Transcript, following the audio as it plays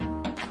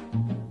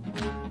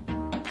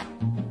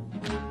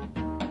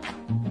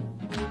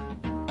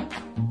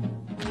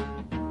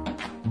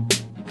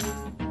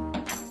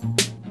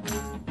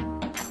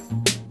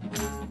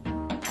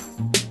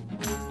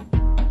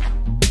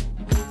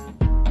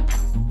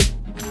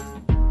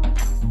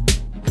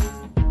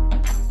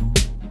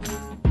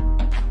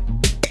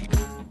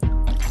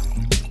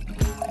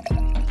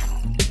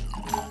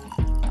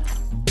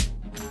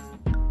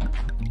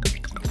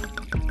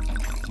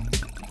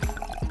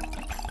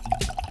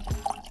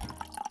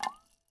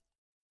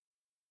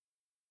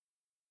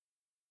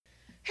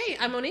Hey,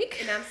 I'm Monique.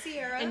 And I'm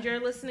Sierra. And you're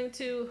listening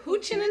to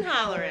Hoochin' and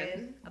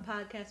Hollerin', a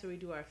podcast where we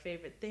do our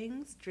favorite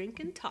things, drink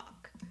and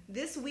talk.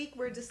 This week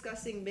we're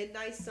discussing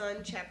Midnight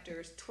Sun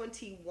chapters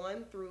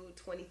 21 through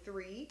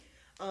 23.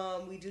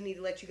 We do need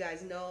to let you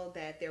guys know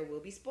that there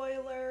will be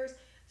spoilers.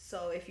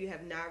 So if you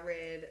have not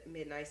read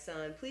Midnight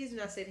Sun, please do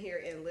not sit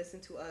here and listen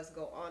to us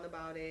go on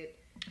about it.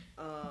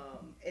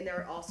 And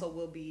there also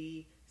will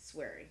be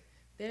swearing.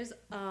 There's,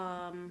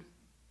 I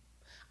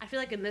feel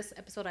like in this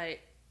episode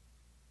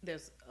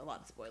there's a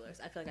lot of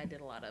spoilers. I feel like I did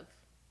a lot of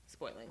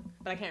spoiling.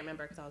 But I can't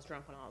remember because I was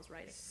drunk when I was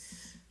writing.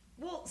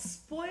 Well,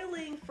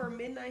 spoiling for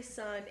Midnight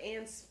Sun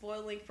and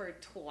spoiling for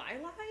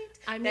Twilight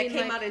I mean, that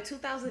came out in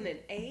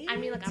 2008. I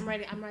mean, like I'm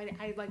writing.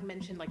 I like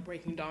mentioned like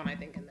Breaking Dawn. I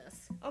think in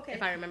this. Okay.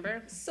 If I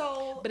remember.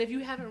 So, but if you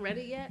haven't read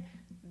it yet,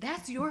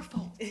 that's your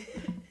fault.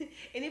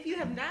 And if you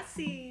have not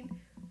seen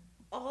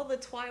all the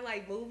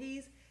Twilight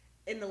movies,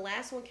 and the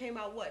last one came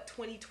out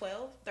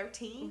 2012,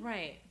 13?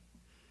 Right.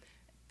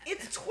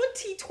 It's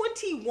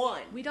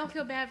 2021. We don't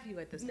feel bad for you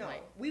at this point. No,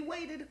 we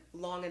waited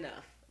long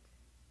enough.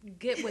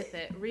 Get with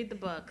it. Read the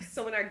books.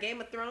 So when our Game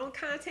of Thrones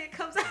content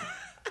comes out,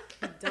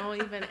 don't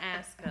even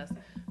ask us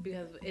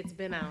because it's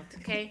been out,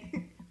 okay?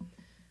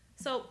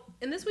 So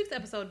in this week's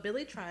episode,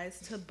 Billy tries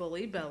to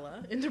bully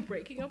Bella into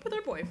breaking up with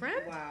her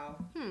boyfriend.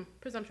 Wow.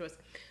 Presumptuous.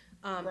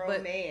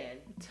 But man.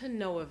 To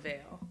no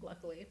avail,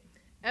 luckily.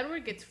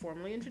 Edward gets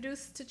formally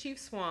introduced to Chief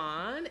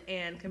Swan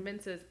and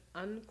convinces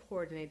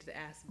uncoordinated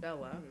ass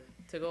Bella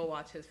to go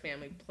watch his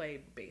family play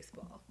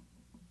baseball,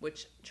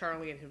 which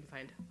Charlie and him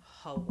find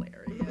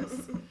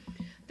hilarious.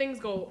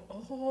 Things go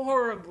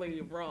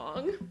horribly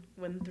wrong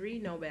when three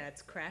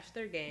nomads crash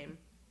their game,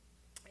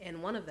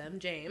 and one of them,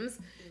 James,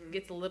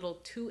 gets a little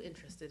too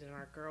interested in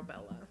our girl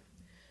Bella.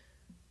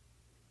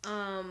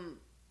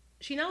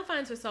 She now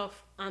finds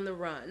herself on the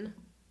run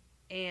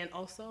and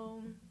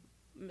also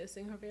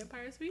missing her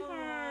vampire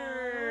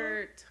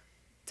sweetheart.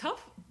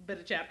 Tough bit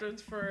of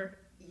chapters for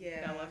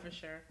Bella for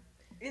sure.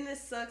 And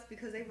this sucks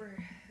because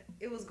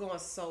it was going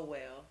so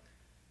well.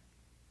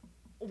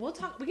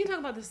 We can talk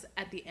about this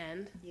at the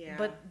end. Yeah.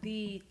 But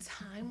the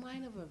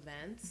timeline of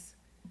events,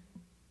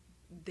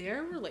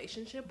 their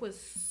relationship was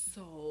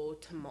so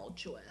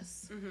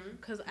tumultuous.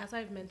 Because as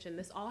I've mentioned,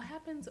 this all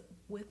happens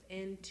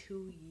within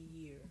 2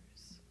 years.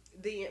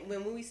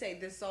 When we say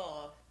this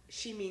all,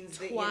 she means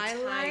Twilight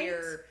the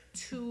entire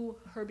to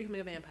her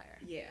becoming a vampire.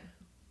 Yeah.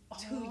 All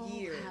 2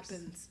 years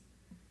happens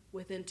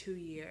within 2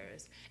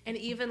 years. And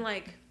even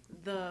like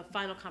the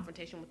final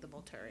confrontation with the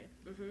Volturi,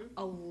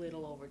 a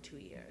little over 2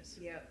 years.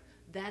 Yep.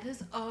 That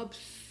is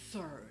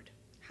absurd.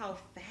 How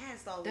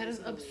fast all that these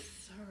is movies.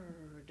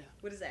 Absurd.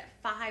 What is that?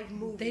 5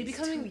 movies. They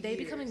become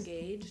 2 years.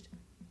 engaged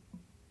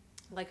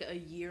like a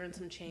year and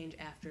some change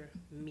after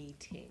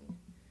meeting.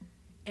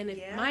 And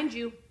if mind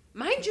you,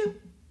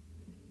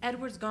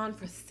 Edward's gone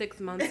for 6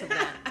 months of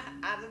that.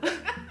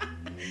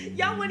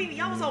 Y'all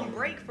was on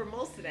break for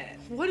most of that.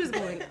 What is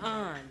going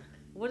on?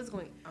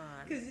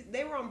 Because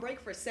they were on break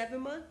for 7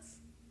 months.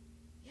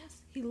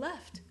 Yes, he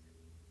left.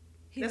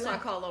 That's why I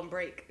call on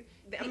break.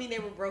 I mean, they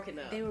were broken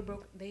up. They were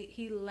broke.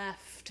 He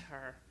left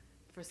her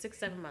for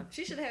 6-7 months.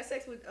 She should have had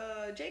sex with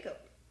Jacob.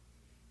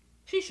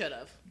 She should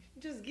have.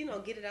 Just get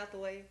it out the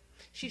way.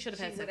 She should have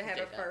had sex with Jacob.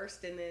 She would have had her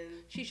first, and then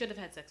she should have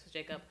had sex with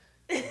Jacob.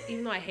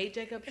 Even though I hate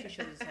Jacob, she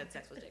should have just had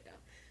sex with Jacob.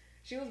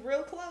 She was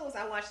real close.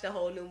 I watched the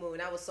whole New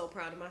Moon. I was so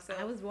proud of myself.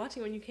 I was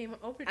watching when you came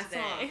over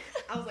today.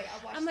 I was like,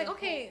 I'm like,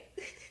 okay,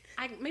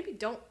 I maybe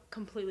don't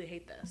completely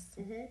hate this.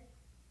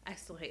 I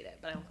still hate it,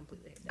 but I don't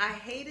completely hate it. I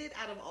hate it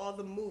out of all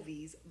the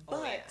movies,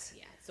 but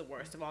yeah, it's the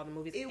worst of all the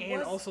movies,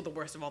 and also the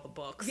worst of all the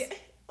books. Yeah.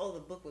 Oh, the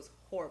book was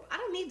horrible. I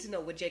don't need to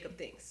know what Jacob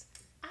thinks.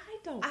 I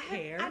don't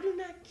care. I do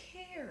not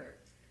care.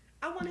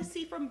 I want to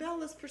see from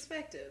Bella's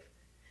perspective,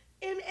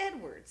 and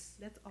Edward's.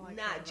 That's all.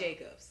 Not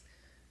Jacob's.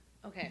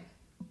 Okay.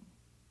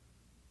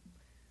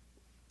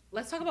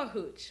 Let's talk about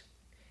Hooch.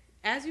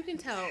 As you can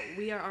tell,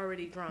 we are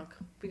already drunk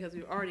because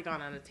we've already gone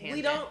on a tangent.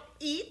 We don't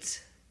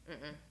eat.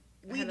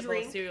 We had a bowl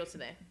of cereal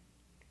today.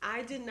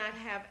 I did not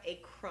have a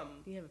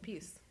crumb. You have a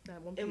piece.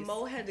 Not one piece. And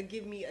Mo had to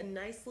give me a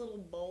nice little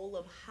bowl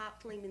of hot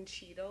flaming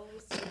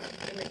Cheetos.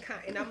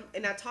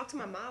 And I talked to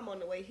my mom on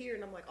the way here,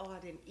 and I'm like, oh, I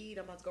didn't eat.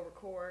 I'm about to go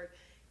record.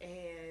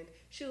 And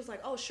she was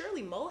like, oh,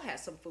 surely Mo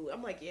has some food.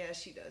 I'm like, yeah,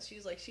 she does. She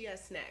was like, she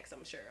has snacks,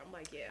 I'm sure. I'm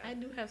like, yeah. I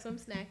do have some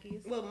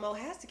snackies. Well, Mo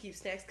has to keep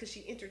snacks because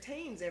she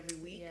entertains every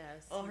week.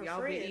 Yes. All her Y'all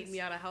friends. be eating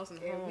me out of house and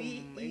home,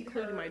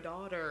 including my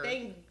daughter.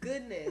 Thank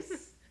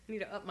goodness. I need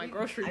to up my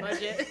grocery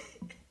budget.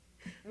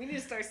 We need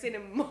to start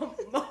sending Mo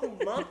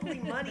monthly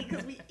money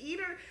because we eat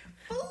her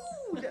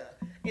food.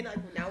 And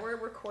now we're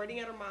recording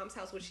at her mom's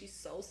house, which she's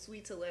so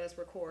sweet to let us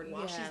record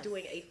while she's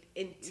doing a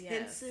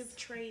intensive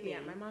training.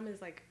 Yeah, my mom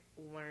is like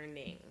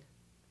learning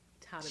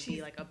how to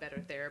be like a better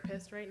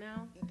therapist right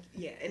now.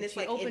 Yeah, and it's she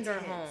like opened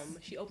intense. her home.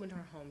 She opened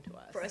her home to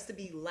us for us to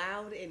be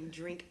loud and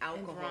drink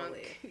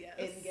alcoholic.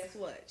 And guess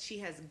what? She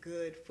has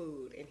good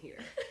food in here.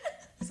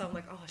 So I'm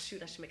like, oh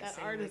shoot, I should make a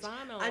sandwich.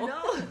 Artisanal. I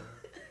know.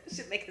 I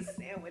should make a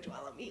sandwich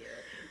while I'm here.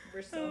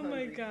 We're so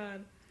hungry. My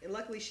god. And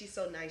luckily, she's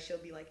so nice. She'll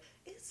be like,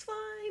 "It's fine.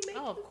 Make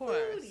Oh, of the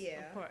course. food."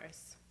 Yeah. Of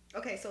course.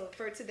 Okay, so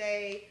for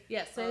today,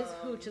 Yes, today's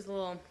hooch is a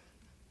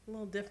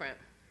little different.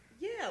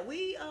 yeah,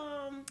 we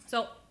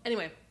So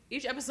anyway,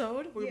 each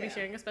episode we'll be Yeah.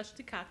 sharing a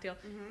specialty cocktail.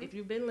 If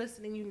you've been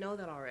listening, you know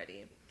that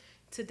already.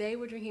 Today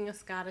we're drinking a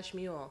Scottish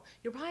Mule.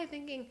 You're probably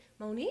thinking,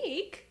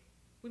 Monique,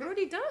 we've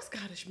already done a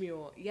Scottish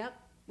Mule. Yep,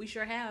 we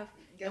sure have,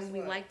 Guess and we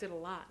what? liked it a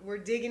lot. we're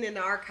digging in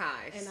the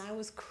archives. And I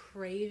was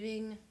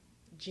craving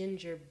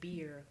ginger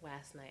beer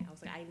last night. I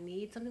was like, I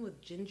need something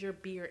with ginger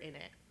beer in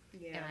it.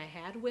 Yeah. And I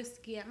had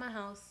whiskey at my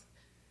house,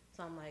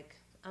 so I'm like,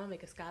 I'm gonna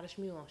make a Scottish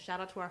Mule. Shout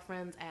out to our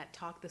friends at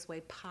Talk This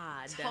Way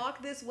Pod.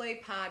 Talk This Way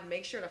Pod.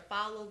 Make sure to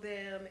follow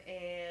them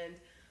and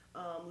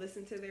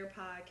listen to their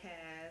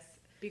podcast.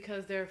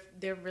 Because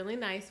they're really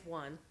nice.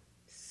 One,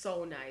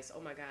 So nice. Oh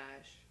my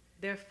gosh.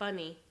 they're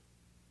funny,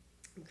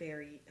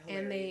 Very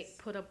hilarious. and they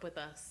put up with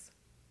us,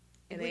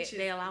 and Which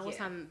they is- allow us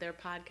yeah. on their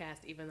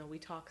podcast, even though we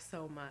talk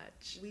so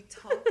much. We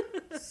talk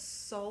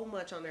so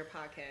much on their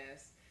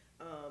podcast.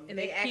 And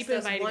they they asked keep us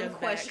inviting one us back.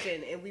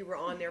 question, and we were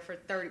on there for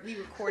 30. We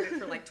recorded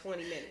for like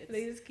 20 minutes.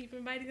 They just keep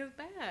inviting us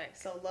back.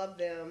 So love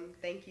them.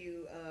 Thank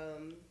you,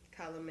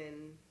 Colin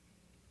and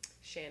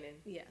Shannon.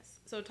 Yes.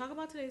 So talk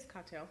about today's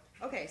cocktail.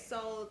 Okay,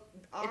 so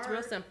It's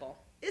real simple.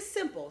 It's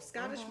simple.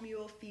 Scottish Uh-huh.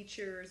 Mule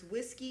features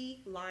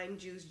whiskey, lime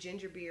juice,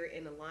 ginger beer,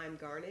 and a lime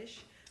garnish.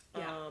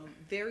 Yeah.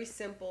 Very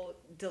simple,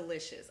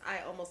 delicious. I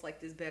almost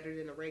like this better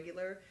than a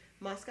regular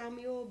Moscow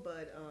Mule,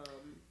 but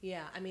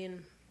Yeah, I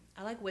mean,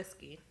 I like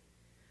whiskey.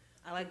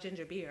 I like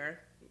ginger beer.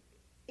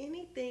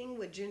 anything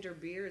with ginger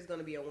beer is going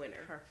to be a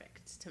winner.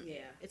 Perfect to me.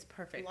 Yeah. It's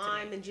perfect. to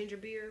Lime me. and ginger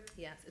beer,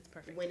 Yes, it's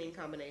perfect. winning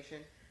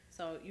combination.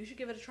 So you should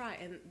give it a try.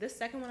 And this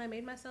second one I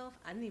made myself,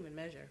 I didn't even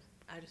measure.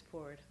 I just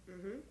poured.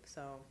 Mm-hmm.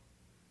 So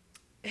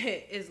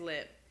it is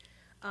lit.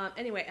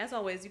 Anyway, as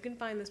always, you can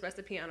find this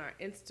recipe on our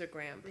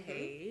Instagram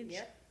page.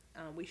 Yep.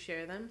 We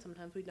share them.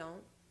 Sometimes we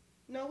don't.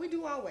 No, we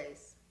do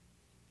always.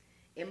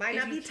 It might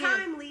If not you be can't-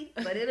 timely,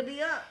 but it'll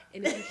be up.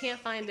 And if you can't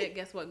find it,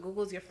 guess what?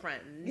 Google's your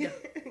friend.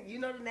 You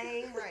know the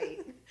name, right?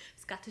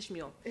 Scottish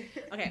Mule.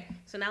 Okay,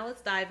 so now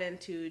let's dive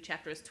into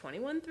chapters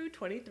 21 through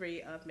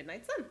 23 of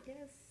Midnight Sun.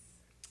 Yes.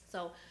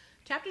 So,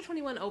 chapter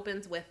 21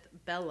 opens with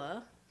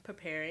Bella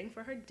preparing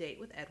for her date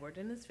with Edward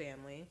and his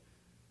family.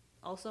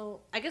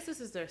 Also, I guess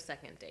this is their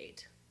second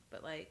date,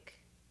 but like,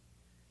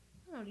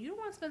 I don't know, you don't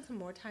want to spend some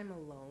more time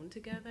alone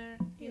together,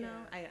 you know?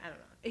 Yeah. I don't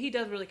know. He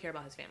does really care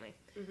about his family.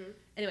 Mm-hmm.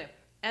 Anyway,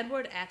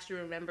 Edward actually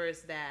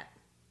remembers that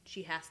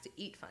she has to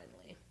eat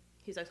finally.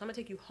 He's like, so I'm going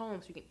to take you home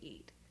so you can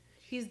eat.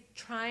 He's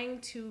trying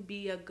to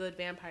be a good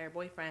vampire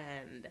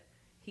boyfriend.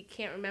 He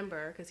can't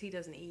remember because he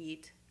doesn't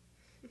eat.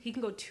 He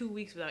can go 2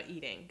 weeks without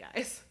eating,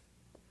 guys.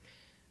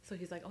 So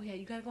he's like, oh yeah,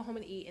 you got to go home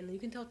and eat, and then you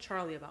can tell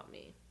Charlie about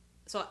me.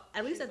 So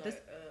at least at this,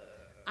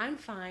 I'm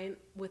fine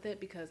with it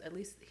because at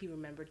least he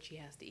remembered she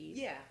has to eat.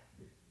 Yeah.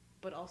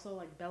 But also,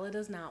 like, Bella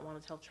does not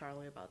want to tell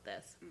Charlie about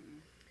this.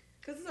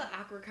 Because it's an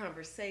awkward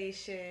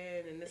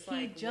conversation, and it's He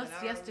like... just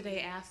what are yesterday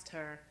we- asked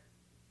her,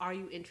 are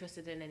you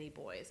interested in any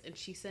boys? And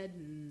she said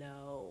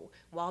no,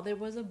 while there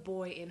was a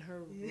boy in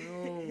her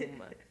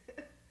room.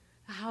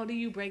 How do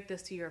you break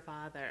this to your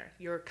father?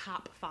 Your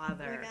cop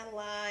father. Like I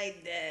lied,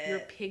 Dad. Your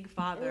pig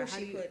father. Oh, How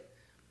do you...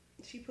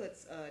 she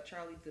puts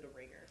Charlie through the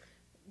ringer.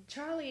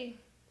 Charlie,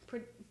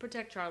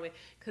 protect Charlie.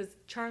 Because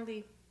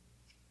Charlie,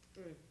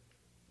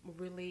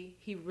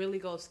 he really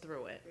goes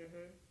through it.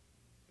 Mm-hmm.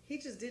 He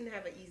just didn't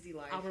have an easy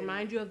life. I'll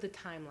remind you of the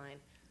timeline.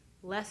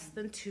 Less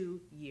than 2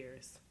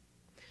 years.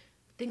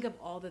 Think of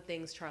all the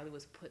things Charlie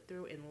was put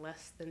through in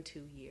less than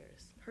 2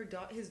 years.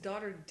 His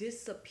daughter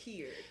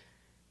disappeared.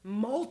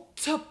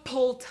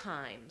 Multiple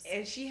times.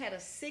 And she had a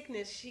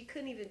sickness. She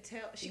couldn't even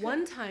tell.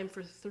 One time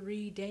for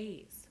 3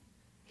 days.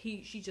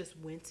 She just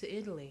went to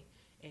Italy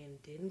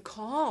and didn't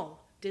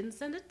call. Didn't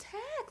send a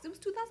text. It was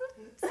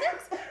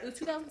 2006. It was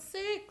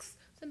 2006.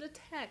 Send a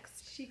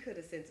text. She could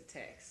have sent a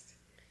text.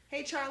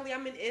 Hey, Charlie,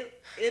 I'm in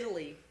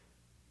Italy.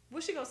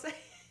 What's she gonna say?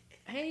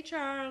 Hey,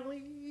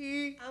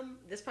 Charlie.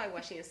 That's probably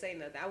why she didn't say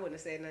nothing. I wouldn't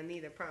have said nothing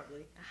either,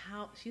 probably.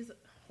 She's a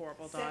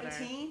horrible daughter.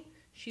 17?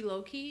 She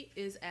low-key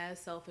is as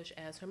selfish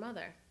as her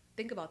mother.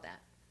 Think about that.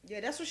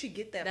 Yeah, that's where she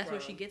get that That's from.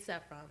 where she gets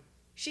that from.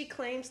 She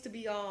claims to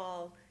be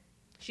all...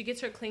 She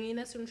gets her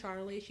clinginess from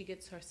Charlie. She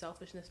gets her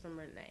selfishness from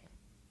Renee.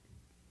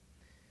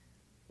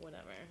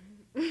 Whatever.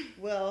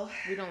 Well...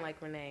 We don't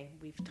like Renee.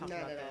 We've talked Not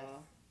about at this.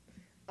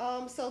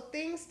 all. So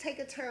things take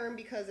a turn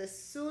because as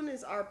soon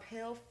as our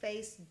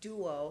pale-faced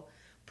duo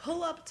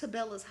pull up to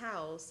Bella's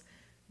house,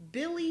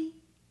 Billy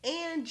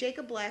and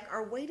Jacob Black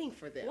are waiting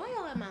for them. Why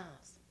y'all at my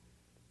house?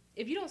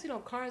 If you don't see no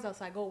cars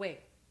outside, go away.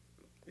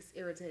 It's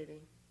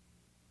irritating.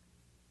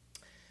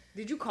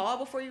 Did you call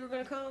before you were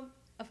going to come?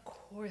 Of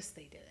course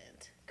they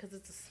didn't. Because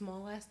it's a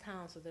small ass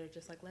town, so they're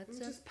just like, let's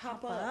just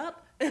pop pop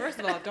up. First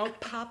of all, don't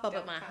pop up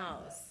Don't at my pop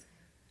house.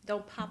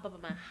 Don't pop up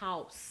at my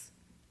house.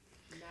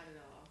 Not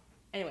at all.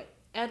 Anyway,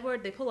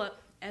 Edward, they pull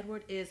up.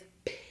 Edward is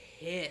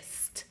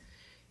pissed.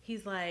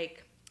 He's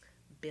like,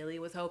 Billy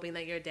was hoping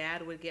that your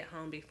dad would get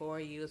home before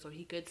you so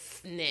he could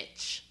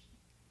snitch.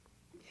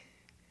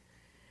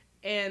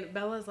 And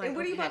Bella's like, and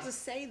what are you okay. about to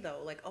say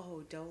though? Like,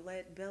 oh, don't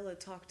let Bella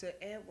talk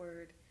to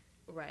Edward.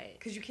 Right.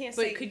 Because you can't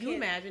but say. Could you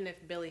imagine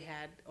if Billy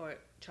had, or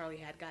Charlie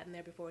had gotten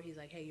there before? He's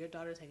like, hey, your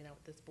daughter's hanging out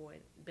with this boy.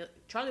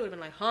 Charlie would have been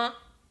like, huh?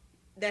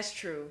 That's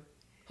true.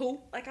 Who?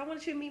 Like, I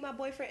wanted you to meet my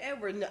boyfriend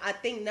Edward. No, I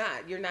think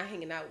not. You're not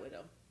hanging out with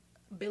him.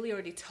 Billy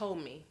already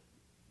told me.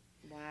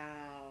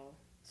 Wow.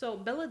 So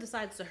Bella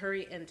decides to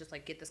hurry and just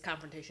like get this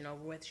confrontation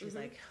over with. She's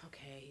like,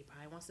 okay, he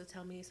probably wants to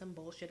tell me some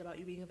bullshit about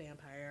you being a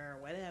vampire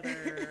or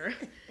whatever.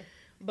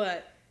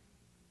 But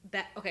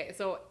okay,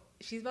 so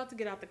she's about to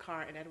get out the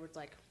car and Edward's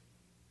like,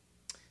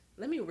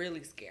 let me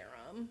really scare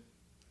him.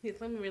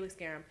 Let me really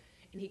scare him.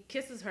 And he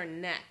kisses her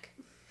neck.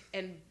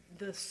 And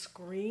the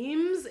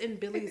screams in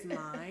Billy's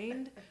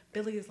mind,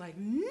 Billy is like,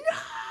 no!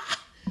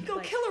 You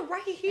gonna kill her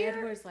right here?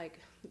 Edward's like,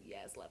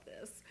 yes, love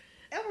this.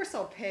 Edward's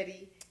so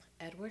petty.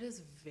 Edward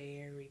is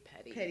very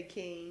petty. Petty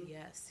king.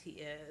 Yes, he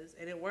is.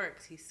 And it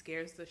works. He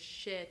scares the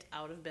shit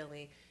out of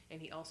Billy.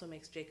 And he also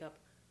makes Jacob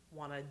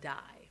want to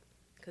die.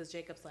 Because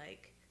Jacob's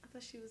like, I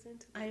thought she was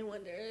into that. I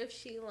wonder if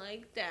she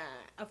liked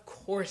that. Of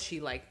course she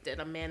liked it.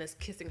 A man is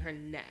kissing her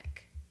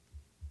neck.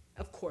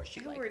 Of course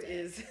she liked it. Edward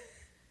is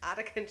out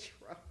of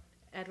control.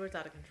 Edward's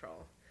out of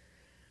control.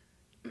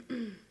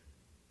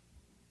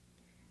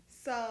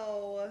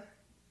 So,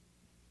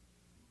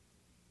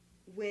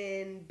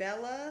 when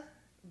Bella,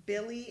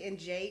 Billy, and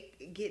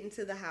Jake get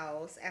into the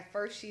house, at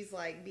first she's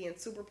like being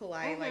super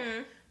polite, like,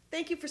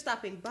 thank you for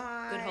stopping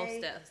by. Good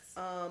hostess.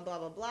 Blah,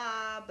 blah,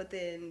 blah. But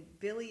then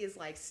Billy is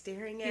like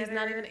staring at her. He's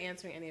not even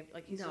answering any of,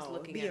 like, he's just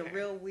looking at her. being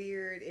real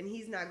weird, and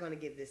he's not going to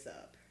give this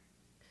up.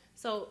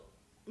 So,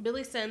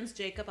 Billy sends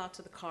Jacob out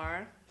to the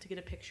car to get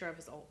a picture of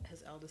his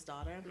eldest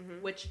daughter,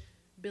 which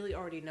Billy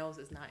already knows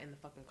is not in the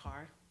fucking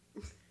car.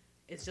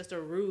 It's just a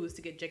ruse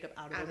to get Jacob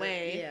out of the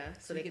way. Yeah,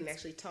 so they can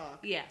actually talk.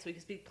 Yeah, so he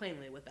can speak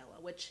plainly with Bella,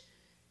 which,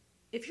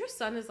 if your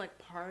son is, like,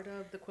 part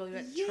of the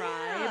Quileute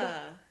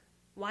tribe,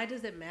 why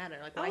does it matter?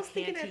 Like, why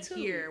can't he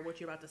hear what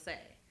you're about to say?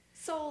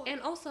 So, and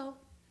also,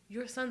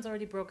 your son's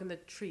already broken the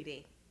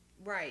treaty.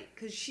 Right,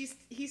 because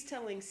he's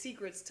telling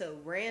secrets to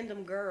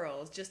random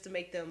girls just to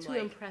make them, to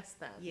impress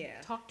them.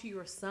 Yeah. Talk to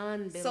your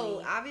son, Billy.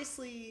 So,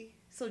 obviously,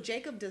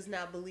 Jacob does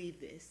not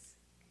believe this.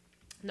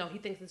 No, he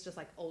thinks it's just,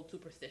 like, old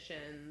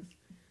superstitions.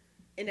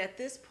 And at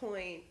this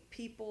point,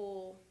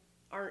 people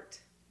aren't,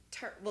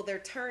 they're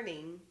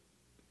turning,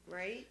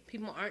 right?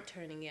 People aren't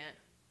turning yet.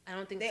 I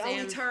don't think they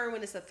only turn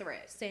when it's a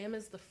threat. Sam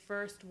is the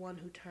first one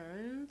who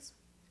turns,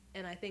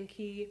 and I think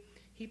he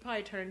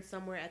probably turns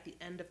somewhere at the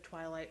end of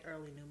Twilight,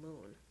 early New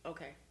Moon.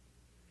 Okay.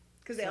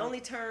 Because they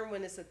only turn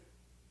when it's a...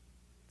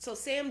 So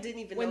Sam didn't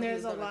even know he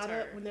was going to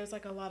turn. When there's,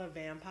 like, a lot of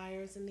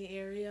vampires in the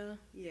area,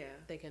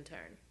 they can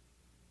turn.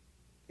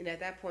 And at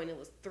that point,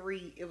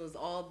 it was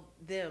all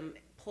them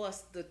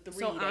plus the three.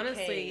 So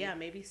honestly, yeah,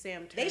 maybe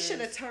Sam turns. They should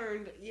have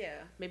turned,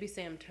 Maybe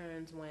Sam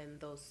turns when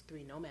those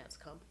 3 nomads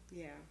come.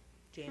 Yeah.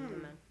 James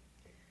and them.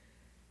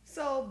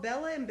 So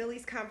Bella and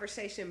Billy's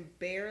conversation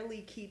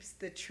barely keeps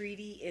the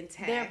treaty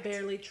intact. They're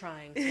barely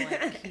trying to,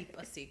 like, keep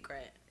a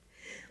secret.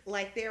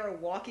 Like, they are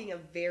walking a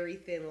very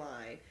thin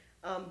line.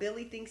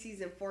 Billy thinks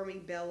he's informing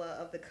Bella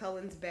of the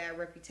Cullens' bad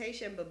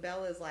reputation, but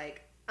Bella's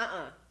like,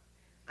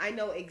 I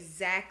know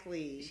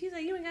exactly. She's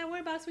like, you ain't got to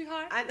worry about it,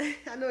 sweetheart.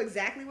 I know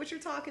exactly what you're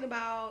talking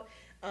about.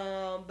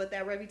 But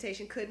that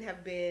reputation couldn't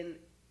have been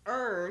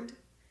earned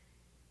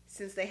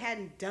since they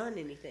hadn't done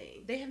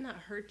anything. They have not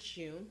hurt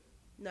you.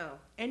 No.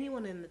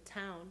 Anyone in the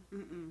town.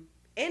 Mm-mm.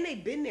 And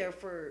they've been there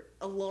for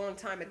a long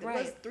time.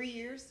 Was 3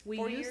 years?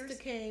 4 years?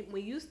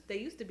 They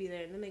used to be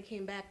there, and then they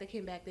came back.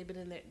 They've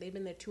been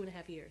there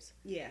 2.5 years.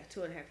 Yeah,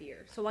 2.5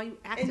 years. So why you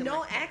acting and no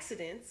like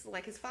accidents,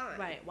 like it's fine.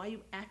 Right. Why you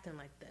acting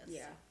like this?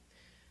 Yeah.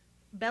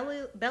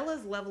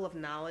 Bella's level of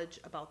knowledge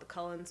about the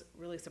Cullens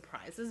really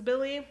surprises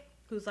Billy,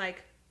 who's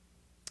like,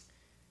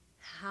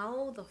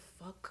 how the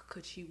fuck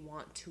could she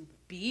want to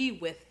be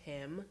with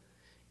him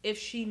if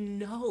she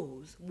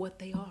knows what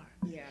they are?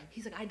 Yeah.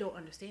 He's like, I don't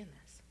understand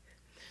this.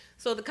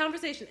 So the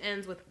conversation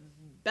ends with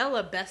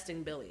Bella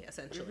besting Billy,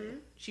 essentially. Mm-hmm.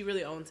 She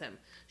really owns him.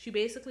 She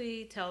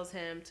basically tells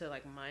him to,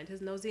 like, mind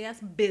his nosy ass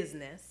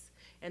business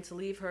and to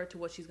leave her to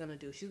what she's going to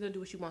do. She's going to do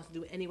what she wants to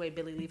do anyway.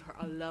 Billy, leave her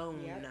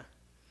alone. Yep.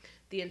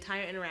 The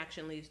entire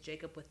interaction leaves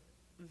Jacob with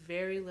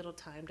very little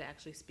time to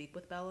actually speak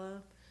with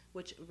Bella,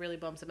 which really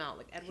bums him out.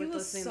 Like, Edward's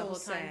listening the whole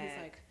time. He's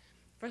like,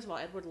 first of all,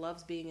 Edward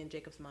loves being in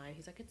Jacob's mind.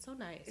 He's like, it's so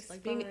nice. It's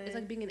like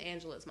being in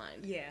Angela's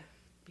mind. Yeah.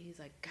 But he's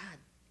like, God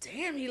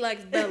damn, he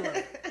likes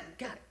Bella.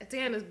 God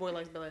damn, this boy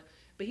likes Bella.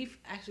 But he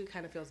actually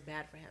kind of feels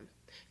bad for him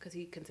because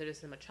he considers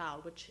him a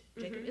child, which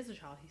Jacob is a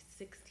child. He's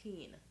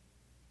 16.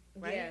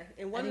 Right? Yeah.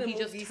 And one of the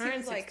movies, he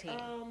was like,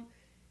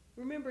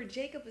 remember,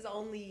 Jacob is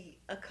only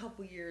a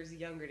couple years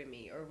younger than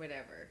me or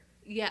whatever.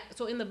 Yeah.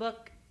 So in the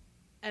book,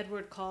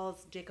 Edward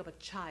calls Jacob a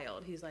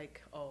child. He's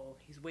like, oh,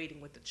 he's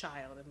waiting with the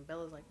child. And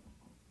Bella's like,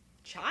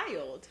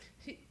 child?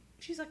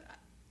 She's like,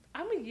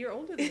 I'm a year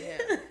older than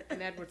him.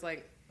 And Edward's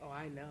like, oh,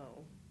 I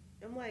know.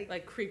 I'm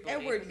like creepy.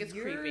 Edward, it's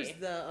creepy.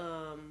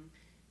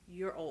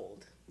 You're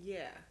old.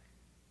 Yeah.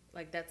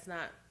 Like, that's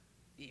not,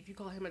 if you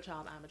call him a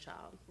child, I'm a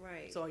child.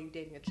 Right. So are you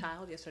dating a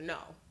child? Yes or no?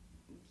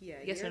 Yeah.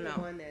 Yes you're or the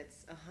no? one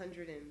that's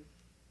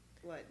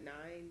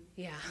 109.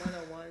 Yeah.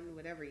 101,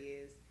 whatever he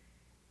is.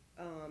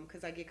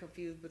 Because I get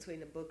confused between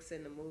the books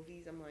and the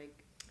movies. I'm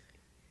like,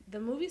 The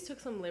movies took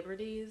some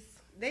liberties.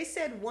 they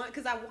said one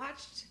because I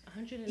watched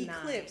 109.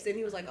 Eclipse and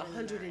he was like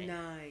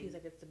 109. He's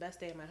like, it's the best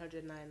day of my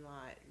 109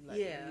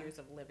 Yeah. years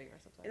of living or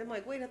something. And I'm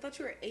like, wait, I thought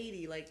you were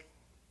 80. Like,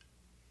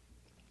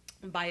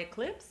 By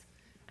Eclipse?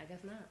 I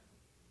guess not.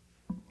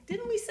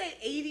 didn't we say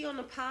 80 on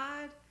the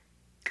pod?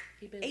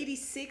 He been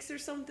 86 or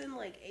something?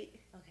 Like, 8.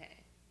 Okay.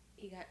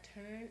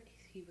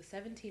 He was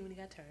 17 when he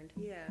got turned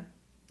Yeah.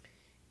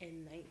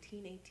 in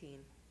 1918.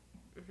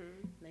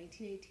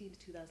 1918 to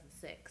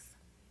 2006.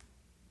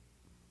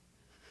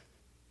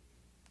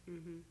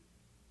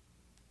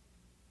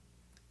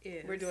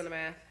 Is. We're doing the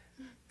math.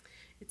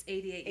 It's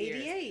 88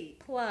 years. 88.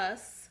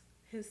 Plus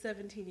his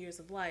 17 years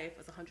of life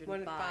was 105.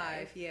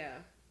 105, yeah.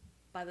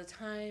 By the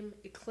time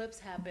Eclipse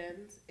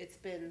happens, it's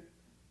been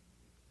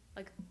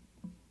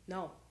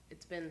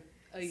it's been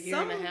a year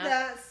and a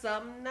half.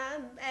 Some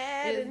not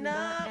adding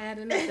up.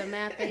 Adding up. The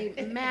math ain't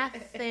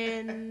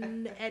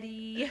mathin',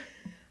 Eddie.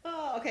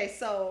 Oh, okay.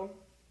 So,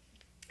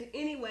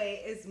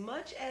 anyway, as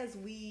much as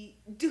we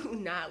do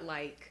not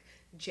like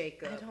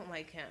Jacob, I don't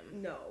like him.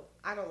 No,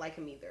 I don't like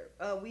him either.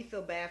 We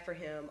feel bad for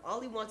him. All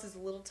he wants is a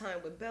little time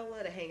with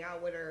Bella to hang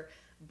out with her,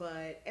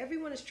 but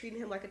everyone is treating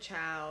him like a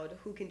child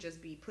who can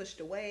just be pushed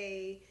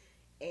away.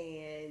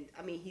 And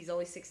I mean, he's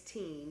only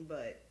 16,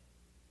 but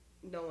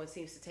no one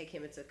seems to take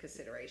him into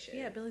consideration.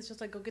 Yeah, Billy's just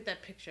like, go get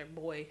that picture,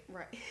 boy.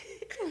 Right.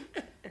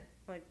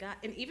 Like God,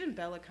 and even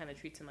Bella kind of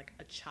treats him like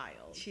a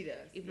child. She does,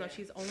 even though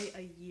she's only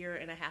a year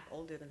and a half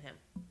older than him.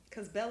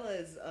 Because Bella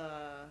is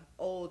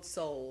old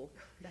soul,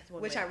 That's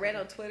one which way I to read put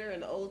on it. Twitter,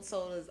 and the old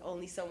soul is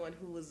only someone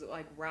who was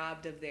like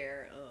robbed of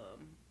their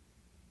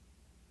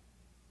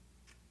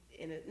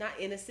not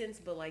innocence,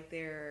 but like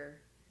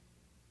their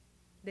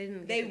They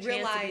didn't. they Get the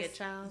realized chance to be a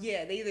child.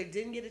 Yeah, they either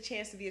didn't get a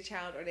chance to be a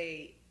child or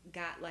they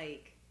got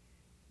like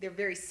they're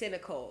very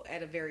cynical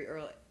at a very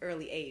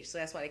early age. So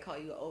that's why they call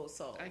you an old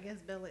soul. I guess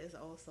Bella is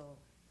also.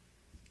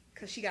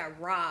 Because she got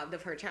robbed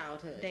of her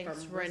childhood.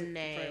 Thanks, from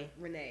Renee.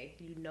 From Renee.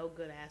 You no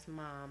good ass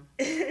mom.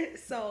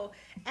 So,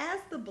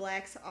 as the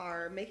blacks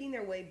are making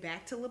their way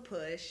back to La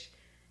Push,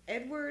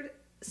 Edward,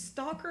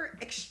 stalker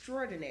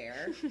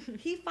extraordinaire,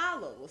 he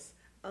follows.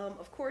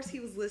 Of course, he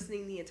was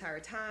listening the entire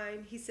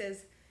time. He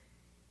says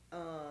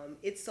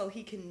it's so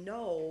he can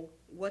know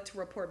what to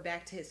report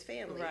back to his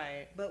family.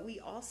 Right. But we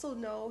also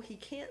know he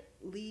can't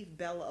leave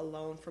Bella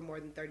alone for more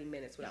than 30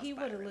 minutes without He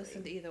would have spiraling.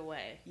 listened either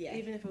way. Yeah.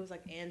 Even if it was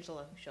like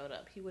Angela who showed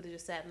up, he would have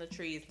just sat in the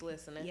trees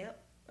listening. Yep,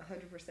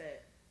 100%.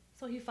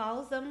 So he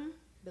follows them,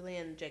 Billy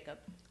and Jacob,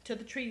 to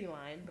the treaty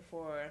line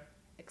before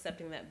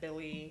accepting that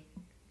Billy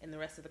and the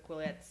rest of the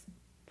Quillettes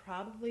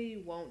probably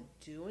won't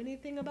do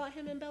anything about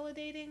him and Bella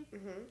dating.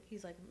 Mm-hmm.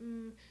 He's like,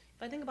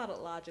 if I think about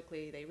it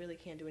logically, they really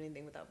can't do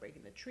anything without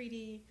breaking the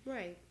treaty.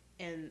 Right.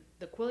 And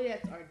the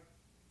Quillettes are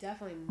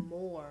definitely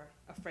more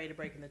afraid of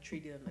breaking the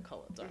treaty than the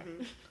Cullens are.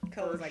 Mm-hmm.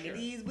 Cole's like, sure.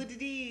 these with the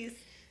D's.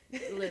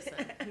 Listen,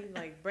 he's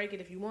like, break it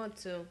if you want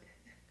to.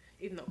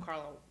 Even though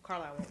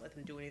Carlisle won't let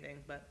them do anything.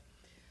 But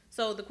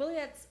so the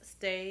Quillettes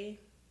stay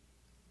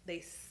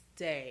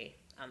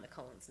on the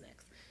Cullens'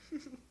 necks.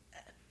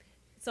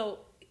 So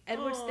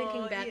Edward's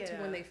thinking back to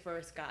when they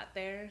first got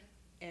there,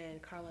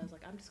 and Carlisle's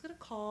like, I'm just gonna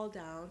call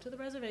down to the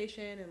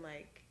reservation and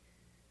like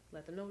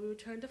let them know we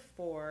returned to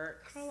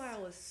Fort.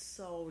 Carlisle is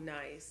so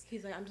nice.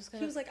 He's like, I'm just gonna.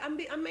 He was like,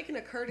 I'm making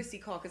a courtesy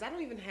call because I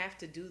don't even have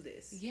to do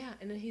this. Yeah,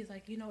 and then he's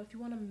like, if you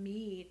want to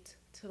meet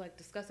to like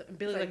discuss it, and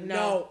Billy's He's like,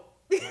 no.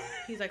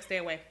 He's like, stay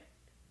away.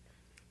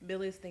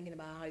 Billy's thinking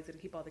about how he's gonna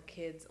keep all the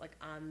kids like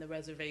on the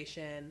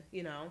reservation,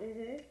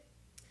 Mm-hmm.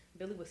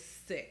 Billy was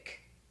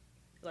sick,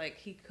 like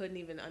he couldn't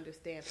even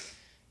understand,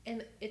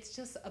 and it's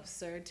just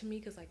absurd to me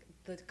because like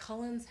the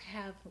Cullens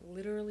have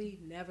literally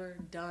never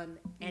done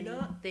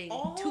anything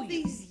all to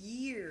these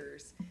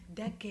years,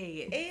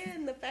 decades,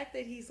 and the fact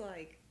that he's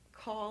like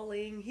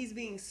calling, he's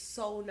being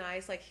so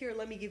nice. Like, here,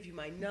 let me give you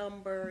my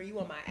number. You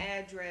want my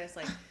address?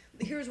 Like,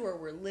 here's where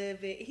we're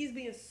living. He's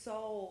being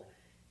so.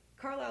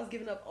 Carlisle's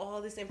giving up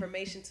all this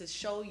information to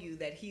show you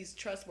that he's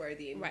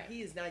trustworthy, and right.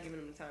 He is not giving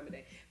them the time of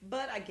day.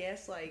 But I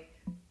guess, like,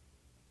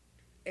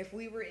 if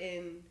we were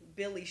in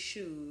Billy's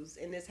shoes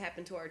and this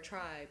happened to our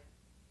tribe,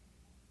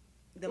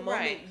 the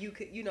moment you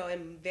could,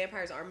 and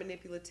vampires are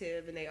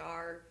manipulative and they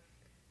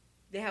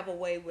have a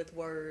way with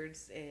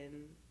words,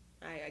 and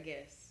I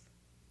guess.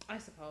 I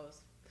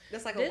suppose.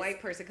 That's like a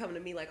white person coming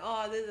to me like,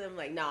 oh, this. I'm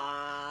like, nah,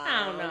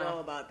 I don't know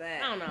about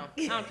that. I don't know.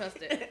 I don't trust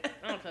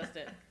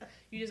it.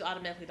 You just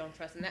automatically don't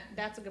trust it. And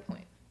that's a good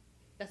point.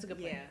 That's a good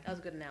point. Yeah. That was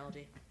a good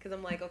analogy. Because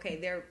I'm like, okay,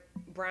 they're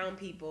brown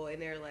people,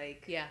 and they're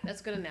like... Yeah,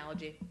 that's a good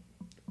analogy.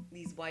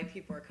 These white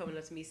people are coming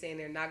up to me saying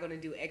they're not going to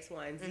do X,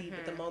 Y, and Z,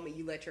 but the moment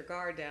you let your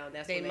guard down,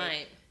 that's when they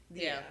might.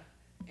 Yeah.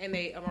 And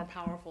they are more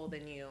powerful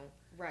than you.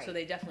 Right. So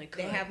they definitely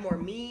could. They have more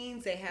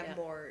means. They have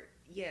more...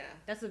 Yeah.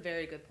 That's a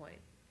very good point.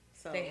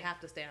 So they have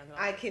to stay on.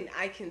 I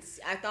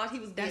thought he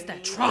was. That's being that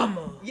mean.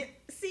 trauma. Yeah.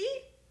 See,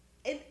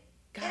 and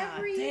God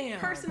every damn.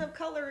 person of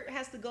color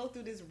has to go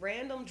through this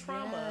random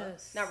trauma.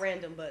 Yes. Not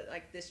random, but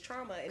like this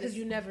trauma. Because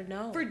you never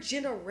know. For You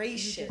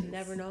generations. just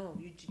never know.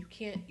 You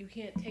can't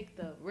take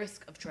the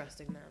risk of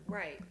trusting them.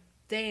 Right.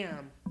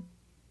 Damn.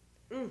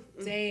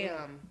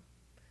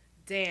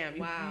 Damn.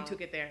 Wow. You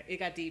took it there. It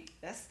got deep.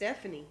 That's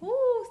Stephanie.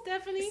 Ooh,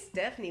 Stephanie.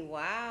 Stephanie,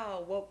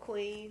 wow, woke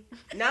queen.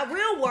 Not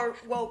real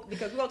woke,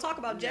 because we're gonna talk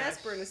about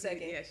Jasper in a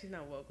second. Yeah, she's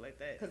not woke like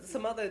that. Because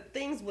some other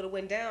things would have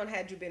went down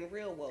had you been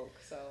real woke.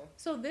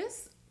 So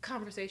this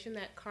conversation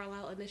that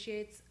Carlisle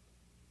initiates,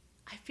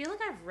 I feel like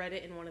I've read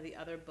it in one of the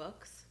other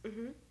books.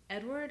 Mm-hmm.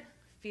 Edward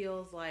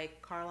feels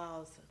like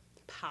Carlisle's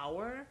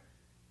power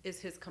is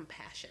his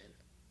compassion.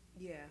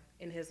 Yeah.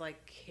 In his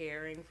like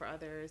caring for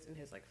others and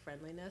his like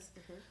friendliness,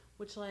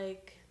 which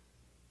like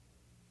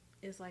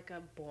is like a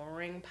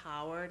boring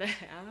power to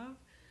have,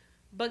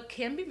 but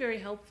can be very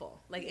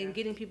helpful. Like in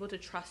getting people to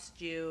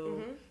trust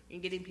you, and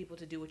getting people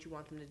to do what you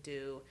want them to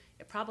do.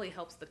 It probably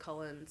helps the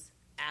Cullens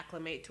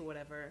acclimate to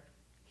whatever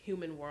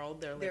human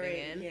world they're living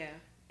in. Yeah.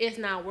 It's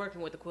not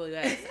working with the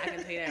Quilluettes. I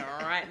can tell you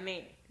that right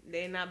now.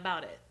 They're not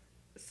about it.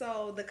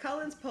 So the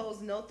Cullens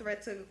pose no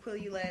threat to the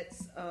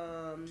Quilluettes,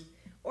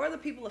 or the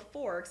people of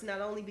Forks, not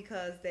only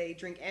because they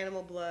drink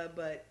animal blood,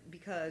 but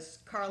because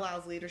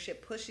Carlisle's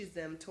leadership pushes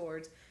them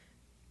towards,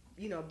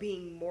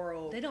 being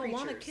moral They don't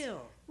want to creatures.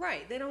 kill.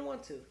 Right, they don't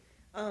want to.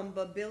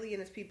 But Billy and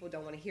his people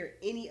don't want to hear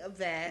any of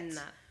that.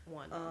 Not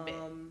one bit.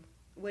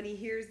 When he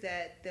hears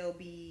that they'll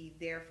be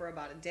there for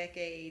about a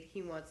decade,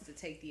 he wants to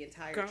take the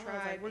entire Girl, I was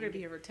tribe. like, we're going to be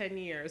here for 10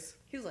 years.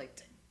 He was like,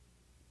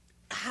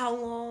 how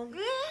long?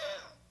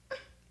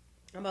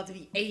 I'm about to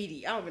be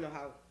 80. I don't even know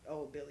how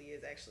old Billy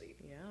is, actually.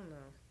 Yeah, I don't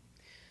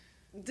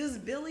know. Does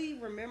Billy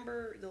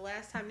remember the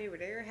last time they were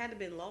there? It had to have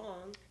been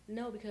long.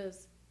 No,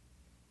 because,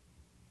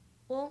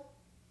 well,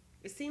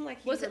 It seemed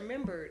like he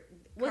remembered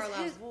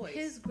Carlisle's voice.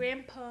 His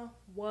grandpa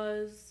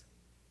was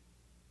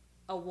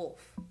a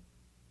wolf,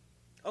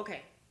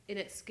 Okay. and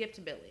it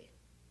skipped Billy,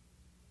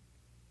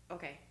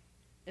 Okay.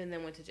 and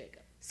then went to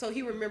Jacob. So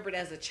he remembered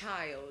as a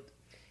child.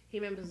 He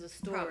remembers the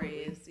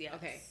stories. Yes.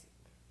 Okay.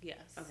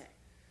 Yes. Okay.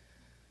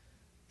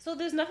 So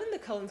there's nothing the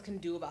Cullens can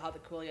do about how the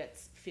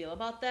Quilluettes feel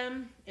about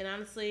them, and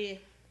honestly,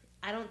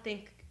 I don't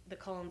think the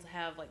Cullens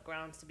have like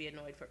grounds to be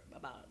annoyed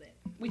about it.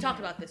 We talked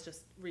about this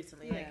just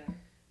recently. Yeah. Like,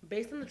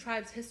 based on the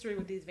tribe's history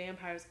with these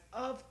vampires,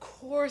 of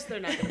course they're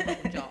not gonna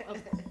fuck with y'all.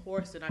 Of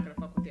course they're not gonna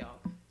fuck with y'all.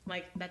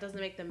 Like, that doesn't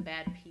make them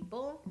bad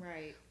people.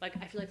 Right. Like,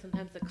 I feel like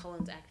sometimes the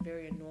Cullens act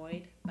very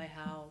annoyed by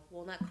how,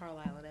 well, not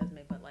Carlisle and Esme,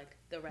 but like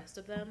the rest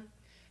of them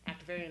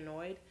act very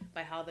annoyed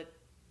by how the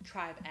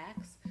tribe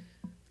acts.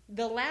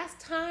 The last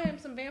time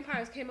some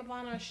vampires came up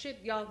on our shit,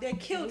 y'all... They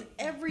killed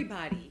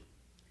everybody.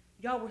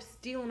 Y'all were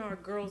stealing our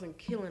girls and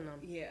killing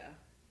them. Yeah.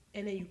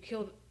 And then you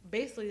killed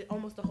basically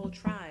almost the whole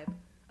tribe.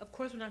 Of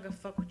course we're not gonna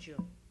fuck with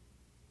you.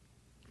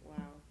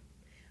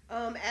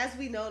 Wow. As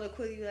we know, the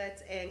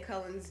Quilluettes and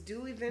Cullens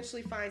do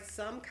eventually find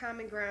some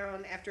common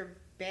ground after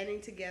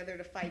banding together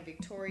to fight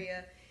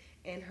Victoria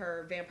and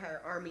her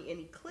vampire army in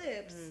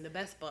Eclipse. The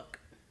best book.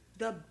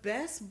 The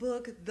best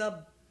book,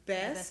 the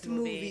best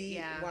movie.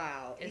 Yeah.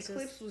 Wow. It's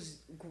Eclipse just, was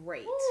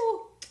great.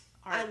 Woo,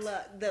 I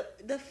love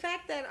the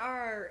fact that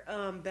our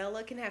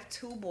Bella can have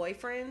two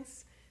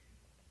boyfriends.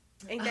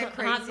 Ain't that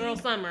crazy? Hot girl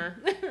summer.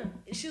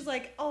 She's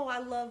like, "Oh, I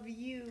love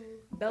you,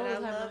 Bella was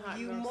but I having love a hot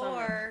you girl more."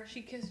 summer.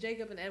 She kissed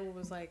Jacob and Edward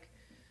was like,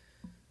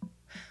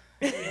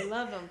 "I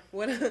love him."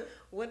 What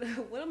I'm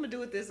gonna do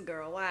with this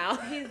girl? Wow.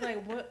 He's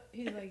like, "What?"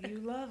 He's like, "You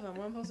love him.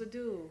 What am I supposed to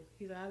do?"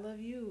 He's like, "I love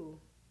you."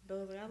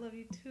 Bella's like, "I love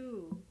you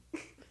too."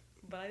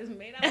 But I just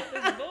made out with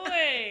this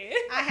boy.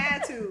 I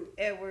had to,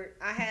 Edward.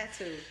 I had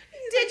to.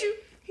 Did you?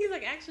 He's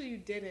like, "Actually, you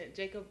didn't."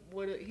 Jacob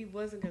he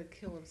wasn't gonna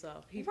kill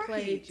himself. He Right.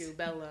 played you,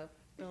 Bella.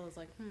 Bella's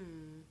like,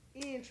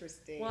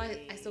 Interesting. Well,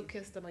 I still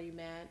kissed him. Are you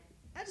mad?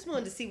 I just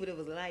wanted to see what it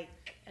was like.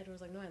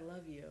 Edward's like, "No, I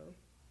love you."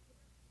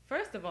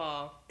 First of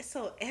all,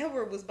 So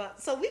Edward was about.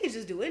 So we can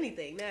just do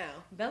anything now.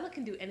 Bella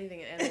can do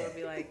anything, and Edward will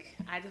be like,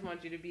 "I just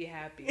want you to be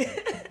happy."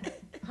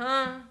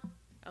 Huh?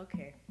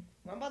 Okay.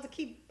 I'm gonna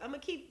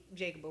keep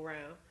Jacob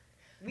around.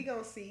 We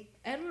gonna see.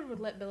 Edward would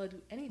let Bella do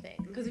anything.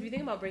 Because if you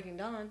think about Breaking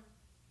Dawn,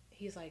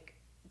 he's like,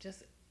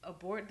 just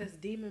abort this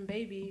demon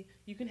baby.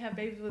 You can have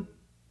babies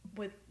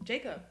with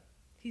Jacob.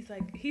 He's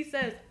like, he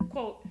says,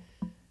 quote,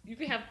 "You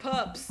can have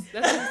pups."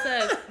 That's what he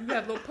says. You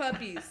have little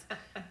puppies.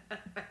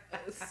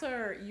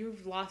 Sir,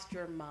 you've lost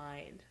your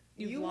mind.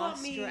 You've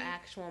lost your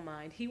actual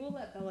mind. He will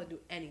let Bella do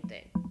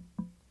anything.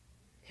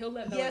 He'll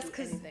let Bella do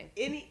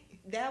anything.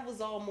 That was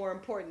all more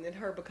important than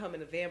her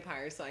becoming a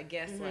vampire. So I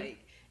guess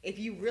like, if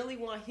you really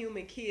want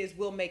human kids,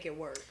 we'll make it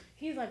work.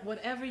 He's like,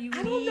 whatever you need,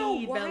 I don't know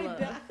why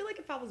Bella. I feel like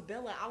if I was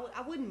Bella,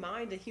 I wouldn't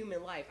mind a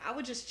human life. I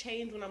would just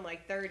change when I'm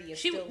like 30 and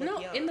still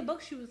look young. In the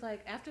book, she was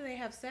like, after they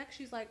have sex,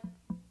 she's like,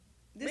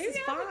 this is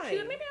fine. Maybe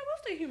I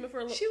will stay human for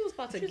a little. She was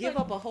about to give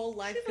up a whole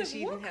life because she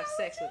didn't have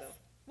sex with him.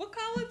 What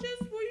colleges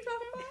were you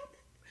talking about?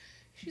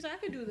 She's like, I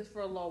could do this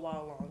for a little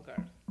while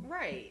longer.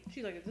 Right.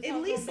 She's like, is this At how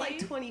it's least gonna like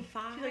be?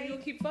 25. She's like, you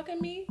gonna keep fucking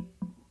me?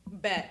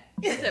 Bet.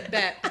 She said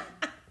bet.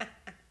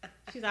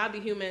 She's like, I'll be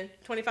human.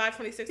 25,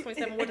 26,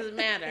 27, what does it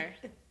matter?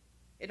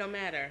 It don't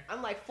matter.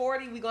 I'm like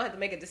 40, we gonna have to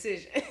make a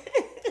decision.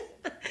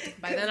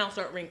 By then I'll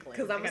start wrinkling.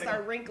 Because I'm gonna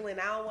start wrinkling.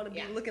 I don't want to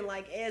be looking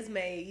like Esme,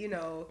 you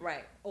know.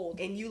 Right. Old.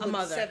 And you a look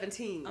mother.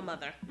 17. A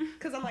mother.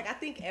 Because I'm like, I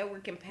think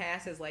Edward can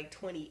pass as like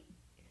 20.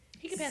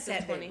 He can pass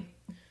as 20.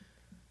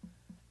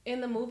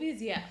 In the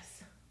movies,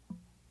 yes.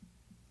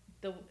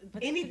 But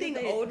anything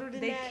older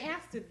than they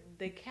that?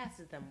 They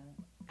casted them,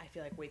 I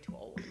feel like, way too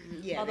old.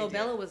 Yeah. Although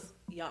Bella was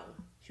young.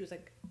 She was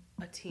like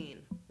a teen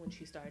when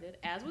she started,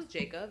 as was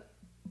Jacob.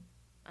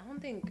 I don't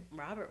think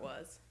Robert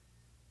was.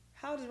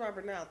 How old is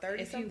Robert now?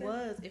 30 If something?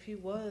 he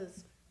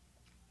was,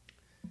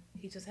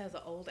 he just has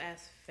an old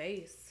ass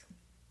face.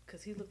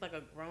 Because he looked like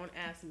a grown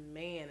ass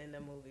man in the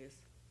movies.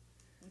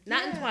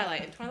 Not in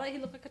Twilight. In Twilight, he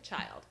looked like a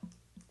child.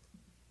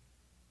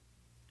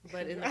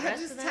 But in the I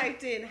rest just of that,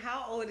 typed in,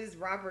 how old is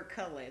Robert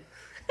Cullen?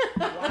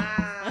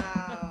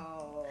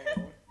 Wow.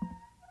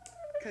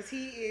 Because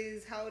he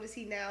is, how old is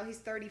he now? He's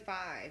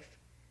 35.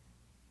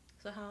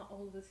 So how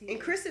old was he? And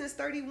Kristen is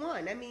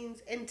 31. That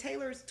means, and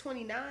Taylor's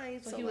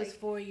 29. So So he like, was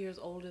 4 years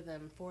older than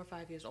them, 4 or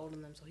 5 years older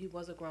than them. So he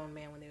was a grown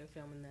man when they were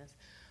filming this.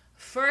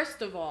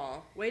 First of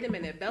all, wait a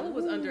minute. Bella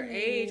was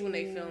underage when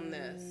they filmed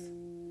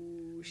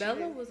this.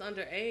 Bella was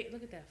underage.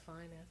 Look at that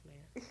fine ass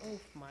man. Oh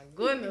my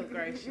goodness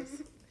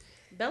gracious.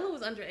 Bella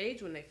was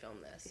underage when they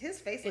filmed this.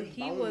 His face and looked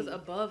he was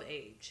above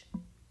age.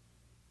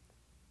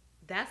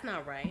 That's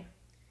not right.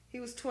 He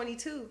was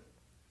 22.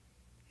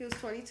 He was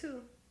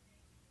 22.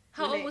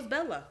 How old was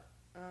Bella?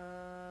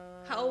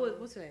 How old was,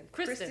 what's her name?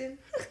 Kristen.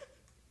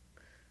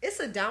 It's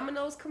a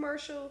Domino's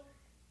commercial.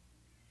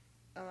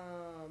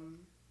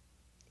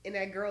 And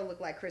that girl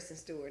looked like Kristen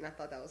Stewart, and I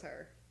thought that was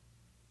her.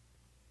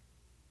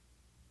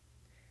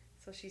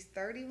 So she's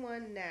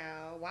 31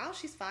 now. Wow,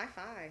 she's 5'5".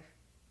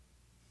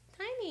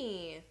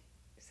 Tiny.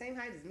 Same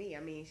height as me. I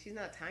mean, she's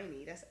not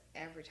tiny. That's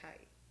average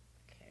height.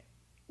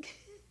 Okay.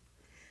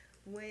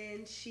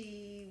 When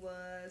she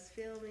was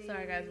filming...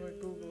 Sorry, guys, we're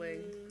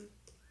Googling.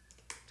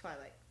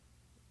 Twilight.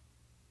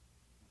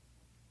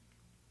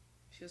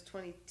 She was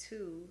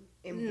 22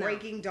 in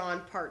Breaking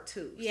Dawn Part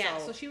 2. Yeah,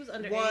 so she was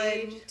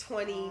underage. 1,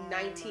 20,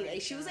 19. my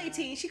She was God.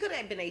 18. She could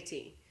have been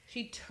 18.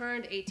 She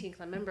turned 18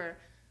 because I remember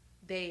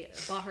they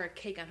bought her a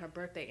cake on her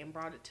birthday and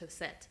brought it to the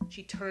set.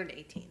 She turned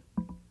 18.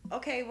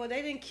 Okay, well,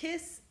 they didn't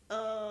kiss.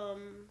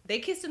 They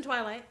kissed in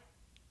Twilight.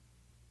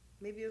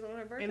 Maybe it was on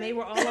her birthday. And they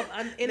were all up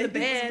in the Maybe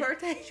it was bed.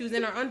 birthday. She was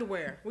in her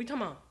underwear. We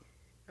talking about?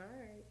 All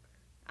right.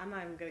 I'm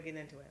not even going to get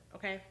into it,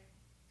 okay?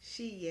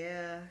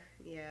 Yeah.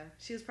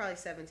 She was probably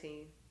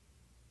 17.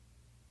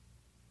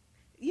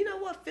 You know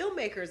what?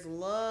 Filmmakers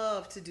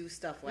love to do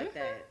stuff like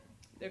that.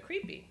 They're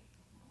creepy.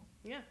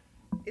 Yeah.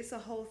 It's a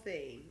whole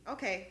thing.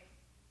 Okay.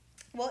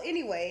 Well,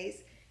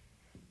 anyways.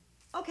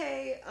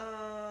 Okay.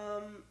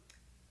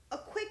 A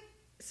quick.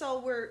 So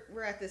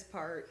we're at this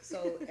part.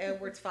 So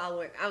Edward's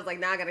following. I was like,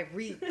 now I gotta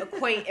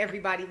reacquaint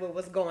everybody with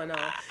what's going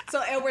on.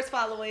 So Edward's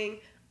following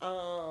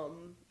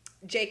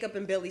Jacob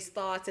and Billy's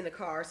thoughts in the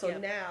car. So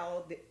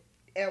now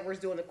Edward's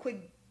doing a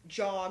quick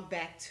jog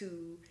back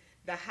to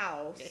the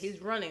house. Yeah, he's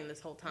running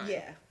this whole time.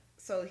 Yeah.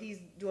 So he's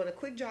doing a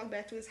quick jog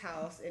back to his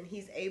house, and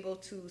he's able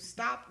to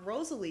stop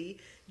Rosalie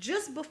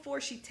just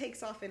before she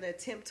takes off in an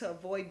attempt to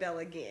avoid Bella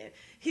again.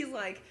 She's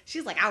like,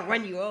 I'll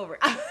run you over.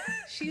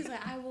 She's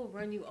like, I will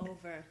run you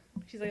over.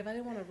 She's like, if I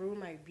didn't want to ruin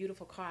my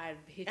beautiful car, I'd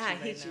hit you. I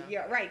hit you.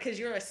 Yeah, right, because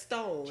you're a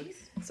stone.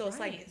 Jesus so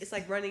Christ. it's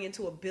like running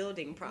into a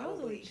building, probably.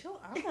 Rosalie,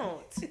 chill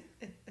out.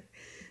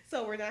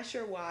 So we're not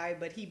sure why,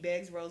 but he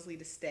begs Rosalie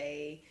to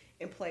stay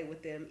and play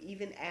with them,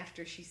 even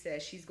after she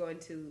says she's going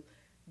to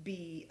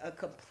be a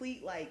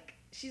complete, like,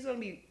 she's going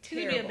to be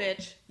terrible. She's gonna be a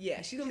bitch.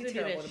 Yeah, she's going to be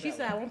terrible. She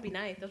said, I won't be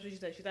nice. That's what she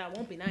said. She said, I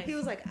won't be nice. He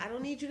was like, I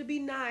don't need you to be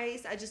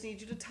nice. I just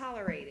need you to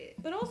tolerate it.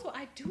 But also,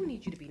 I do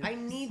need you to be nice. I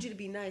need you to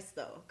be nice,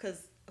 though,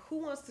 because who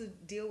wants to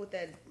deal with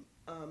that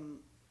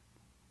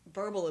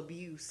verbal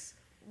abuse?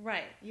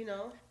 Right. You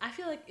know? I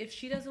feel like if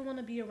she doesn't want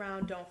to be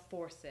around, don't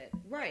force it.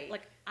 Right.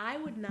 Like, I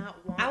would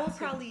not want I will to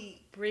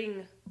probably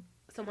bring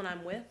someone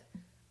I'm with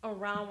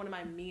around one of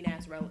my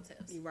mean-ass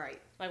relatives. Right.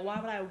 Like,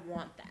 why would I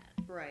want that?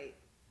 Right.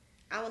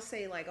 I would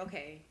say, like,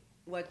 okay,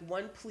 like,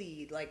 one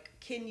plead, like,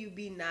 can you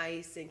be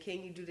nice and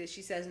can you do this?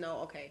 She says no.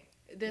 Okay,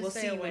 Then we'll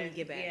stay see away. when you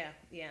get back.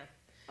 Yeah.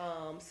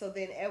 So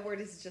then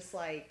Edward is just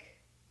like,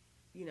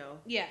 you know,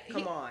 Yeah.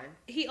 come on.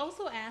 He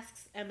also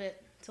asks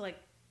Emmett to, like,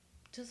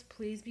 just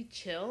please be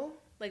chill.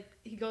 Like,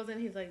 he goes in,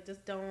 he's like,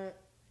 just don't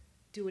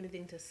do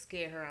anything to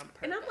scare her on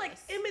purpose. And I'm like,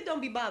 Emmett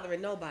don't be bothering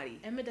nobody.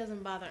 Emmett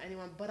doesn't bother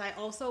anyone, but I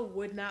also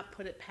would not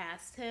put it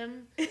past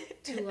him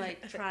to,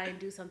 like, try and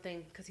do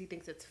something because he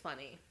thinks it's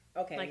funny.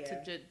 Okay, Like,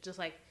 yeah. to just,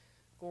 like,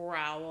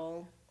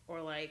 growl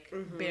or, like,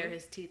 bare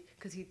his teeth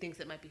because he thinks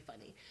it might be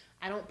funny.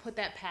 I don't put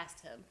that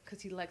past him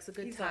because he likes a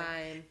good He's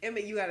time. like,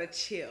 Emmett, you gotta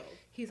chill.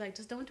 He's like,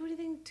 just don't do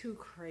anything too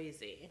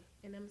crazy.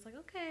 And Emmett's like,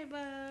 okay,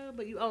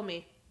 but you owe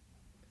me.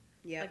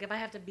 Yeah. Like, if I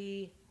have to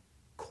be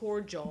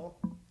cordial,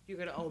 You're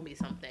gonna owe me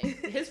something.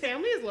 His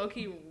family is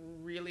low-key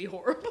really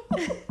horrible.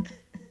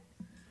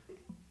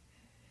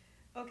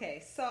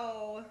 Okay,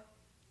 so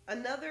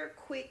another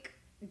quick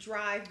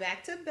drive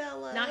back to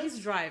Bella. Now he's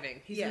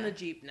driving. He's in Yeah. the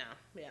Jeep now.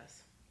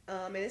 Yes.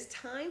 And it's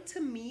time to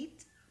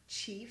meet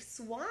Chief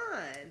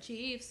Swan.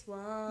 Chief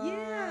Swan.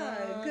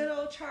 Yeah, good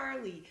old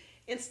Charlie.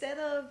 Instead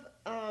of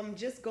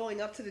just going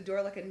up to the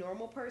door like a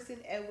normal person,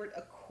 Edward,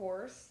 of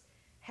course,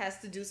 has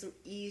to do some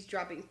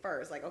eavesdropping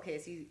first. Like, okay,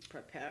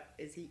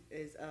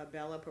 is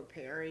Bella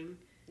preparing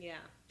Yeah.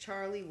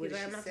 Charlie? What He's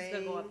is like, she I'm not saying?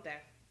 just gonna go up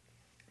there.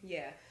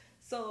 Yeah.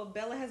 So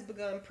Bella has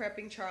begun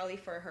prepping Charlie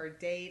for her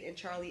date, and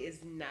Charlie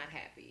is not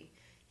happy.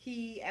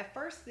 He at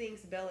first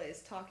thinks Bella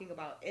is talking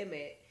about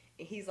Emmett,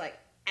 and he's like,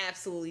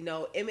 absolutely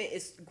no. Emmett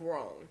is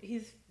grown.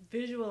 He's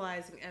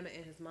visualizing Emmett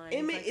in his mind.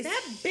 Emmett He's like,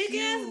 is that big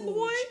ass huge.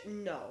 boy.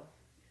 No.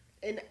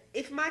 And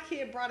if my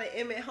kid brought an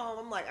Emmett home,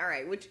 I'm like, all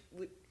right,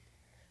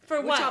 For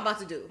what what? y'all about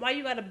to do? Why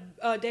you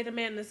gotta date a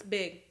man this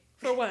big?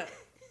 For what?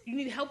 You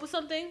need help with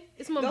something?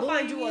 It's my Go boy.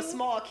 find you a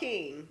small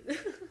king.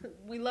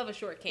 We love a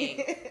short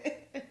king.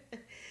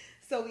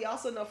 So we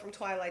also know from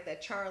Twilight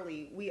that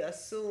Charlie, we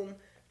assume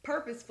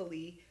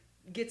purposefully,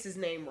 gets his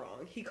name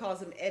wrong. He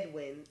calls him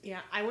Edwin. Yeah,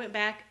 I went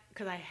back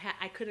because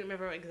I couldn't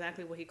remember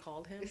exactly what he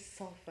called him. It's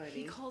so funny.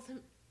 He calls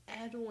him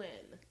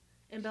Edwin,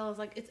 and Bella's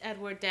like, "It's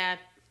Edward, Dad.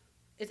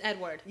 It's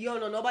Edward." You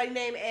don't know nobody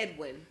named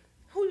Edwin.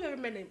 Who you ever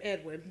met named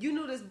Edwin? You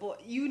knew this boy.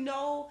 You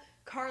know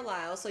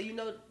Carlisle, so you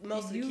know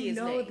most of the kids' You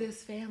know names.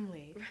 this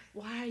family.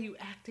 Why are you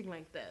acting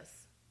like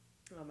this?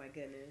 Oh my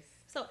goodness.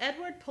 So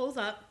Edward pulls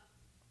up,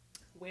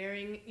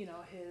 wearing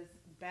his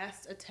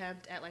best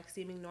attempt at like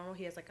seeming normal.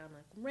 He has like on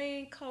like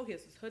raincoat. He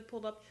has his hood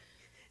pulled up.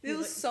 It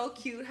was so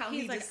cute how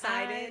he He's like,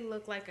 decided. I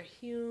look like a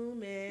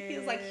human. He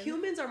was like,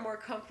 humans are more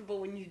comfortable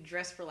when you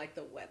dress for like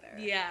the weather.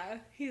 Yeah.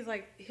 He's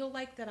like, he'll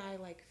like that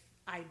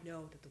I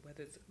know that the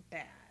weather's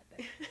bad.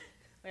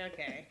 Like,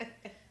 okay.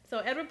 So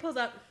Edward pulls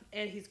up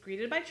and he's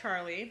greeted by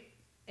Charlie.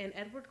 And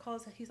Edward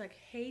calls him, he's like,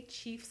 "Hey,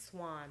 Chief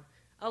Swan."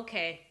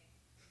 Okay,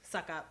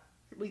 suck up.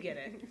 We get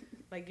it.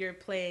 Like, you're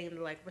playing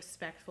the like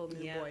respectful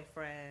new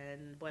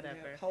boyfriend,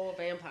 whatever. Yeah, whole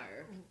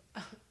vampire.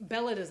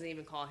 Bella doesn't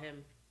even call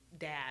him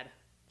Dad.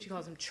 She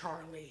calls him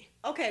Charlie.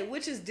 Okay,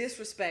 which is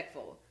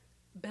disrespectful.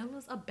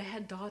 Bella's a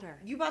bad daughter.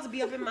 You about to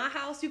be up in my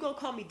house? You gonna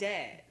call me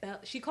Dad?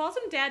 She calls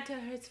him Dad to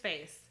his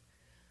face.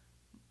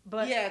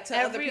 But yeah, to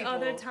every other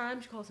other people. time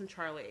she calls him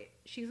Charlie.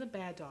 She's a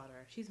bad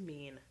daughter. She's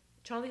mean.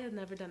 Charlie has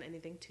never done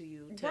anything to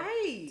you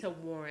to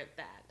warrant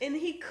that. And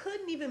he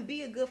couldn't even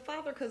be a good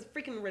father because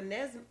freaking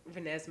Renee.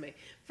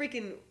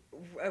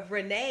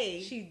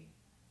 She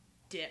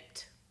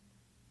dipped.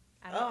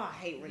 I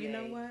hate Renee. You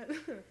know what?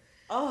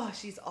 Oh,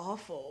 she's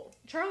awful.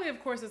 Charlie,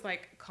 of course, is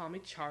like, "Call me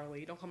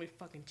Charlie. Don't call me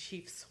fucking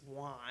Chief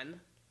Swan.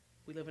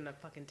 We live in a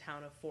fucking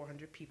town of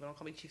 400 people. Don't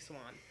call me Chief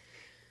Swan."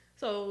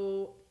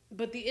 So,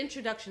 but the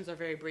introductions are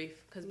very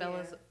brief because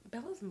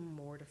Bella's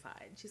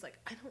mortified. She's like,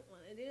 "I don't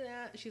want to do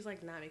that." She's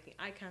like not making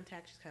eye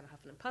contact. She's kind of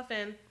huffing and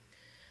puffing.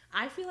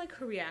 I feel like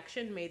her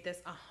reaction made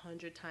this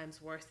 100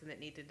 times worse than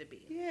it needed to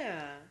be.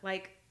 Yeah.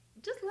 Like,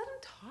 just let him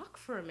talk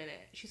for a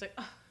minute. She's like,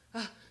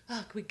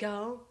 can we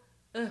go?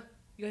 You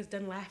guys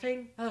done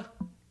laughing?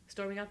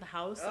 Storming out the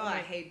house. Oh, I I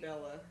hate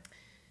Bella.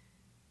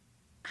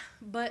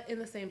 But in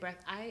the same breath,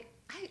 I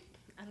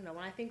don't know.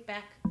 When I think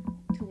back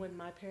to when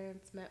my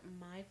parents met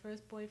my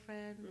first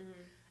boyfriend,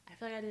 I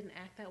feel like I didn't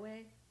act that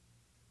way.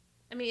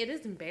 I mean, it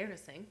is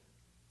embarrassing.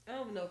 I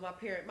don't know if my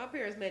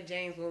parents met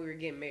James when we were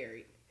getting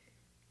married.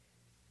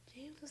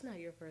 James was not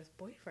your first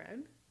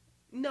boyfriend.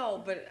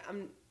 No, but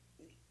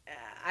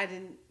I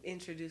didn't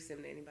introduce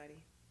him to anybody.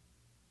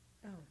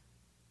 Oh.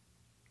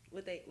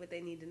 What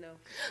they need to know.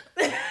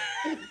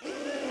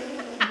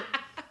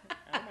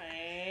 All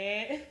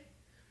right.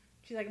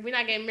 She's like, "We're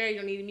not getting married. You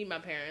don't need to meet my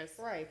parents."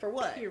 Right. For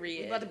what?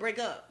 Period. We're about to break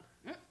up.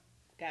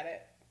 Got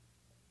it.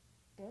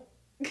 Well,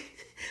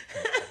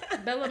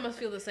 Bella must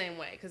feel the same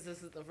way because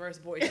this is the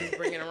first boy she's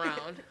bringing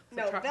around.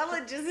 No,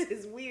 Bella just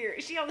is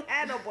weird. She don't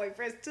have no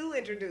boyfriends to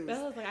introduce.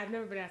 Bella's like, "I've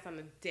never been asked on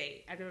a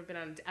date. I don't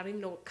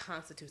even know what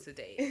constitutes a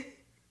date.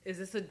 Is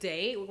this a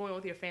date? We're going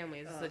with your family.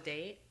 Is this a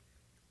date?"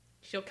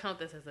 She'll count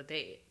this as a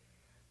date.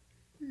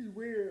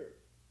 Weird.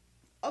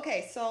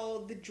 Okay,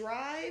 so the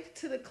drive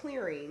to the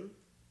clearing.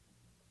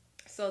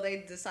 So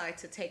they decide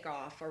to take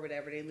off or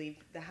whatever. They leave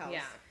the house.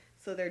 Yeah.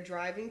 So they're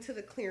driving to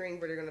the clearing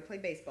where they're going to play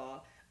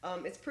baseball.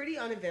 It's pretty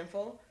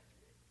uneventful.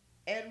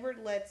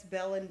 Edward lets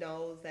Bella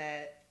know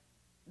that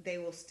they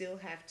will still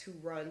have to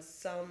run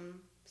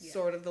some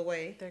sort of the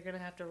way. They're going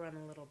to have to run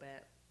a little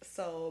bit.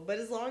 So, but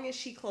as long as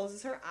she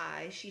closes her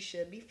eyes, she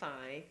should be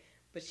fine.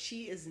 But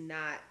she is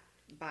not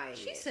buying it.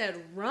 She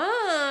said,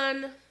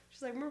 "Run."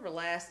 She's like, "Remember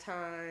last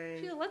time?"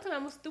 She said, "Last time I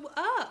almost threw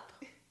up."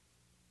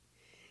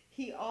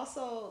 He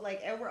also,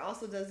 like, Edward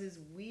also does this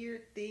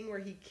weird thing where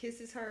he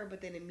kisses her,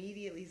 but then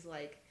immediately he's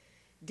like,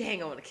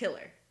 "Dang, I want to kill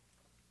her."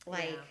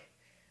 Like,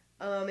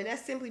 and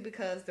that's simply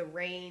because the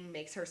rain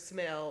makes her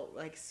smell,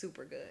 like,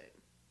 super good.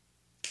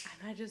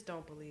 And I just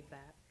don't believe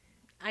that.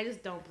 I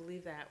just don't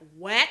believe that.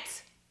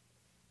 Wet?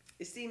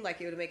 It seemed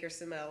like it would make her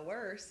smell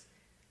worse.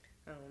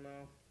 I don't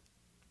know.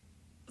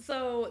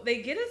 So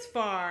they get as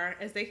far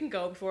as they can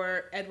go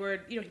before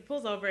Edward, he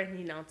pulls over and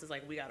he announces,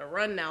 like, we gotta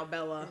run now,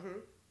 Bella. Mm-hmm.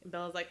 And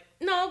Bella's like,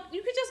 no,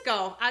 you could just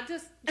go.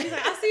 She's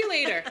like, I'll see you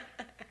later.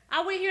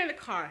 I'll wait here in the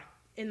car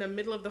in the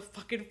middle of the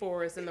fucking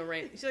forest in the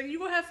rain. She's like, you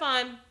go have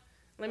fun.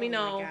 Let me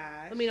know.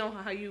 Let me know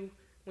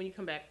when you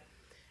come back.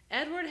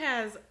 Edward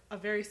has a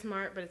very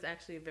smart, but it's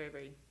actually a very,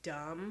 very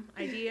dumb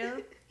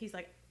idea. He's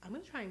like, I'm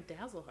going to try and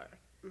dazzle her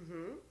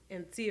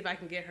and see if I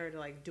can get her to,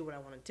 like, do what I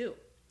want to do.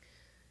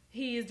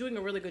 He is doing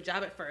a really good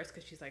job at first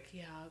because she's like,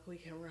 yeah, we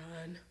can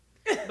run.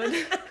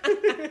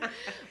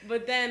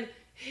 But then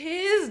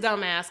his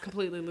dumbass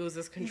completely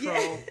loses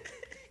control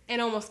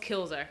and almost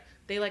kills her.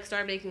 They, like,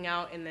 start making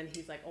out, and then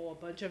he's like, oh, a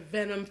bunch of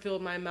venom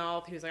filled my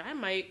mouth. He was like, I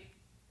might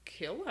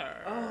kill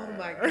her. Oh,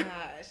 my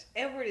gosh.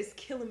 Edward is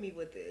killing me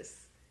with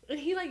this. And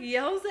he, like,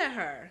 yells at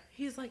her.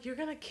 He's like, you're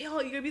going to kill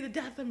her. You're going to be the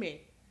death of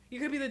me. You're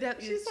going to be the death.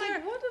 She's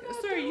like, what did I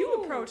do? Sir, you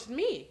approached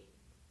me.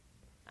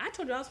 I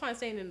told you I was fine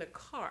staying in the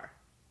car.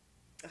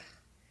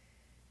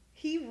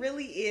 He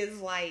really is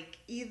like,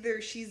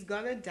 either she's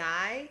going to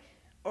die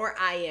or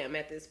I am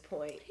at this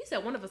point. He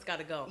said one of us got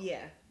to go.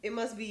 Yeah. It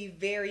must be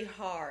very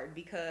hard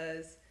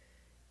because,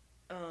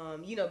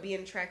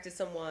 being attracted to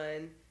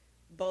someone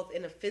both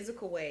in a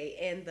physical way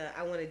and the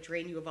I want to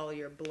drain you of all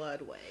your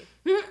blood way.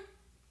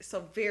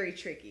 So very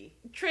tricky.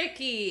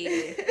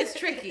 It's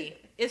tricky.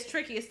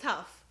 It's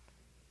tough.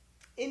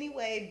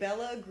 Anyway,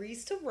 Bella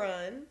agrees to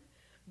run,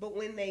 but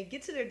when they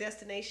get to their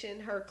destination,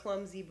 her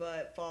clumsy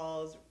butt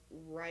falls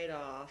right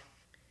off.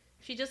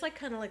 She just, like,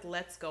 kind of, like,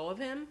 lets go of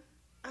him.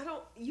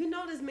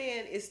 This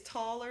man is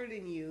taller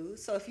than you,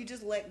 so if you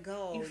just let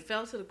go. You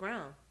fell to the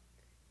ground.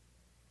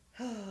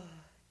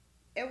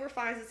 Edward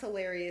finds this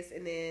hilarious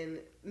and then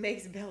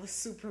makes Bella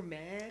super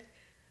mad.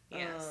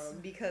 Yes.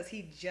 Because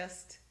he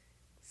just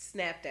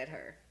snapped at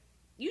her.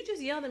 You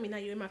just yelled at me, now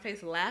you're in my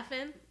face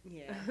laughing?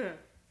 Yeah.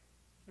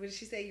 What did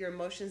she say? Your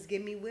emotions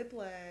give me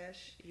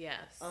whiplash.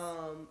 Yes.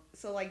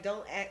 So, like,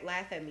 don't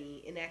laugh at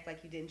me and act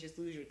like you didn't just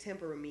lose your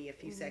temper with me a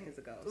few seconds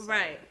ago. So.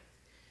 Right.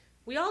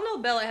 We all know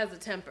Bella has a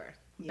temper.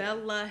 Yeah.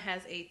 Bella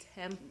has a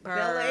temper.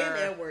 Bella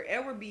and Edward.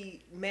 Edward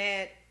be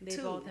mad, They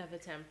both have a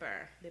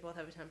temper.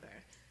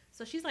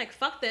 So she's like,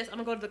 fuck this. I'm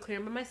going to go to the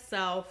clearing by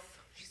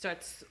myself. She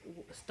starts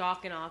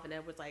stalking off, and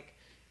Edward's like,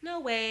 no,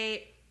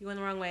 wait. You went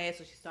the wrong way.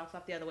 So she stalks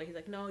off the other way. He's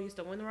like, no, you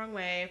still went the wrong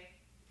way.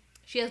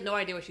 She has no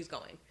idea where she's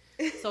going.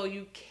 So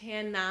you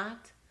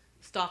cannot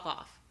stalk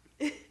off.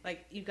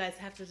 Like, you guys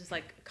have to just,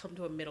 like, come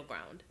to a middle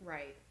ground.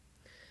 Right.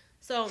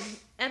 So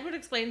Edward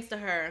explains to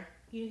her,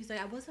 he's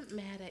like, I wasn't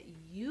mad at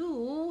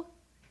you.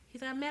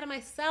 He's like, I'm mad at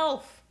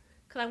myself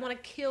because I want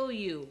to kill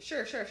you.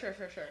 Sure.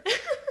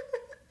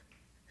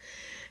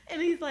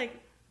 And he's like,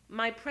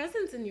 my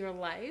presence in your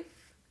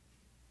life,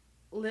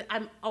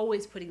 I'm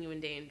always putting you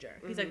in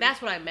danger. He's like,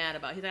 that's what I'm mad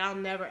about. He's like, I'll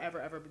never,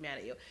 ever, ever be mad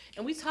at you.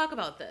 And we talk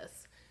about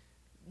this.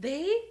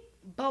 They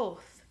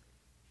both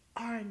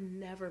are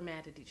never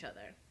mad at each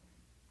other.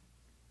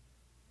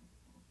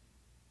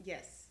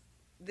 Yes.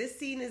 This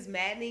scene is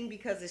maddening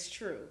because it's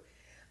true.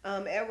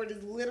 Edward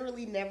is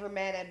literally never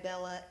mad at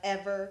Bella,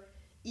 ever.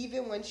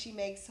 Even when she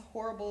makes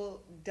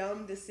horrible,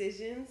 dumb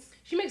decisions.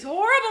 She makes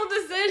horrible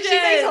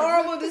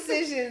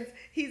decisions.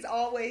 He's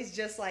always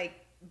just like,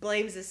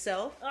 blames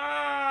himself.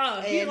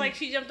 He's like,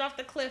 she jumped off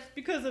the cliff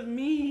because of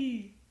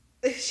me.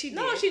 She did.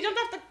 No, she jumped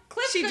off the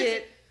cliff.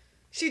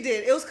 She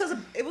did. It was because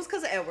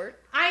of Edward.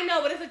 I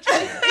know, but it's a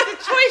choice.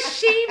 It's a choice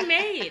she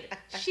made.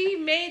 She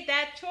made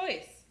that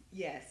choice.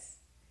 Yes.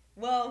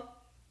 Well,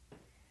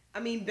 I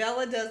mean,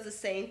 Bella does the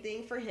same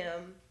thing for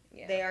him.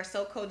 Yeah. They are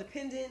so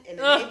codependent and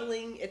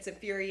enabling. It's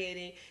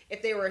infuriating.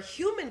 If they were a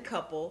human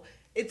couple,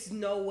 it's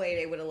no way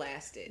they would have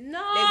lasted.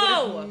 No.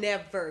 They would have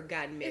never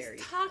gotten married.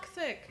 It's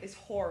toxic. It's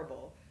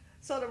horrible.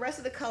 So the rest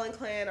of the Cullen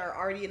clan are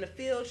already in the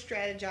field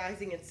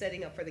strategizing and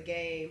setting up for the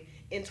game.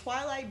 In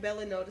Twilight,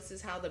 Bella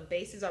notices how the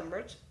bases are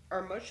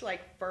much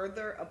like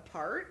further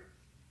apart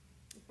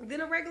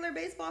than a regular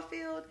baseball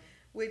field,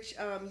 which,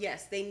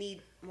 yes, they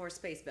need more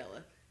space,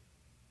 Bella.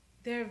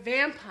 They're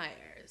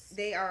vampires.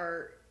 They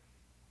are...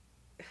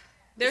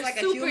 They're like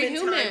superhuman. A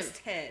human times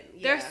 10.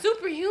 Yeah. They're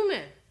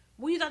superhuman.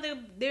 You thought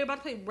they were about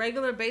to play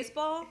regular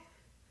baseball?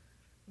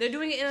 They're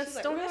doing it in a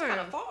storm. Like, well, that's kind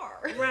of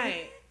far.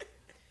 Right.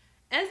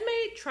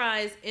 Esme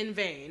tries in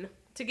vain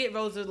to get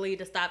Rosalie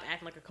to stop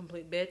acting like a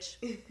complete bitch.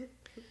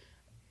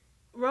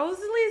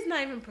 Rosalie's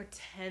not even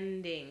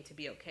pretending to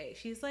be okay.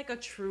 She's like a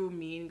true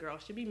mean girl.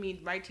 She'd be mean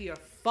right to your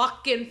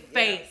fucking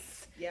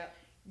face. Yep.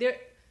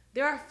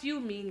 There are few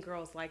mean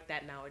girls like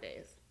that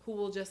nowadays who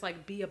will just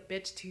like be a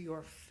bitch to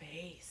your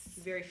face.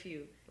 Very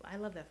few. I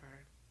love that for her.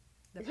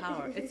 The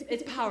power.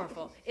 It's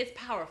powerful. It's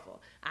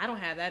powerful. I don't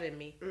have that in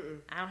me. Mm-mm.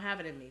 I don't have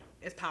it in me.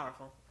 It's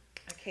powerful.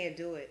 I can't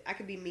do it. I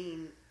could be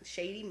mean,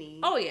 shady mean.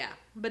 Oh yeah,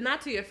 but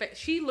not to your face.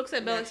 She looks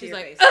at Bella and she's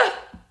like,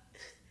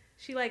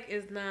 she like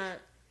is not.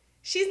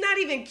 She's not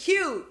even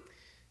cute.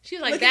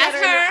 She's like, looking that's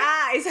at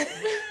her. In her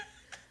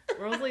eyes.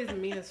 Rosalie's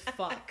mean as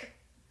fuck.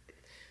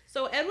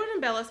 So Edward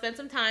and Bella spend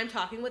some time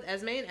talking with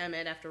Esme and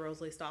Emmett after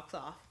Rosalie stalks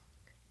off.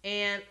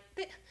 And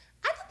I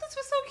thought this Emmett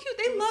was so cute.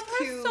 They love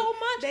her cute. so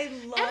much.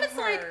 They love Emmett's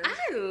her. like,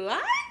 I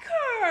like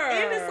her.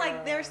 And it's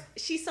like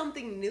she's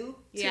something new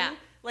too. Yeah.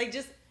 Like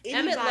just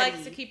anybody. Emmett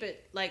likes to keep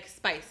it like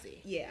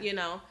spicy. Yeah. You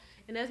know?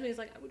 And Esme's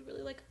like, I would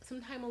really like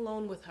some time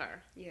alone with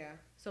her. Yeah.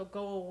 So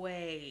go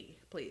away,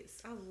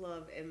 please. I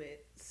love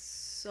Emmett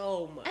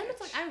so much.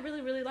 Emmett's like, I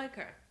really, really like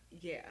her.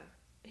 Yeah.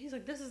 He's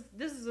like, this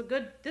is a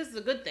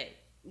good thing.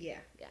 Yeah.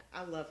 Yeah.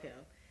 I love him.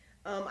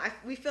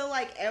 We feel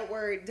like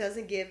Edward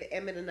doesn't give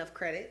Emmett enough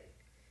credit.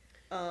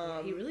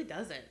 He really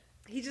doesn't.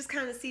 He just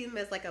kind of sees him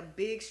as like a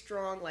big,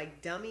 strong,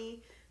 like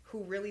dummy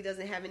who really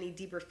doesn't have any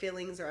deeper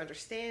feelings or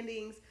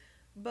understandings.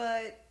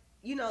 But,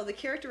 you know, the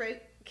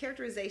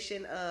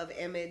characterization of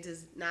Emmett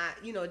does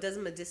not, you know, it does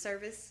him a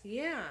disservice.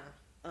 Yeah.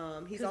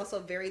 He's also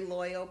very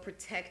loyal,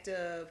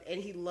 protective,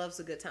 and he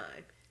loves a good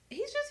time.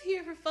 He's just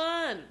here for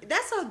fun.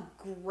 That's a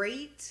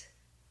great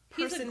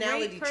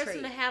personality He's a great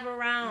person trait to have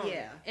around.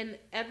 Yeah. And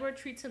Edward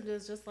treats him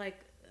as just like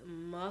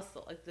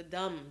muscle, like the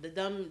dumb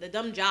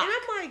jock. And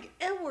I'm like,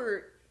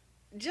 Edward,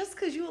 just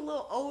because you're a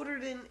little older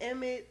than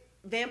Emmett,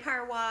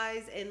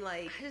 vampire-wise, and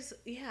like... I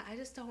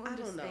just don't I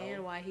don't understand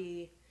know. why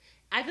he...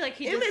 I feel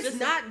like Emmett's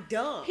not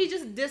dumb. He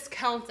just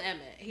discounts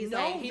Emmett. He's No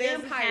like, he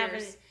doesn't have any,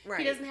 vampires. Right.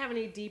 he doesn't have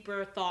any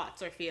deeper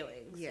thoughts or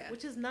feelings. Yeah.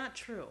 Which is not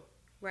true.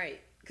 Right.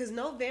 Because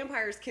no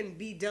vampires can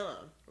be dumb.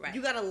 Right.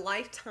 You got a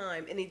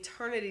lifetime, an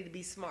eternity to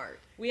be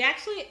smart. We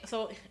actually,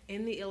 so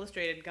in the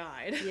illustrated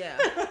guide. Yeah.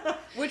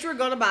 Which we're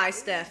going to buy,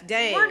 Steph.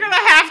 Dang. We're going to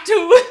have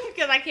to,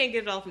 because I can't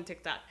get it all from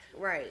TikTok.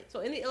 Right. So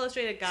in the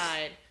illustrated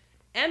guide,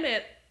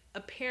 Emmett,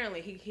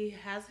 apparently, he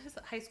has his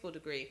high school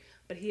degree,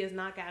 but he has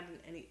not gotten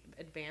any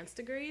advanced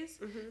degrees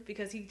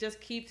because he just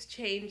keeps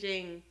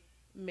changing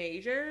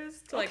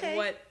majors to like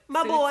what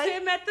My suits boy.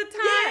 him at the time.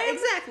 Yeah,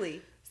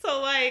 exactly.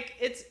 So like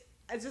it's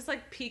just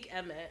like peak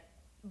Emmett.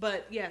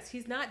 But yes,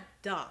 he's not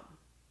dumb.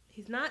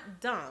 He's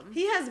not dumb.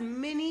 He has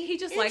many He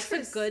just interests.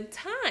 likes a good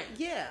time.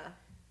 Yeah.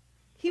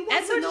 He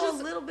wants to know a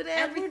little bit of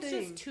Edward's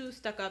everything. just too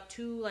stuck up,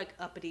 too like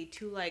uppity,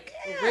 too like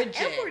Yeah, rigid.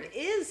 Edward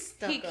is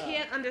stuck He up.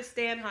 can't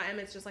understand how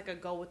Emmett's just like a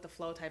go with the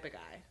flow type of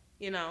guy.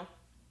 You know?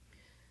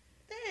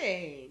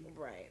 Dang.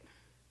 Right.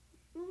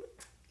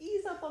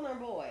 Ease up on our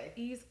boy.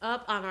 Ease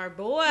up on our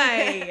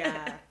boy.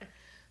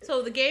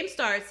 So the game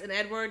starts and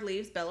Edward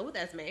leaves Bella with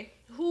Esme,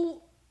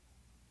 who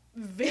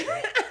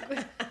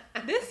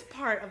this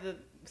part of the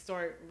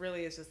story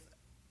really is just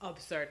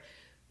absurd.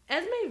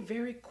 Esme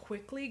very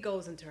quickly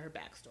goes into her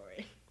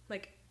backstory.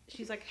 Like,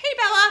 she's like, hey,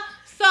 Bella,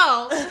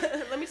 so...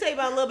 Let me tell you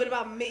about a little bit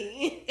about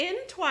me. In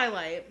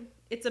Twilight,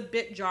 it's a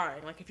bit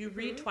jarring. Like, if you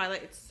read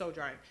Twilight, it's so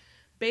jarring.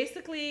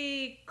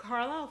 Basically,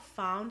 Carlisle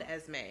found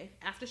Esme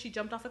after she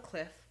jumped off a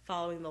cliff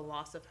following the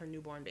loss of her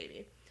newborn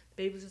baby. The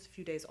baby was just a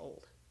few days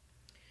old.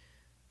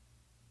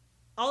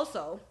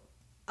 Also,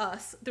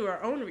 us, through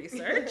our own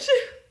research,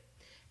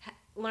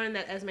 learned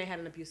that Esme had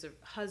an abusive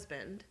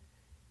husband.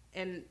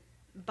 And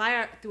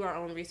through our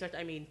own research,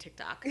 I mean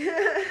TikTok.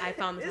 I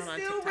found this It's one on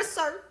still TikTok.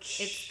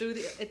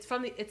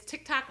 research. It's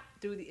TikTok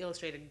through the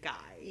illustrated guide.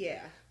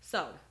 Yeah.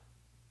 So,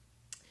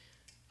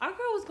 our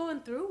girl was going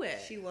through it.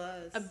 She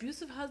was.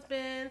 Abusive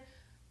husband,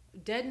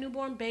 dead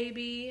newborn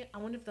baby. I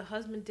wonder if the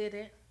husband did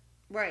it.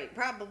 Right,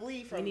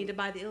 probably. We need to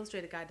buy the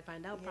illustrated guide to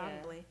find out, Yeah.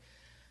 probably.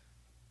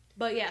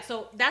 But yeah,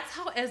 so that's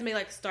how Esme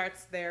like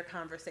starts their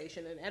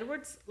conversation, and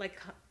Edward's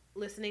like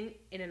listening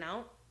in and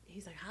out.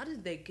 He's like, "How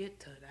did they get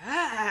to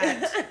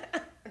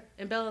that?"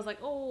 And Bella's like,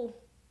 "Oh,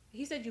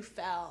 he said you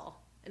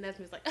fell," and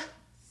Esme's like,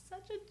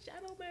 "Such a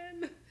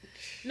gentleman."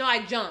 No,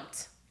 I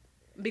jumped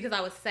because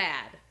I was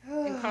sad,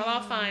 and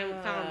Carlisle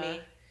found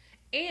me,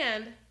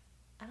 and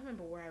I don't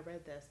remember where I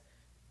read this.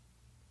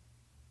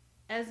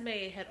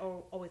 Esme had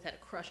always had a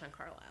crush on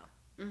Carlisle.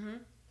 Mm-hmm.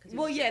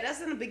 Well, yeah,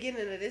 that's in the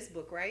beginning of this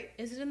book, right?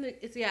 Is it in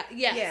the? It's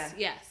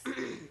yes.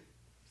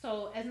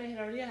 So Esme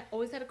had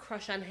always had a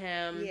crush on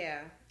him. Yeah.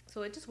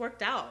 So it just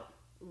worked out.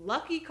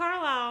 Lucky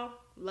Carlisle.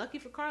 Lucky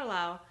for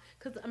Carlisle.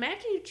 Because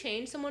imagine you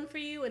change someone for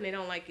you and they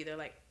don't like you. They're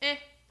like, eh.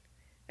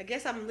 I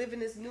guess I'm living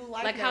this new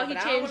life. Like now, how he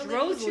but I don't changed wanna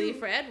live with Rosalie you.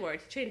 for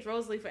Edward. He changed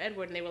Rosalie for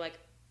Edward, and they were like,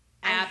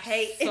 I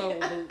hate-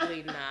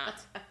 absolutely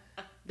not.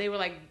 They were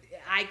like,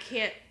 I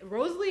can't.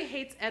 Rosalie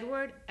hates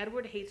Edward.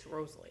 Edward hates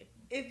Rosalie.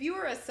 If you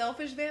were a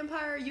selfish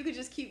vampire, you could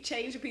just keep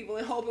changing people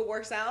and hope it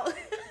works out.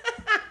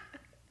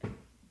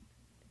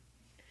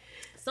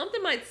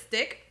 Something might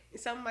stick.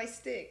 Something might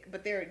stick,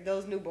 but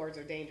those newborns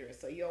are dangerous,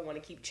 so you don't want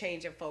to keep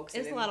changing folks.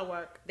 It's a lot of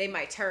work. They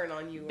might turn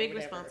on you. Big or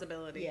whatever.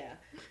 responsibility. Yeah.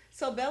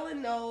 So Bella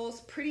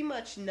knows pretty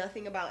much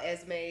nothing about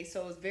Esme,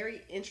 so it's a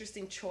very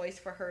interesting choice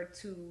for her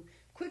to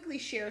quickly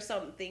share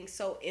something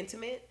so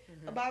intimate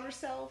about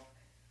herself.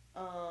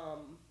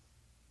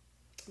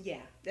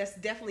 Yeah, that's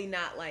definitely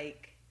not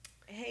like,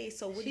 hey,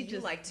 so what do you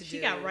like to do? She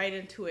got right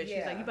into it. She's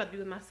Yeah. like, you about to be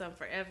with my son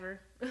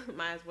forever?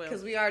 Might as well.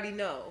 Because we already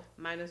know.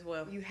 Might as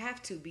well. You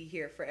have to be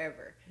here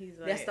forever. He's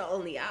like, That's the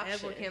only option.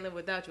 Edward can't live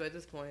without you at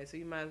this point, so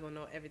you might as well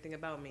know everything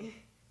about me.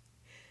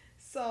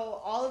 So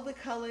all of the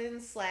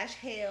Cullens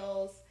 /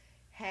 Hales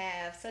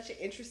have such an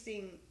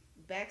interesting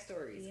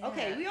backstories. Yes.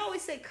 Okay, we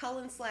always say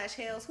Cullens /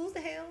 Hales. Who's the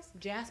Hales?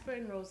 Jasper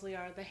and Rosalie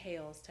are the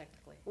Hales,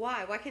 technically.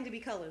 Why? Why can't it be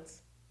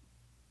Cullens?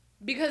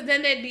 Because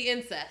then they'd be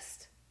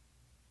incest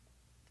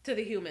to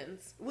the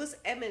humans. What's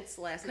Emmett's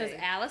last name?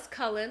 Because Alice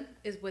Cullen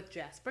is with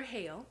Jasper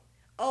Hale.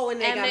 Oh,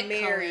 and they Emmett got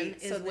married.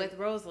 Cullen is with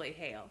Rosalie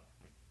Hale.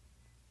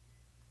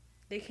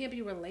 They can't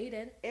be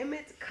related.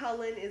 Emmett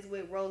Cullen is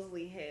with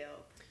Rosalie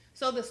Hale.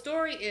 So the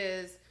story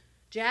is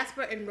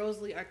Jasper and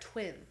Rosalie are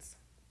twins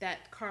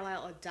that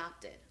Carlisle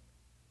adopted.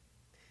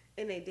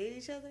 And they date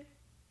each other?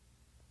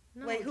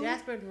 No, Wait, who?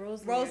 Jasper and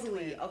Rosalie.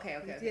 Rosalie. Are Okay.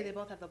 Yeah, they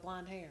both have the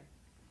blonde hair.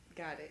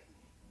 Got it.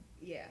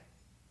 Yeah.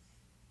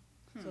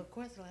 So of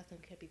course the last name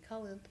can't be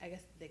Cullen. I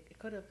guess they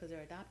could have because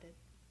they're adopted.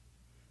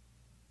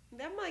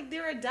 I'm like,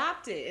 they're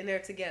adopted and they're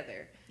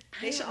together.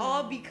 They should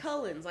all be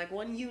Cullens, like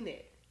one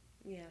unit.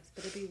 Yes,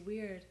 but it'd be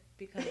weird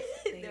because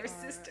they're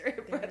sister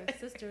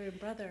and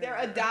brother. They're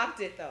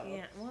adopted though.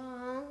 Yeah.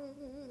 Well,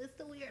 it's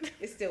still weird.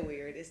 It's still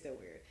weird.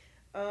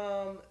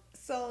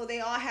 So they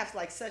all have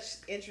like such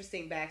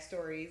interesting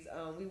backstories.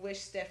 We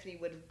wish Stephanie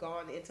would have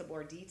gone into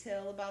more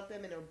detail about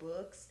them in her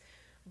books,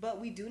 but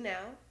we do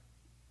now.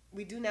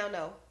 We do now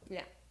know.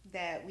 Yeah.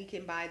 That we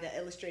can buy the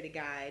illustrated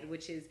guide,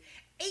 which is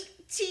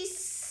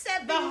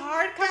 $87. The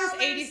hardcover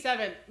is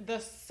 $87.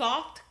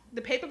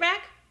 The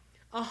paperback,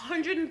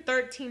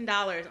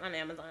 $113 on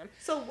Amazon.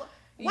 So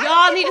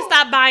y'all need to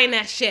stop buying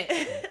that shit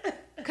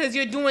because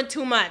you're doing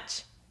too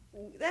much.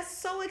 That's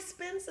so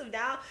expensive.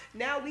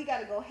 Now we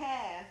gotta go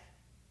half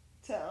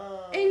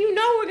to and you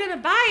know we're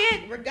gonna buy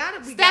it.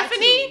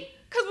 Stephanie,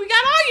 because we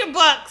got all your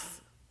books.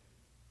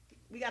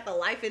 We got the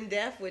Life and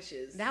Death, which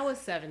is that was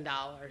 $7.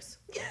 That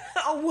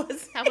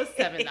was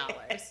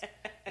 $7.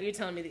 You're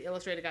telling me the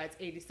illustrated guide's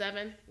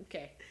 $87?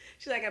 Okay.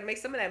 She's like, I make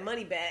some of that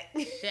money back.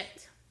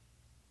 Shit.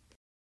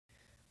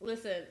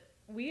 Listen,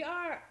 we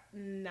are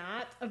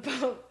not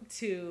about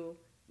to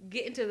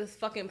get into this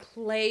fucking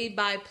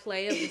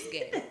play-by-play of this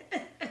game.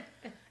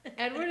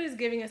 Edward is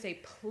giving us a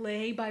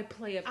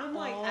play-by-play of I'm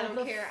like, all I don't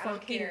the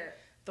care.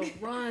 the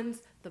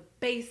runs, the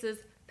bases,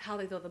 how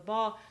they throw the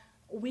ball.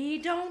 We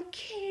don't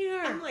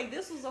care. I'm like,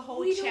 this was a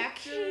whole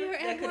chapter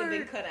that could have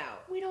been cut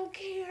out. We don't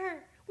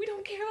care. We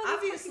don't care about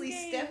Obviously, this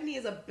game. Stephanie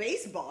is a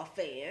baseball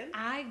fan.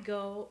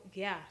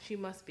 Yeah, she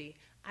must be.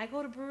 I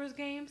go to Brewers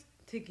games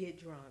to get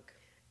drunk.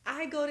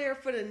 I go there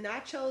for the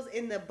nachos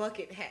in the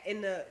bucket hat,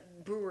 in the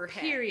Brewer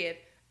hat. Period.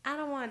 I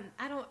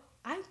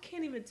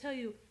can't even tell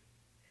you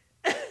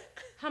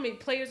how many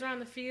players are on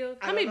the field.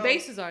 How many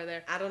bases are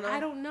there? I don't know.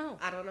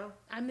 I don't know.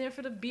 I'm there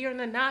for the beer and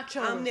the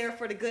nachos. I'm there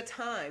for the good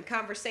time,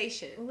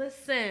 conversation.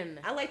 Listen.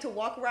 I like to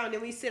walk around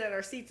and we sit at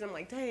our seats and I'm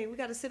like, dang, we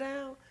got to sit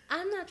down.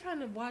 I'm not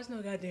trying to watch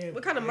no goddamn.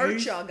 What kind of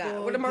merch y'all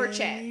got? Where the merch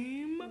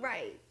game? at?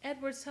 Right.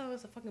 Edward's telling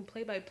us a fucking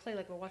play-by-play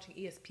like we're watching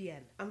ESPN.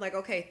 I'm like,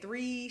 okay,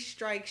 3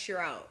 strikes,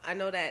 you're out. I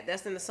know that.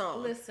 That's in the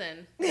song.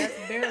 Listen, that's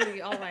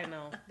barely all I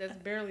know.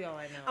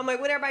 I'm like,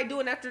 what everybody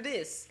doing after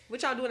this?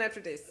 What y'all doing after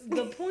this?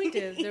 The point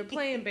is, they're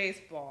playing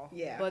baseball.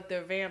 Yeah. But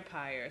they're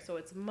vampires, so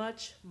it's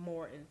much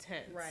more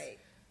intense. Right.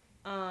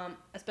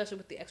 Especially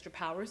with the extra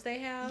powers they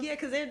have. Yeah,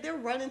 because they're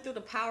running through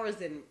the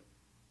powers in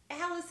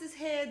Alice's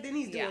head. Then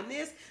he's doing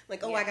this.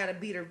 Like, I got to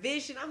beat her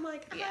vision. I'm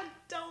like, I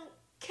don't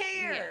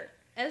care. Yeah.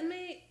 Esme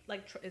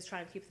is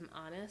trying to keep them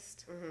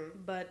honest,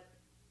 but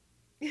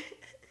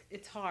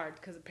it's hard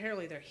because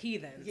apparently they're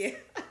heathens. Yeah.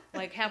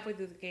 Like halfway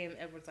through the game,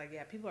 Edward's like,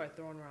 "Yeah, people are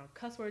throwing around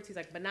cuss words." He's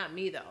like, "But not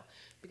me though,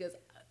 because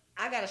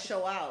I gotta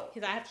show out."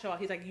 He's like, "I have to show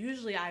out." He's like,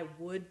 "Usually I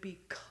would be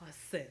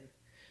cussing."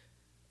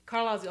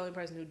 Carlisle's the only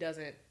person who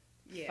doesn't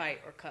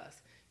fight or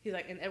cuss. He's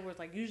like, and Edward's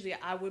like, "Usually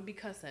I would be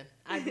cussing.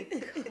 I'd be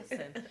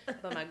cussing,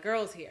 but my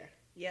girl's here.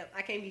 Yep,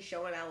 I can't be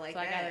showing out like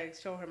that. So I gotta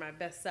show her my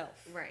best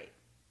self." Right.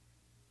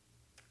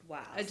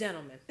 Wow. A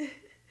gentleman.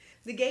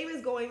 The game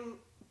is going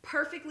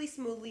perfectly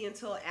smoothly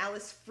until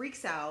Alice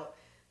freaks out.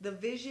 The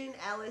vision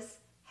Alice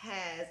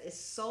has is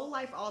so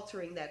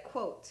life-altering that,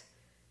 quote,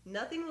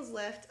 nothing was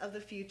left of the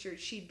future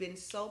she'd been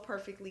so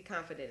perfectly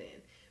confident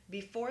in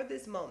before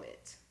this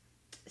moment.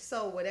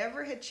 So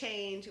whatever had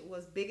changed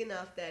was big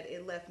enough that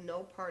it left no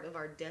part of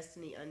our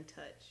destiny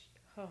untouched.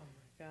 Oh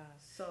my God.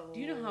 So do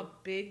you know how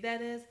big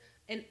that is?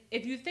 And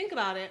if you think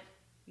about it,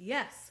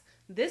 yes,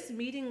 this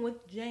meeting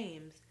with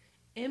James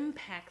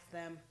impacts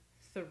them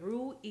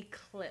through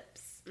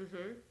Eclipse.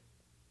 Mm-hmm.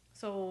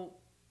 So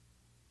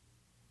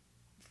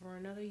for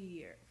another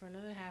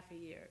half a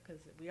year,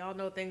 because we all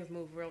know things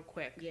move real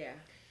quick. Yeah.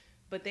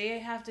 But they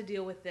have to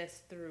deal with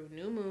this through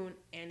New Moon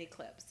and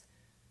Eclipse.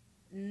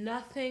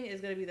 Nothing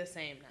is going to be the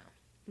same now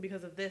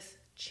because of this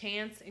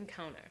chance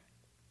encounter.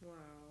 Wow.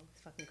 It's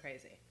fucking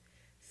crazy.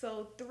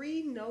 So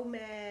 3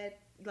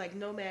 nomadic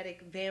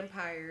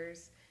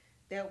vampires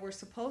that were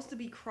supposed to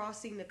be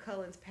crossing the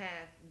Cullens'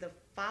 path the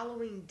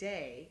following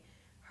day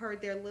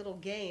heard their little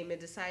game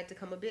and decided to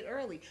come a bit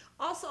early.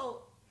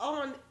 Also,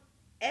 on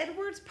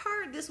Edward's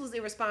part, this was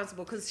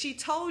irresponsible because she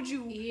told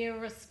you...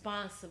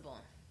 Irresponsible.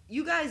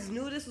 You guys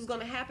knew this was going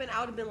to happen. I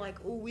would have been like,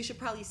 oh, we should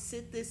probably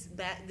sit this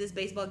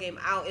baseball game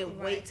out and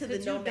wait till the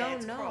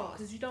nomads cross.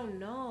 Because you don't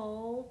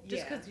know.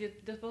 Just because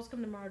they're supposed to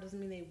come tomorrow doesn't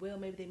mean they will.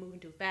 Maybe they're moving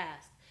too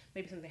fast.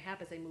 maybe something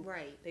happens, they move.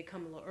 Right. They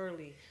come a little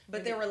early.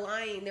 But they're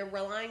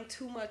relying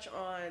too much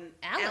on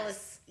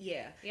Alice.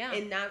 Yeah.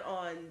 And not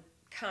on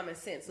common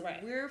sense.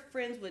 Right. We're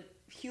friends with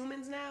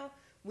humans now.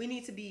 We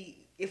need to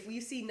be, if we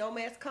see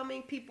nomads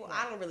coming, people,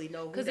 I don't really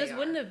know who they are. Because this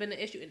wouldn't have been an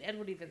issue, and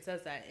Edward even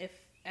says that.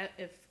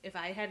 If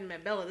I hadn't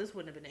met Bella, this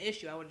wouldn't have been an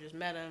issue. I would have just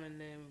met him and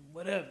then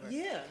whatever.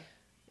 Yeah.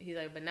 He's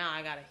like, but now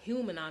I got a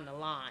human on the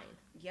line.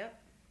 Yep.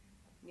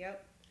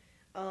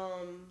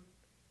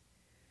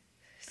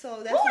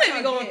 So that's Who what they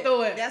be going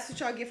through it? That's what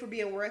y'all get for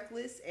being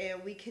reckless,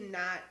 and we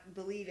cannot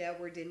believe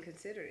Edward didn't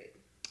consider it.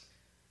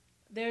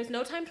 There's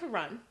no time to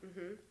run.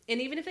 Mm-hmm.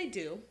 And even if they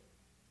do,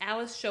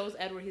 Alice shows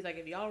Edward, he's like,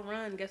 if y'all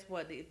run, guess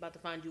what? They're about to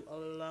find you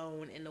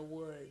alone in the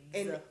woods.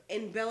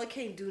 And Bella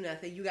can't do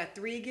nothing. You got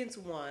 3 against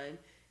 1.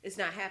 It's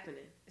not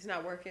happening. It's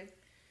not working.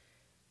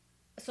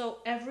 So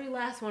every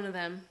last one of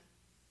them,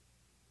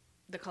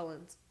 the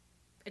Cullens,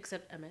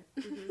 except Emmett,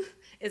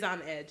 is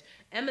on edge.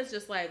 Emmett's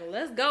just like,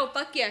 let's go,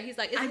 fuck yeah. He's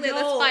like,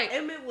 let's fight.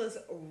 Emmett was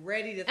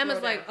ready to throw Emmett's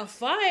down. like, a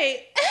fight?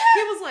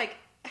 He was like,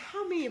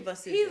 how many of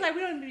us is He's it? like,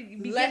 we don't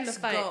even begin to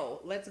fight.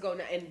 Let's go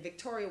now. And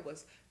Victoria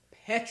was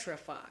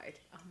petrified.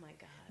 Oh my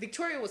God.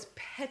 Victoria was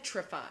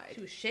petrified.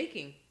 She was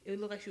shaking. It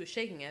looked like she was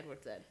shaking,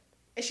 Edward said.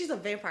 And she's a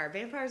vampire.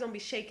 Vampires don't be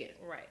shaking.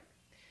 Right.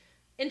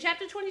 In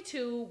chapter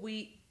 22,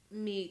 we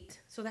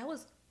meet, so that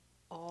was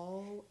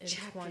all in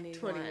Chapter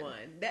 21.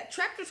 That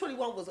chapter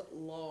 21 was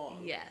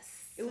long. Yes.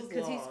 It was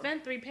because he long.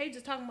 spent 3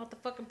 pages talking about the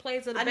fucking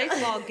plays of the I know.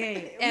 baseball game.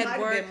 It might have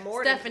Edward, been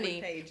more than 3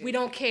 Stephanie, pages. we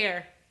don't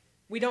care.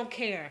 We don't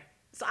care.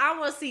 So I don't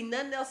want to see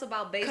nothing else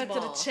about baseball.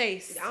 Cut to the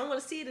chase. I don't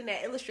want to see it in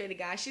that illustrated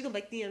guy. She's gonna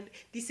make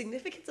the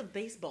significance of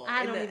baseball.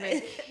 I don't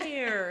even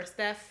care,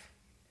 Steph.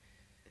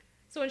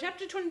 So in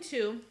chapter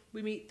 22,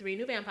 we meet 3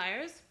 new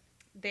vampires.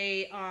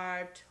 They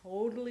are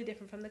totally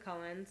different from the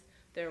Cullens.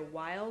 They're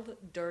wild,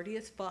 dirty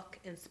as fuck,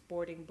 and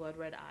sporting blood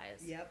red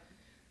eyes. Yep.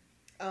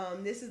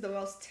 This is the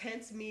most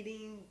tense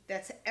meeting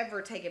that's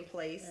ever taken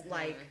place.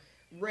 Like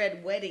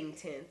red wedding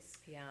tense.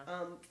 Yeah.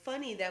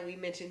 Funny that we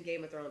mentioned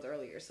Game of Thrones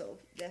earlier, so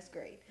that's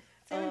great.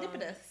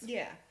 Serendipitous.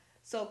 Yeah.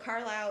 So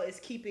Carlisle is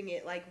keeping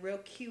it like real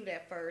cute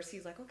at first.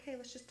 He's like, okay,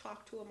 let's just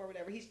talk to him or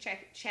whatever. He's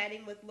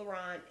chatting with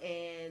Laurent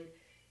and,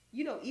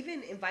 you know,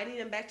 even inviting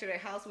them back to their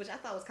house, which I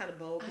thought was kind of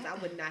bold because I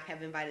would not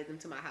have invited them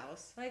to my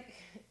house. Like,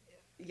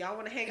 y'all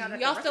want to hang out at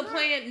y'all the still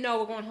restaurant? playing? No,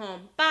 we're going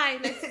home. Bye.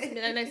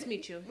 Nice to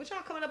meet you. What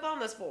y'all coming up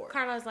on us for?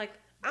 Carlisle's like,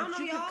 I don't know,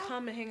 you y'all. could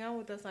come and hang out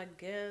with us, I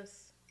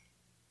guess.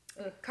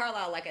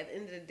 Carlisle, like at the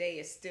end of the day,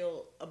 is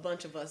still a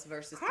bunch of us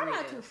versus 3 Carlisle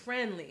of them. too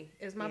friendly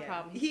is my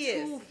problem. He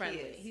is. Too friendly.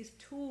 He is. He's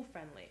too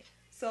friendly.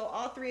 So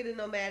all 3 of the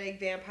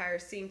nomadic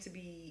vampires seem to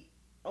be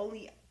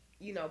only,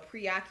 you know,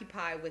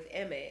 preoccupied with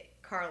Emmett,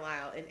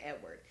 Carlisle, and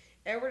Edward.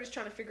 Edward is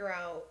trying to figure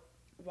out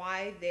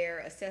why their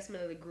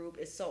assessment of the group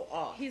is so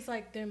off. He's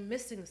like, they're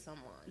missing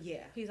someone.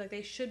 Yeah. He's like,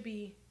 they should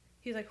be.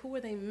 He's like, who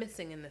are they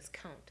missing in this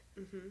count?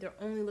 Mm-hmm. They're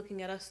only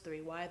looking at us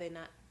 3. Why are they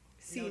not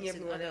Seeing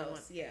noticing everyone other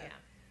else. one?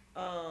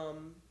 Yeah.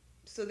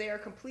 So they are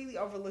completely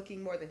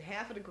overlooking more than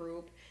half of the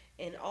group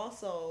and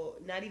also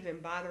not even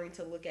bothering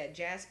to look at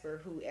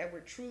Jasper, who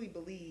Edward truly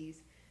believes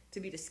to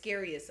be the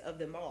scariest of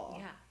them all.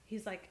 Yeah.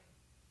 He's like,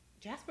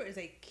 Jasper is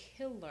a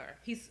killer.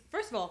 He's,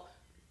 first of all,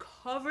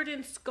 covered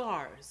in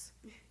scars.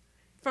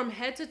 From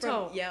head to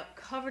toe. Yep.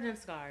 Covered in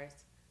scars.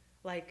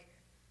 Like,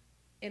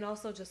 and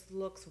also just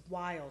looks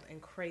wild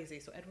and crazy.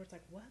 So Edward's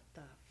like, what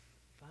the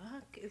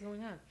fuck is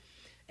going on?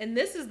 And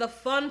this is the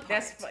fun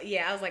part.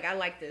 I was like, I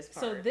like this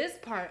part. So this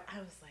part, I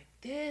was like,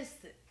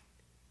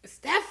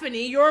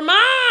 Stephanie, your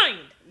mind.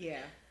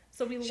 Yeah.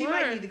 So She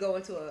might need to go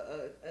into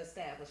a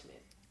establishment.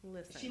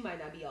 Listen. She might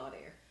not be all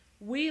there.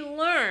 We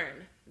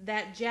learn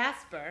that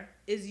Jasper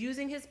is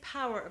using his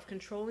power of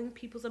controlling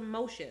people's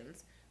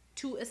emotions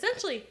to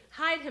essentially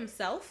hide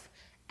himself,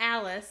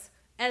 Alice,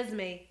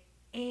 Esme,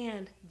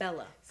 and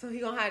Bella. So he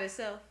gonna hide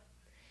himself?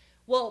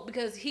 Well,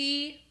 because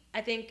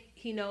I think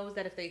he knows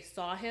that if they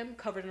saw him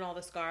covered in all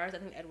the scars, I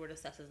think Edward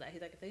assesses that.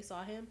 He's like, if they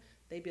saw him,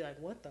 they'd be like,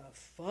 what the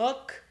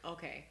fuck?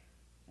 Okay.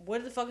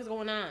 What the fuck is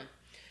going on?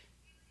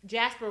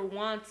 Jasper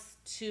wants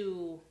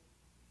to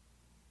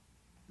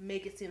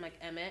make it seem like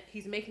Emmett.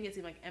 He's making it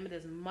seem like Emmett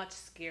is much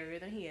scarier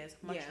than he is,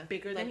 much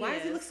bigger than he is. Why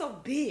does he look so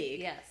big?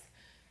 Yes.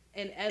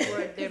 And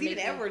Edward, they're even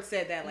Edward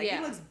said that. Like, he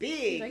looks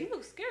big. He's like, he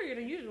looks scarier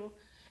than usual.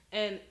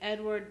 And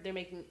Edward,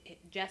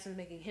 Jasper's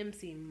making him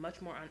seem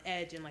much more on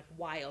edge and like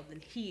wild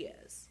than he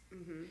is.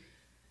 Mm-hmm.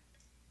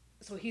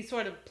 So he's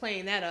sort of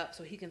playing that up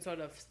so he can sort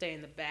of stay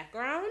in the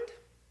background.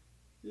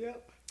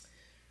 Yep.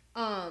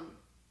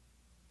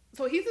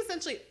 So he's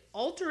essentially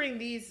altering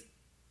these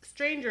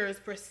strangers'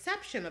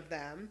 perception of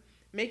them,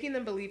 making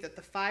them believe that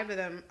the 5 of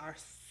them are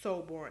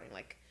so boring.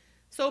 Like,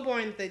 so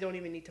boring that they don't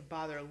even need to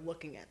bother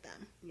looking at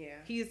them. Yeah.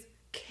 He's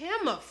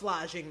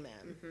camouflaging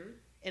them,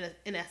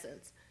 in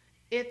essence.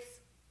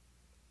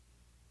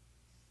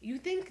 You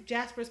think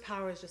Jasper's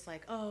power is just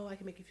like, oh, I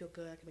can make you feel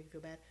good, I can make you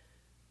feel bad.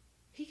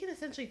 He can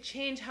essentially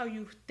change how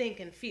you think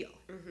and feel.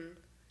 Mm-hmm.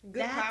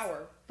 That's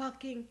power.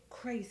 Fucking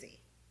crazy.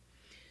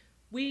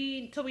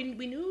 We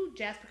knew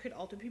Jasper could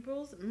alter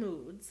people's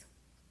moods,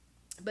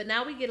 But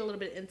now we get a little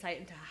bit of insight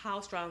into how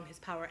strong his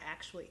power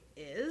actually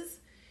is.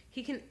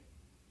 He can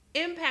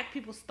impact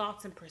people's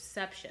thoughts and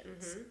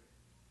perceptions.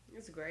 Mm-hmm.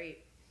 It's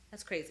great.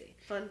 That's crazy.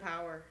 Fun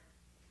power.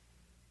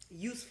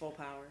 Useful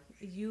power.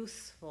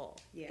 Useful.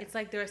 Yeah. It's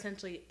like they're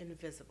essentially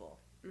invisible.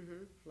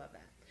 Mm-hmm. Love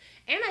that.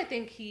 And I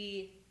think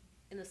he,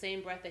 in the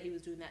same breath that he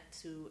was doing that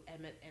to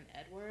Emmett and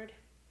Edward,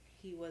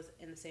 he was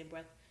in the same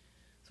breath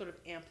sort of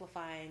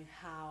amplifying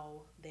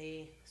how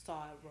they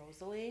saw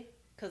Rosalie.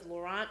 Because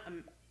Laurent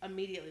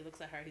immediately looks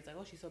at her. He's like,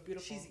 oh, she's so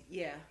beautiful.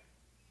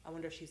 I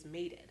wonder if she's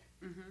mated.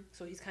 Mm-hmm.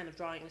 So he's kind of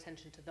drawing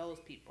attention to those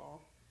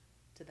people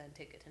to then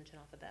take attention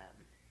off of them.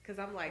 Because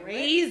I'm like,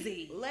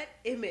 crazy. Let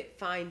Emmett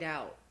find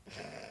out.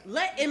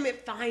 Let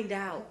Emmett find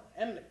out.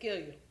 Emmett kill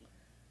you.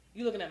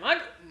 You looking at my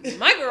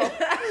girl.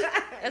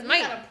 That's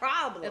my got a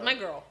problem. That's my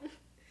girl.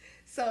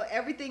 So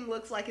everything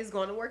looks like it's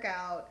going to work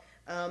out.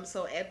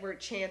 So Edward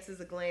chances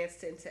a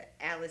glance into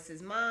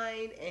Alice's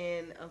mind,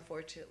 and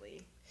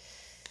unfortunately,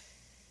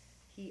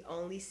 he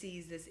only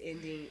sees this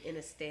ending in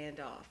a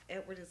standoff.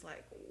 Edward is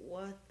like,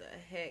 what the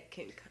heck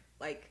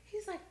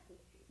He's like,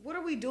 what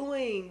are we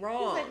doing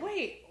wrong? He's like,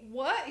 wait,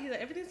 what? He's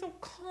like, everything's so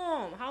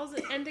calm. How is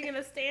it ending in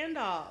a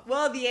standoff?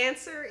 Well, the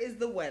answer is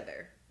the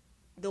weather.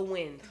 The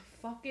wind. The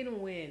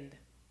fucking wind.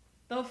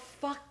 The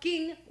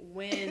fucking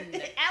wind.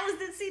 Alice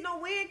didn't see no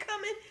wind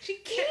coming. She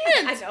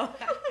can't. I know.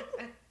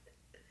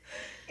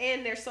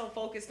 And they're so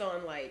focused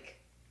on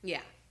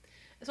yeah.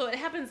 So it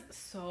happens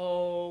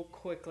so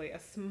quickly. A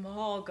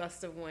small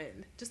gust of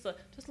wind. Just a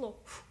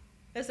little.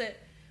 That's it.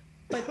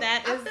 But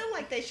that is. I feel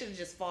like they should have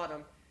just fought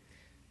him.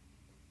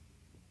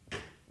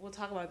 We'll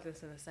talk about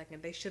this in a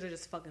second. They should have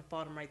just fucking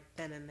fought him right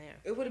then and there.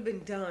 It would have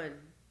been done.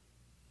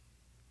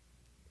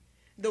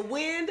 The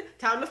wind,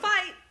 time to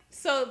fight.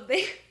 So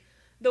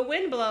the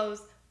wind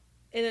blows,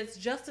 and it's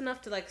just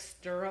enough to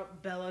stir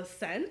up Bella's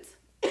scent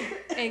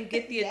and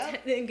get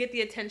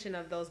the attention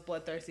of those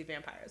bloodthirsty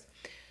vampires.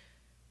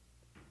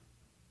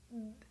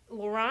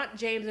 Laurent,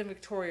 James, and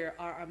Victoria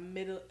are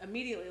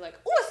immediately like,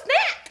 "Oh, a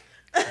snack!"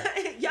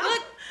 Y'all,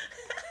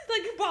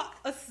 like you bought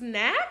a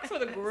snack for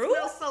the group. It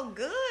smells so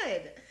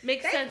good.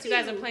 Makes sense. You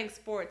guys are playing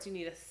sports. You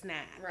need a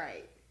snack,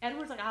 right?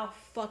 Edward's like, "I'll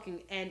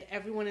fucking end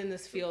everyone in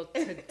this field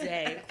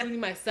today, including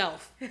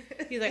myself."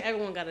 He's like,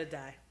 "Everyone gotta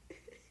die."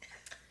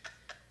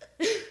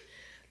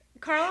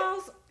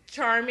 Carlisle's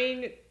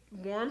charming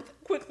warmth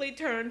quickly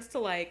turns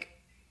to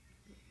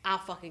I'll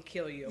fucking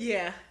kill you.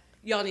 Yeah.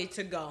 Y'all need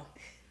to go.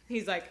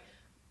 He's like,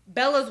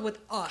 Bella's with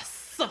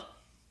us.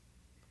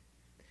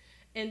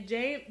 And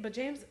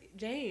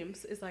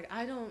James is like,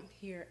 I don't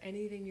hear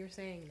anything you're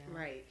saying now.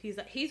 Right.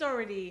 He's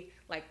already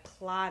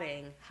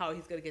plotting how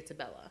he's gonna get to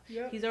Bella.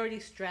 Yep. He's already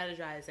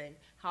strategizing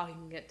how he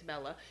can get to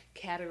Bella,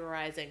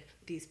 categorizing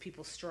these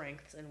people's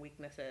strengths and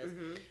weaknesses.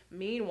 Mm-hmm.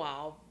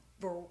 Meanwhile,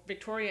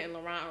 Victoria and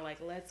Laurent are like,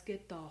 let's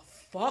get the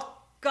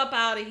fuck up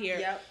out of here.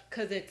 Yep.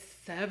 Cause it's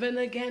 7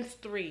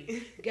 against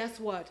 3. Guess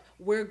what?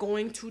 We're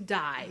going to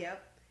die.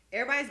 Yep.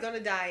 Everybody's gonna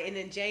die, and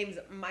then James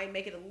might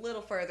make it a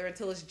little further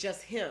until it's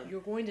just him. You're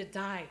going to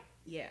die.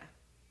 Yeah.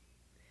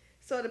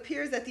 So it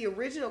appears that the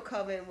original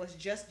coven was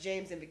just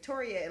James and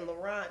Victoria, and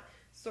Laurent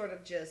sort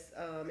of just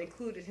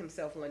included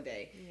himself one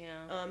day.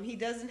 Yeah. He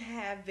doesn't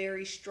have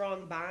very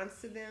strong bonds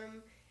to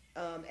them,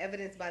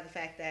 evidenced by the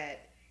fact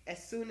that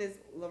as soon as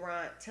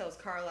Laurent tells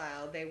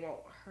Carlisle they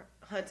won't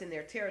hunt in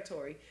their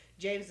territory,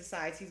 James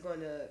decides he's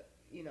going to,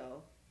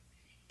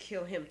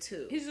 kill him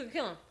too. He's going to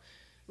kill him.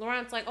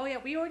 Laurent's like, oh yeah,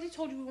 we already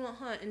told you we won't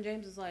hunt. And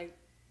James is like,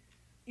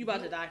 you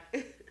about to die.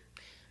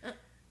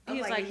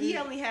 He's like, he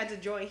only had to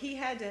join. He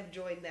had to have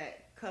joined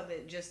that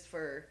coven just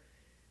for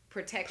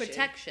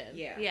protection.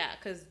 Yeah. Yeah,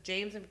 because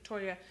James and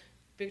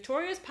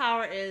Victoria's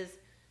power is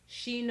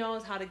she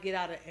knows how to get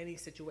out of any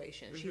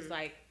situation. Mm-hmm. She's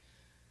like,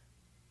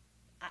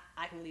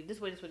 I can leave this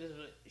way, this way, this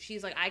way.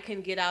 She's like, I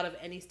can get out of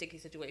any sticky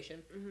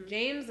situation. Mm-hmm.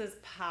 James's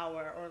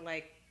power or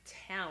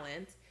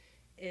talent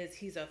is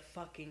he's a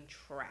fucking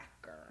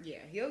tracker. Yeah,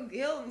 he'll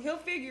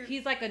figure.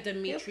 He's like a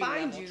Dimitri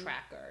level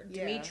tracker.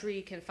 Yeah.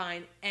 Dimitri can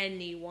find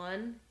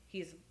anyone.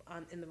 He's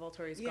in the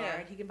Volturi's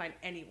guard. He can find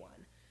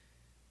anyone.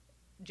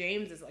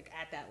 James is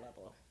at that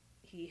level.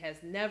 He has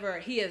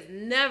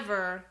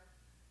never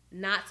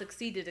not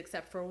succeeded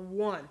except for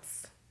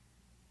once.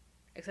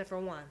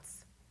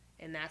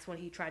 And that's when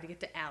he tried to get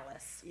to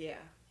Alice. Yeah.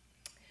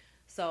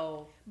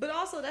 So, but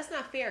also that's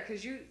not fair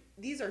because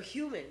these are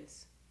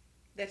humans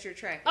that you're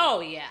tracking. Oh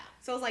yeah.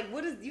 So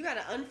it's you got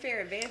an unfair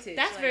advantage.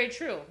 That's very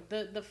true.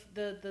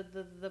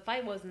 The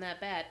fight wasn't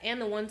that bad, and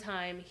the one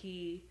time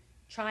he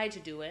tried to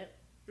do it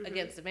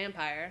against a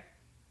vampire,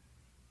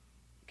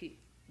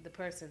 the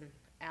person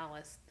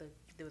Alice,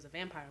 there was a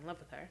vampire in love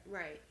with her.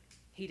 Right.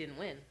 He didn't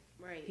win.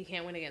 Right. He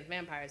can't win against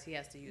vampires. He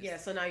has to use. Yeah.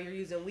 So now you're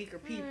using weaker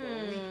people.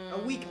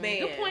 A weak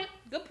man.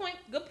 Good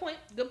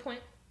point.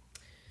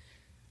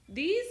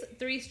 These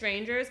 3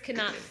 strangers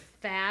cannot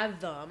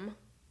fathom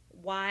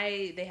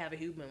why they have a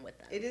human with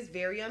them. It is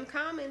very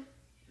uncommon.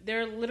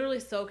 They're literally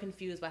so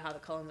confused by how the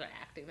Cullens are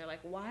acting. They're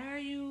like, why are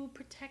you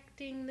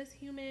protecting this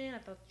human? I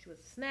thought she was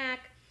a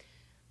snack.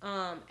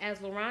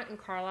 As Laurent and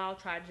Carlisle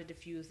tried to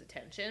diffuse the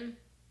tension,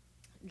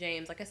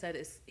 James, like I said,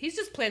 he's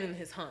just planning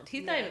his hunt.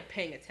 He's not even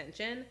paying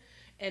attention,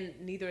 and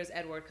neither is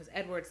Edward, because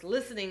Edward's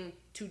listening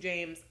to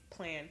James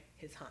plan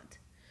his hunt.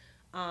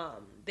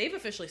 They've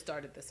officially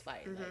started this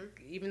fight. Mm-hmm.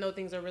 Like, even though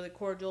things are really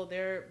cordial,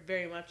 they're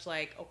very much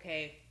like,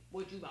 okay,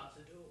 what you about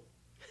to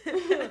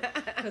do?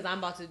 Because I'm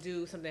about to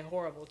do something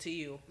horrible to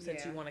you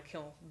since you want to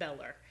kill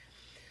Beller.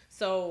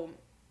 So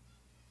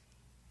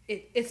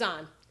it's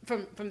on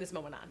from this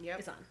moment on. Yep.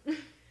 It's on.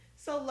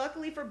 So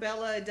luckily for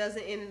Bella, it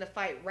doesn't end in the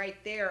fight right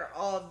there.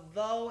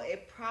 Although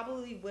it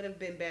probably would have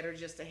been better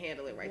just to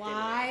handle it right there.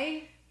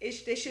 Why?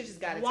 They should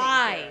just got to take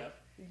care of.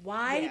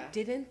 Why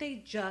didn't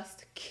they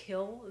just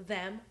kill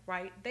them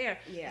right there?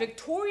 Yeah.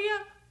 Victoria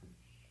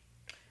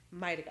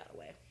might have got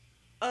away.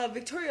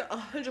 Victoria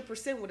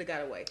 100% would have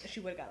got away.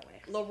 She would have got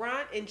away.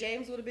 Laurent and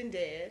James would have been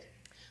dead.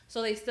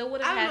 So they still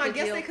would have I had don't know. to I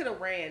guess deal. they could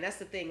have ran. That's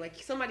the thing. Like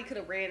somebody could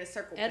have ran and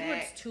circled back.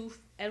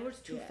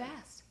 Edward's too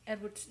fast.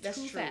 Edward's That's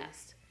too true.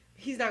 fast.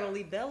 He's not gonna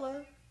leave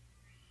Bella.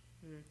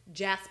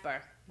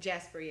 Jasper,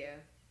 yeah.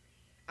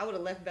 I would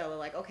have left Bella.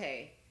 Like,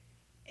 okay,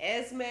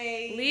 Esme.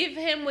 leave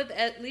her with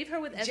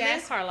Esme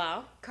and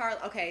Carlisle.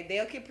 Okay,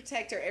 they can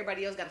protect her.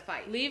 Everybody else got to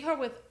fight. Leave her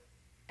with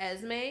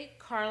Esme,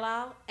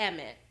 Carlisle,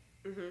 Emmett,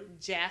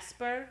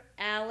 Jasper,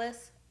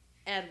 Alice,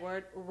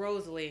 Edward,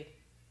 Rosalie.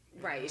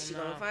 Right? Is she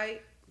gonna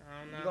fight? I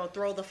don't know. You gonna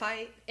throw the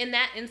fight? In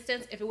that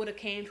instance, if it would have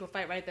came to a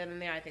fight right then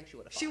and there, I think she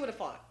would have fought. She would have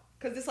fought.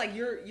 Cause it's like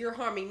you're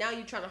harming. Now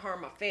you're trying to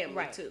harm my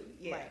family too.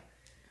 Yeah.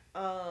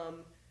 Right.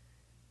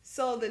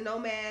 So the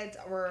nomads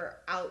were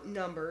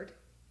outnumbered,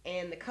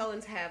 and the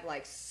Cullens have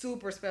like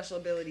super special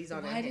abilities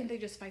on their Why hand. didn't they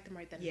just fight them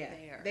right then and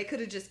there? They could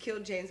have just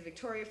killed James and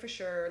Victoria for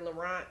sure.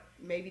 Laurent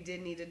maybe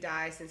did need to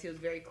die since he was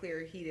very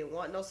clear he didn't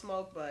want no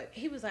smoke, but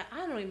He was like,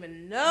 I don't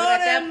even know at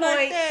that them like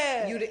point,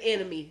 that. you the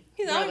enemy.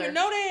 He's like, I don't even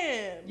know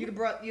them.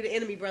 You the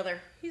enemy, brother.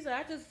 He's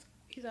like, I just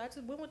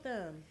went with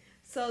them.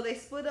 So they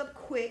split up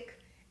quick.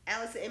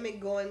 Alice and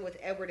Emmett going with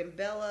Edward and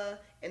Bella,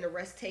 and the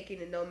rest taking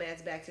the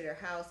nomads back to their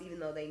house, even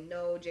though they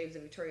know James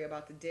and Victoria are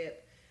about to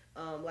dip.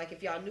 Like,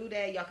 if y'all knew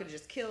that, y'all could have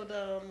just killed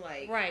them.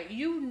 Like, Right.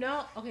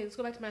 Okay, let's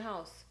go back to my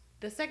house.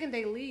 The second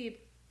they leave,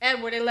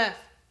 Edward, they left.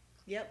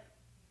 Yep.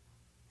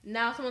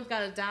 Now someone's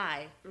got to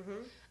die.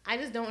 Mm-hmm. I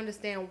just don't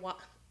understand why.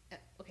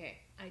 Okay,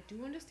 I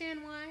do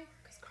understand why.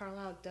 Because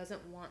Carlisle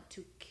doesn't want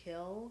to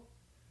kill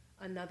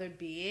another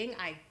being.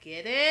 I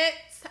get it.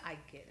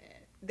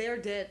 They're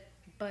dead.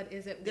 But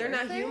is it They're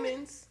worth not it?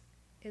 humans.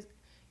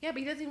 Yeah, but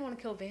he doesn't even want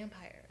to kill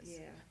vampires. Yeah.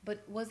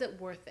 But was it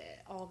worth it?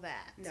 All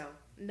that?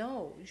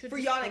 No. You should For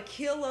just y'all to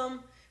kill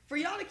them, for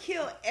y'all to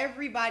kill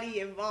everybody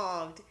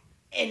involved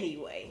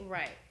anyway.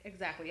 Right,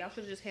 exactly. Y'all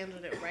should have just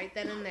handled it right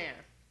then and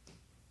there.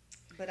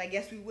 But I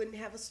guess we wouldn't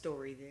have a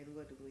story then,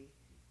 would we?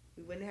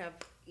 We wouldn't have.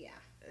 Yeah.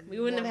 We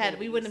wouldn't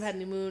have had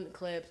new moon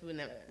eclipse. We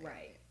wouldn't have.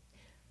 Right.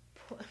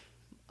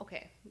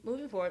 Okay,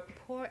 moving forward.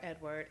 Poor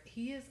Edward.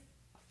 He is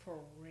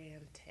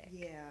frantic.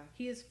 Yeah.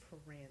 He is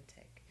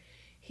frantic.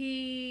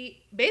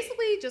 He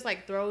basically just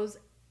like throws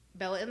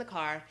Bella in the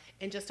car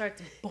and just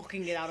starts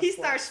booking it out of He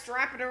Forks. starts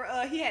strapping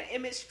her. He had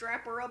Emmett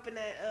strap her up in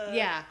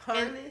that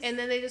harness. And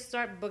then they just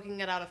start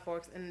booking it out of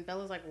Forks, and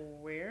Bella's like,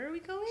 "Where are we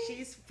going?"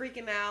 She's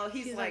freaking out.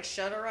 He's like,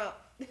 "Shut her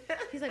up."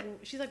 She's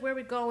like, "Where are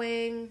we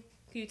going?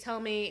 Can you tell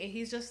me?" And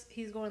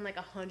he's going like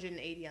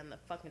 180 on the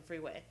fucking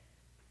freeway,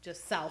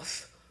 just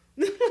south.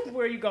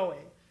 Where are you going?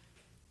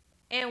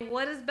 And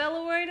what is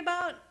Bella worried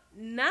about?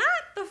 Not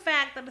the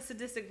fact that a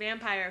sadistic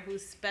vampire who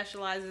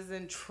specializes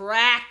in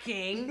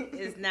tracking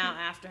is now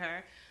after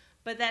her,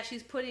 but that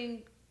she's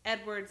putting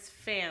Edward's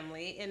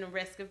family in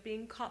risk of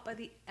being caught by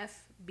the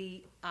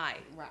FBI.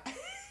 Right.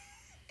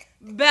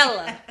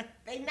 Bella.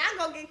 They not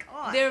gonna get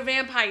caught. They're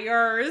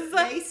vampires.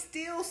 They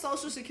steal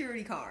Social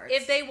Security cards.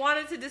 If they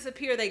wanted to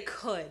disappear, they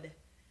could.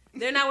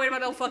 They're not worried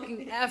about no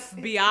fucking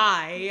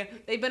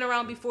FBI. They've been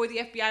around before the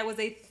FBI was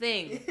a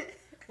thing.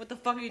 What the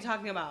fuck are you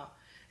talking about?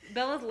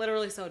 Bella's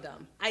literally so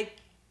dumb. I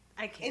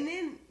can't. And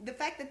then the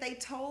fact that they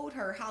told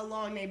her how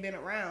long they've been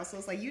around, so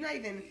it's like you're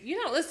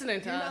not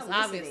listening to us,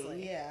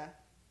 obviously. Yeah.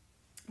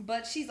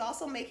 But she's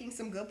also making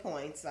some good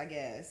points, I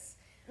guess.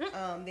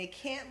 They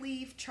can't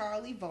leave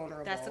Charlie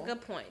vulnerable. That's a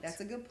good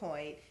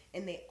point.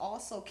 And they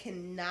also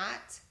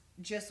cannot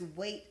just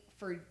wait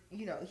for,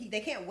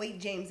 they can't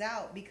wait James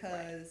out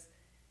because,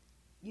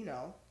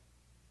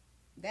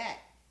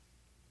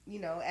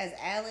 as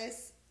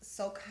Alice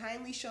so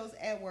kindly shows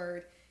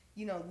Edward,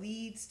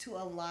 leads to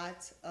a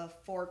lot of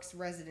Forks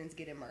residents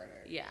getting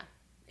murdered. Yeah.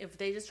 If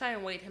they just try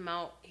and wait him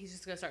out, he's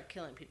just going to start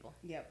killing people.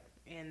 Yep.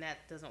 And that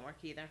doesn't work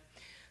either.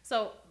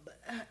 So,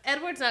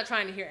 Edward's not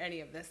trying to hear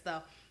any of this,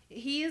 though.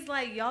 He is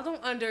like, y'all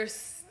don't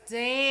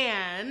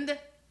understand.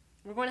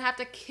 We're going to have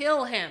to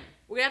kill him.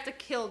 We're going to have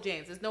to kill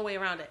James. There's no way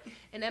around it.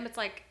 And Emmett's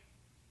like,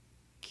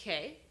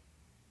 okay.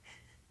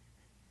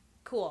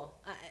 Cool.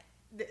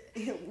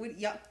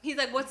 He's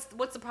like,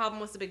 what's the problem?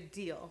 What's the big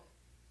deal?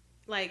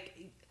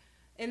 Like,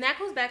 and that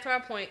goes back to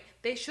our point.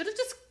 They should have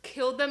just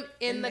killed them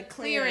in the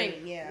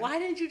clearing. Yeah. Why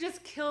didn't you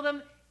just kill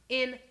them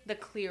in the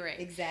clearing.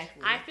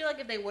 Exactly. I feel like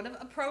if they would have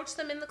approached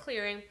them in the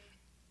clearing,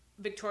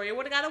 Victoria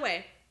would have got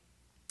away.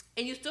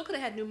 And you still could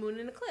have had new moon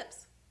and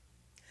eclipse.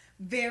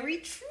 Very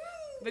true.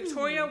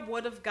 Victoria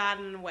would have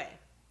gotten away.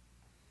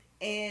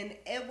 And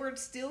Edward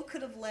still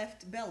could have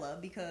left Bella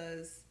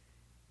because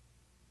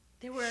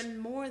there were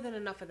more than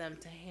enough of them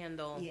to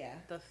handle Yeah.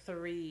 the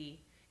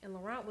three. And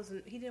Laurent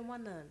he didn't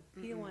want none.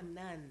 He didn't want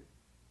none.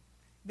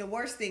 the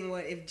worst thing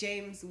would if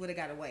James would have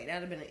got away. That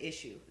would have been an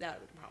issue. That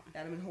would be the problem.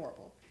 That would have been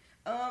horrible.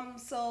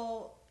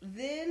 So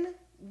then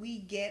we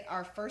get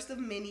our first of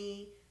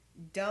many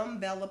dumb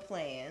Bella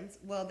plans.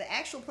 Well, the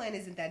actual plan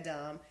isn't that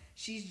dumb.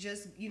 She's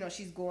just,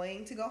 she's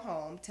going to go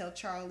home, tell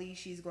Charlie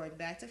she's going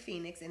back to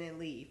Phoenix, and then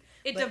leave.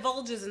 It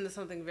divulges into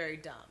something very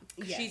dumb.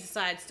 Yes. She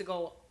decides to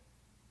go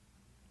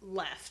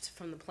left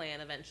from the plan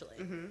eventually.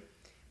 Mm-hmm.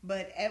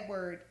 But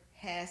Edward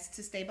has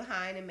to stay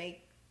behind and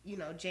make,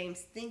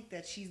 James think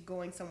that she's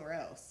going somewhere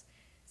else,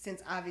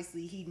 since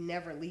obviously he'd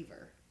never leave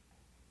her.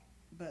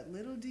 But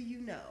little do you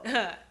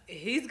know.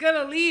 He's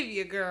gonna leave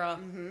you, girl.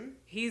 Mm-hmm.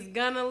 He's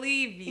gonna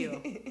leave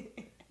you.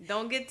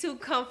 Don't get too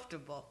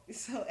comfortable.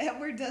 So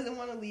Edward doesn't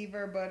want to leave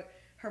her, but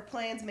her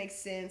plans make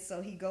sense,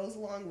 so he goes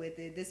along with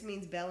it. This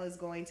means Bella's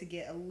going to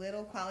get a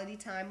little quality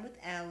time with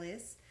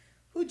Alice,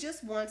 who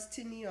just wants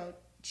to,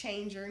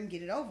 change her and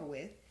get it over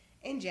with,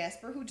 and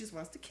Jasper, who just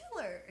wants to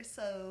kill her.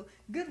 So,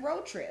 good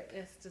road trip.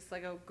 It's just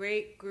like a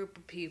great group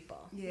of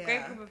people. Yeah.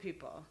 Great group of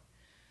people.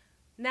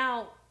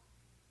 Now,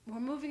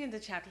 we're moving into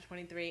chapter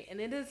 23, and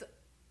it is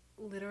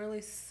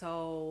literally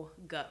so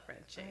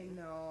gut-wrenching.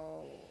 I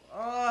know.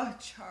 Oh,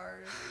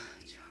 Charlie.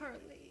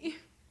 Charlie.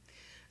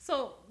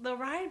 So, the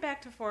ride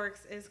back to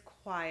Forks is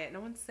quiet. No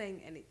one's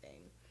saying anything.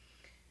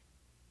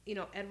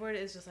 Edward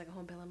is just like,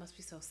 oh, Bella must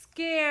be so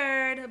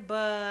scared.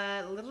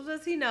 But little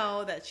does he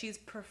know that she's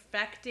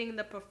perfecting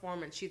the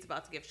performance she's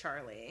about to give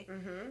Charlie.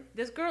 Mm-hmm.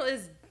 This girl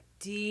is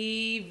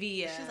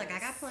devious. She's like, I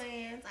got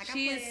plans.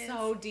 She is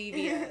so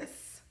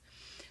devious.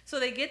 So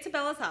they get to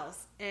Bella's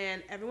house,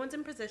 and everyone's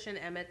in position.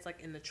 Emmett's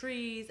like in the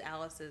trees.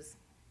 Alice is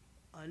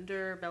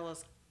under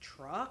Bella's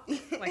truck,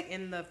 like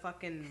in the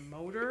fucking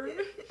motor.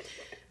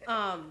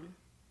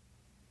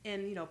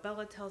 And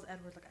Bella tells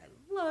Edward, like, I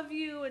love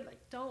you, and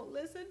like, don't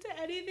listen to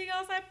anything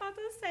else I'm about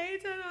to say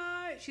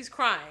tonight. She's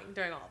crying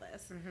during all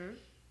this,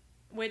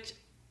 which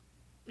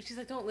she's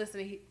like, don't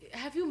listen.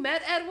 Have you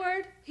met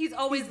Edward? He's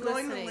always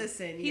listening. Going to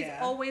listen. He's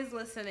always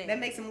listening. That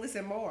makes him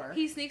listen more.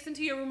 He sneaks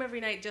into your room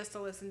every night just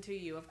to listen to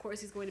you. Of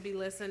course, he's going to be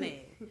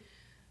listening.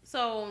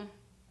 So,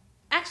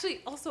 actually,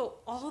 also,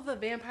 all the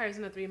vampires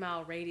in the 3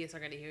 mile radius are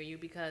going to hear you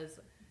because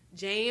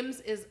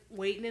James is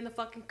waiting in the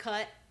fucking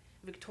cut.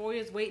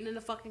 Victoria's waiting in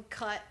the fucking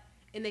cut.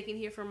 And they can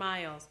hear for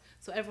miles.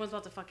 So everyone's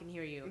about to fucking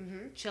hear you.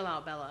 Mm-hmm. Chill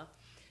out, Bella.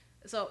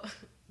 So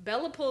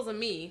Bella pulls a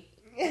me.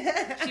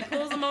 She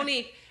pulls a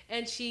Monique.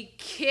 And she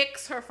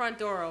kicks her front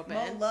door open.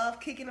 Mo love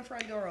kicking the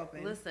front door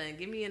open. Listen,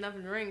 give me enough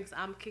drinks.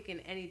 I'm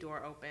kicking any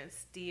door open.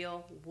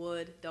 Steel,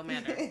 wood, don't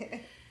matter.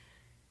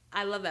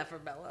 I love that for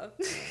Bella.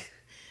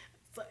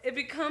 So it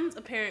becomes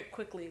apparent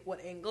quickly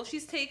what angle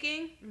she's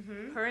taking.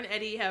 Mm-hmm. Her and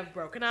Eddie have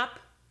broken up.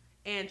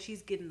 And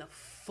she's getting the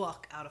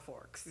fuck out of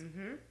Forks.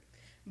 Mm-hmm.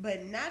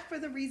 But not for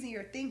the reason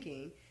you're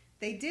thinking.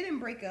 They didn't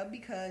break up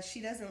because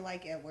she doesn't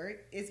like Edward.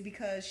 It's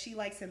because she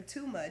likes him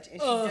too much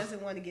and she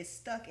doesn't want to get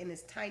stuck in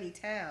this tiny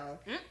town.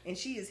 And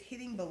she is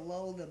hitting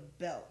below the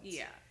belt.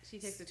 Yeah, she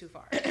takes it too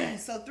far.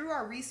 So through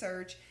our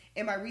research,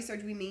 and by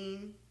research we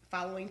mean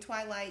following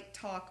Twilight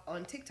Talk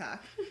on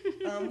TikTok,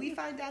 we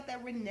find out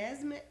that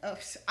Renesmee...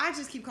 I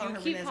just keep calling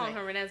her Renesmee. You keep calling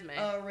her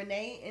Renesmee.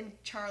 Renee and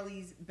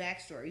Charlie's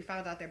backstory. We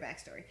found out their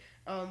backstory,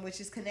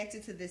 which is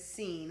connected to this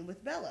scene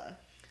with Bella.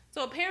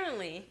 So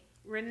apparently,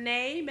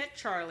 Renee met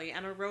Charlie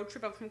on a road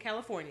trip up from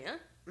California,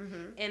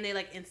 and they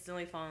like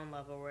instantly fall in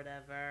love or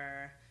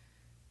whatever.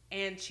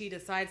 And she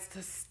decides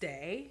to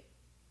stay.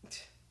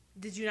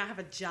 Did you not have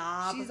a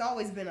job? She's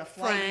always been a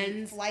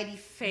flighty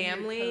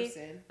family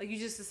person. Like you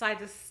just decide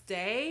to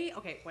stay?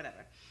 Okay,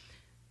 whatever.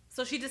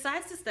 So she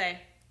decides to stay,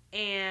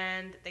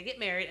 and they get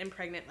married and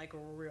pregnant like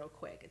real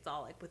quick. It's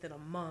all like within a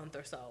month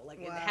or so. Like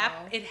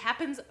it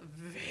happens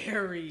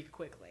very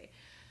quickly.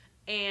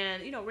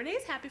 And,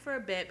 Renee's happy for a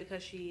bit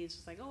because she's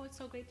just like, oh, it's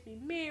so great to be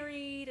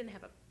married and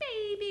have a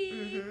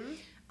baby.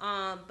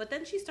 Mm-hmm. But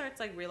then she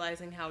starts, like,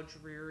 realizing how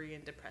dreary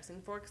and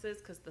depressing Forks is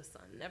because the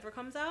sun never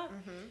comes out.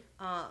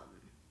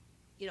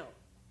 Mm-hmm.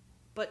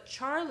 But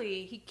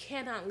Charlie, he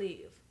cannot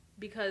leave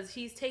because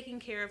he's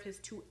taking care of his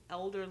 2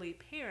 elderly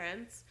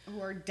parents.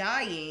 Who are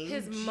dying.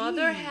 His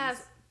mother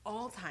has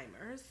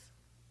Alzheimer's.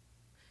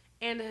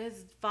 And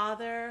his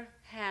father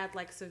had,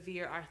 like,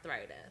 severe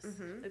arthritis.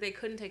 Mm-hmm. Like, they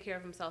couldn't take care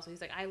of himself. So he's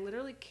like, I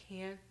literally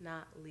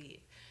cannot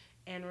leave.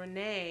 And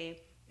Renee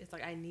is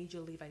like, I need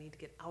you to leave. I need to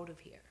get out of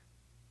here.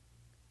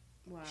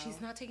 Wow. She's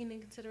not taking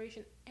into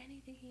consideration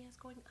anything he has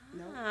going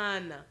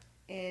on. Nope.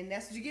 And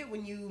that's what you get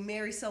when you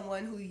marry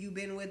someone who you've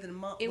been with for a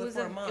month. It was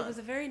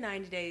a very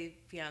 90-day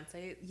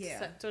fiancé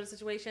sort of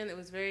situation. It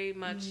was very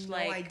much no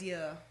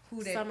idea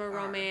who they summer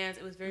are. Romance.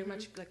 It was very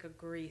much like a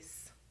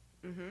Grease.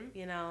 Mm-hmm.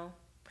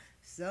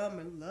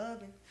 Summer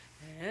loving.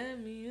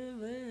 Hand me a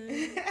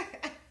man.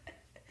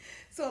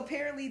 So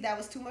apparently that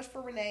was too much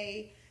for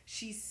Renee.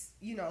 She's,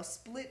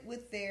 split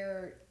with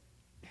their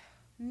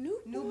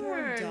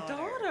newborn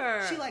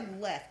daughter. She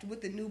left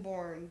with the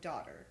newborn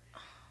daughter.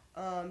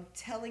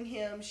 Telling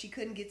him she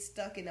couldn't get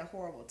stuck in a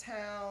horrible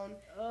town.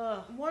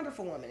 Ugh.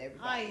 Wonderful woman,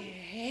 everybody. I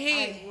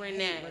hate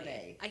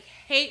Renee. I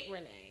hate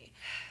Renee.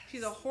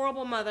 She's a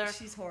horrible mother.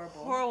 She's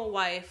horrible. Horrible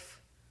wife.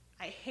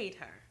 I hate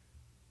her.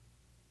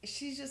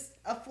 She's just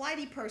a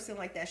flighty person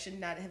like that should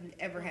not have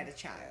ever had a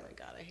child. Oh my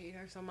God, I hate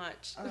her so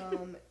much.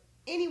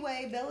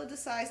 Anyway, Bella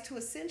decides to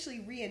essentially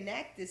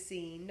reenact this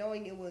scene,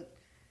 knowing it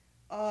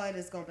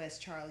is going to mess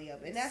Charlie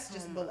up. And that's so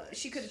just,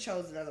 she could have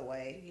chosen another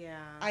way. Yeah.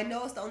 I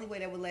know it's the only way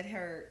that would let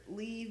her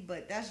leave,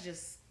 but that's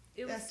just,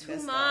 it was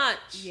too much.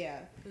 Yeah.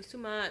 It was too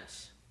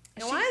much.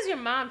 And why is your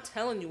mom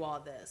telling you all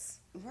this?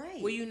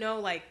 Right.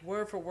 Well,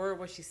 word for word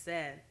what she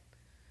said.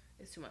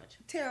 It's too much.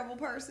 Terrible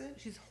person.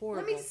 She's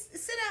horrible. Let me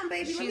sit down,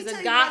 baby. She's Let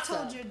me a tell gossip. you what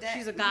I told your dad.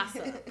 She's a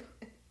gossip.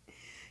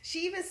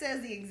 She even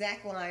says the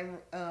exact line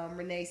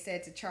Renee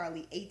said to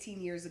Charlie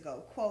 18 years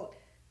ago. Quote,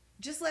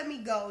 "Just let me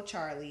go,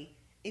 Charlie.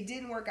 It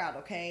didn't work out,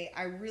 okay?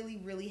 I really,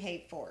 really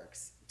hate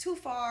Forks. Too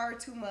far,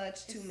 too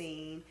much, too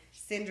mean.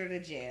 Send her to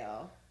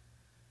jail."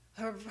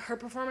 Her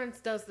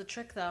performance does the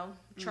trick, though.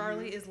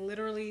 Charlie is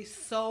literally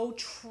so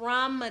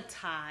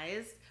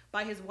traumatized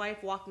by his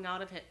wife walking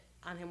out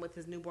on him with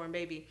his newborn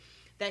baby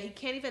that he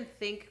can't even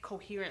think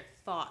coherent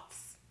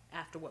thoughts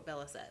after what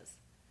Bella says.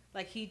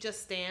 Like, he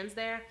just stands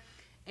there,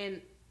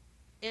 and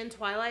in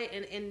Twilight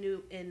and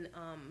in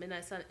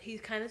Midnight Sun, he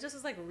kind of just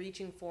is like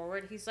reaching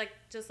forward. He's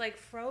just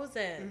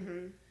frozen.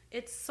 Mm-hmm.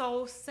 It's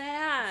so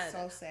sad.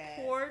 So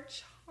sad. Poor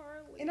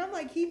Charlie. And I'm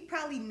like, he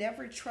probably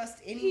never trust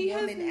any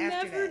woman after that. He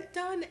has never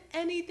done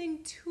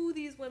anything to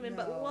these women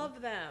but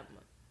love them.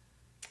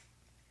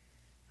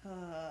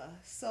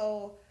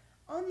 So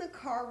on the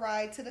car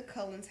ride to the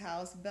Cullens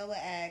house, Bella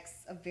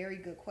asks a very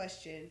good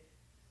question.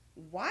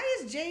 Why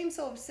is James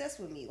so obsessed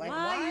with me? Like,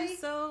 why are you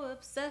so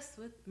obsessed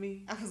with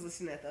me? I was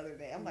listening to that the other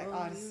day. I'm like,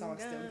 this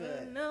song's still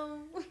good.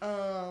 No.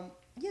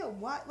 Yeah,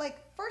 why? Like,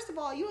 first of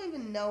all, you don't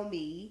even know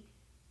me,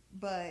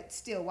 but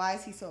still, why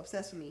is he so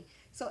obsessed with me?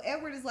 So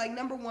Edward is like,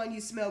 number one,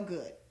 you smell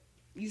good.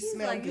 He's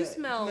smell good. You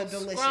smell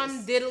delicious.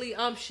 Scrum diddly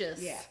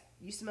umptious. Yeah,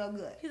 you smell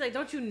good. He's like,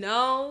 don't you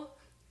know?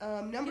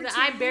 Number two,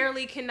 I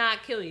barely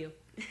cannot kill you.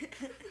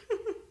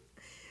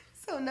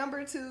 So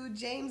number two,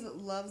 James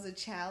loves a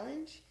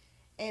challenge.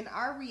 And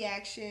our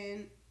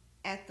reaction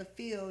at the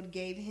field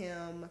gave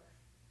him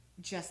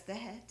just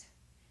that,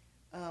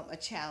 a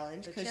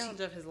challenge. The challenge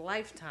of his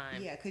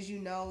lifetime. Yeah, because you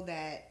know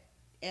that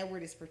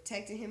Edward is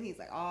protecting him. He's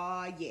like,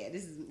 oh, yeah,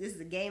 this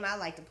is a game I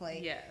like to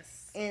play.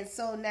 Yes. And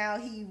so now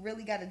he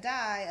really got to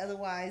die.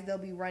 Otherwise, they'll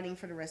be running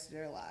for the rest of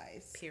their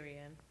lives.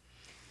 Period.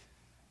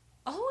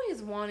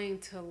 Always wanting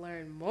to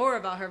learn more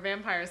about her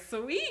vampire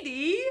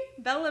sweetie,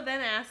 Bella then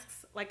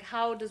asks, like,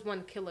 how does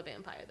one kill a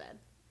vampire then?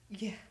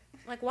 Yeah.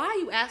 Like, why are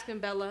you asking,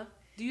 Bella?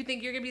 Do you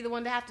think you're going to be the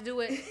one to have to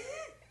do it?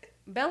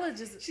 Bella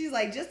just... She's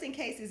like, just in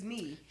case it's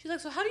me. She's like,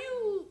 so how do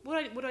you...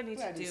 What do I need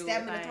to do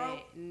stab him in the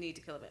throat? I need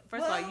to kill a vampire?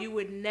 First of all, you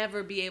would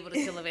never be able to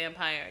kill a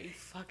vampire. You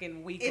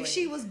fucking weakling. If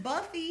she was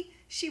Buffy,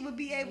 she would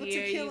be able to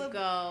kill him. Here you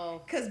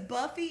go. Because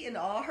Buffy and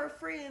all her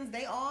friends,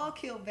 they all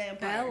killed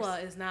vampires. Bella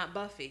is not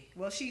Buffy.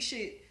 Well, she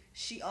should...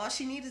 all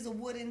she needs is a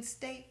wooden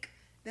stake.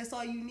 That's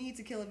all you need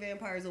to kill a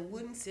vampire is a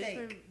wooden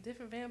stake.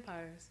 Different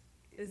vampires.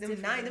 Them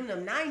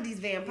 90s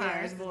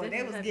vampires, boy,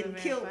 they was getting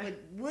killed with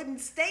wooden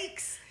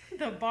stakes.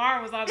 The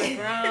bar was on the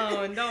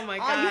ground. Oh my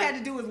God! All you had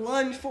to do was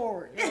lunge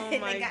forward. Oh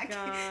my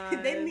God!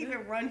 They didn't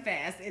even run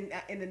fast in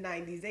the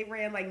 90s. They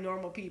ran like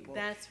normal people.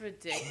 That's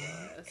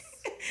ridiculous.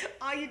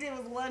 All you did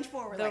was lunge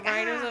forward. The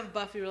writers of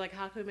Buffy were like,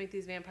 "How could we make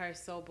these vampires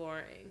so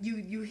boring?"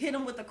 You hit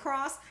them with a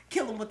cross,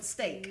 kill them with the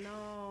stake.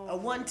 No. A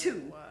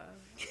 1-2. Oh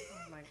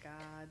my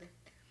God.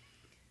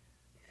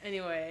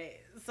 Anyway,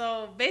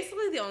 so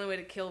basically the only way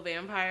to kill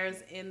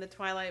vampires in the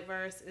Twilight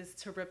verse is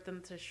to rip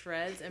them to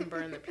shreds and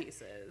burn the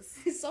pieces.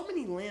 So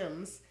many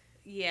limbs.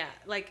 Yeah,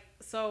 like,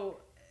 so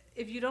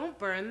if you don't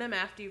burn them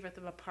after you rip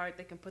them apart,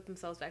 they can put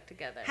themselves back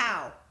together.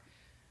 How?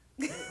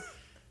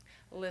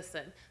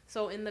 Listen,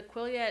 so in the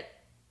Quileute,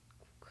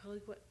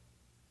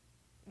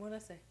 what did I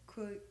say?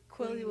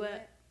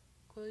 Quileute.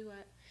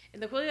 In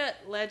the Quileute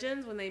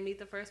legends, when they meet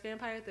the first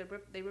vampire,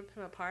 they rip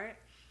him apart.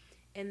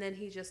 And then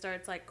he just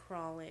starts, like,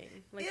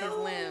 crawling, like, his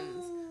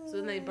limbs. So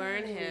then they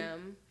burn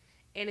him.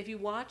 And if you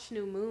watch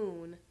New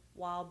Moon,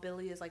 while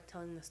Billy is, like,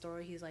 telling the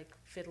story, he's, like,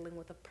 fiddling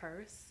with a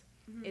purse.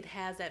 Mm-hmm. It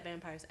has that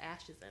vampire's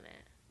ashes in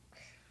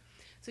it.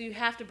 So you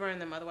have to burn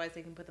them, otherwise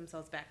they can put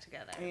themselves back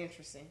together.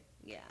 Interesting.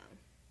 Yeah.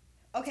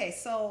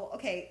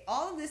 Okay,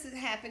 all of this is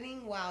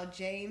happening while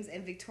James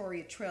and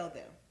Victoria trail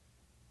them.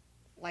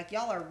 Like,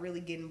 y'all are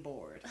really getting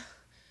bored.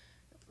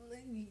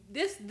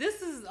 This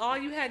is all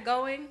you had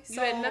going? You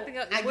had nothing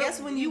else? I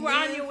guess when you were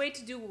on your way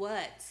to do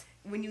what?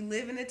 When you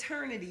live in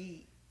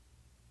eternity,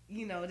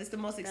 this is the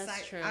most exciting.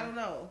 That's true. I don't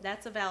know.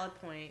 That's a valid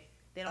point.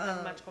 They don't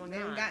have much going on.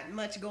 They don't got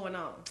much going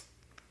on.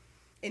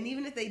 And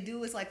even if they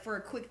do, it's like for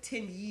a quick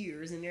 10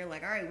 years. And they're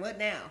like, all right, what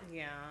now?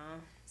 Yeah.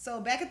 So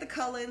back at the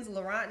Cullens,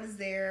 Laurent is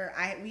there.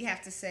 We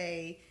have to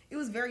say, it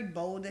was very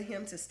bold of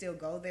him to still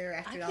go there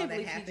after all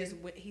that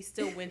happened. He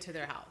still went to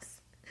their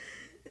house.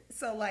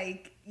 So,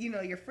 like, you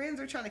know, your friends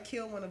are trying to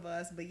kill one of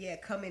us, but yeah,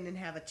 come in and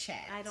have a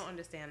chat. I don't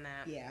understand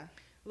that. Yeah.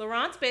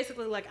 Laurent's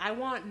basically like, I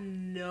want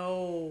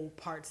no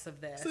parts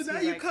of this. So now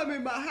you come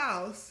in my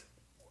house.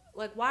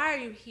 Like, why are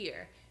you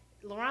here?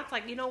 Laurent's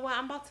like, you know what?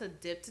 I'm about to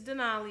dip to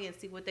Denali and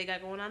see what they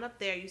got going on up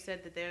there. You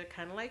said that they're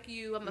kind of like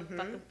you. I'm going to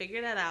fucking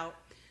figure that out.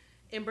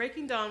 In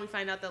Breaking Dawn, we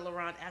find out that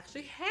Laurent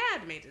actually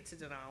had made it to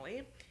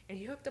Denali, and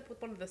he hooked up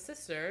with one of the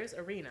sisters,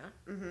 Irina.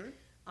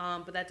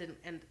 But that didn't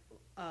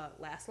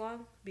last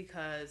long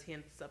because he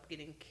ends up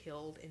getting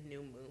killed in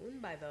New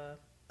Moon by the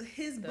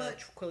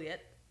Quileute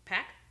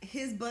pack.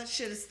 His butt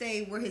should have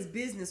stayed where his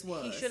business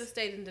was. He should have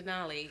stayed in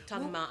Denali,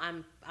 talking about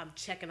I'm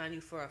checking on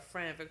you for a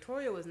friend.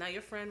 Victoria was not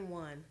your friend.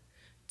 1,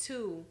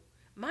 2.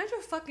 Mind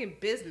your fucking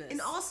business. And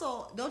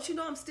also, don't you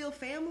know I'm still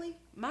family?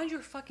 Mind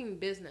your fucking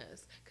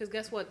business. Because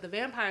guess what? The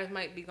vampires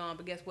might be gone,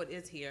 but guess what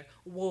is here?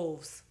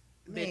 Wolves.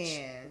 Bitch.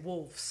 Man.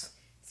 Wolves.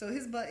 So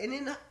his butt, and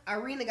then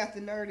Irina got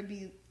the nerve to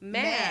be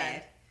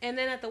mad. And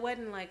then at the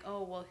wedding, like,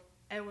 oh, well,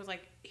 Edward's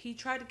like, he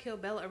tried to kill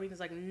Bella.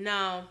 Irina's like,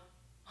 no.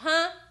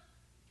 Huh?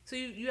 So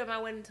you at my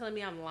wedding telling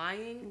me I'm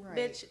lying? Right.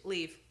 Bitch,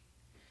 leave.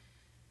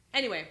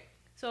 Anyway,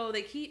 so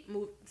the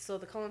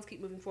Cullens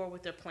keep moving forward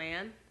with their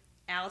plan.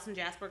 Alice and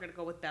Jasper are going to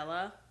go with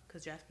Bella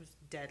because Jasper's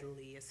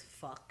deadly as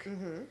fuck.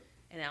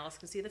 And Alice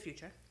can see the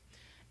future.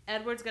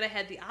 Edward's going to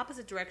head the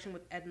opposite direction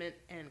with Edmund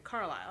and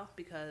Carlisle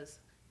because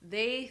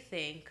they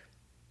think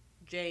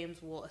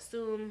James will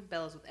assume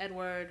Bella's with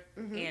Edward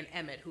and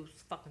Emmett, who's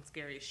fucking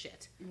scary as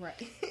shit.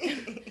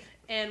 Right.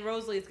 And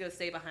Rosalie is going to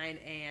stay behind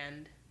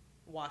and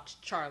watch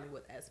Charlie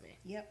with Esme.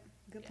 Yep.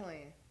 Good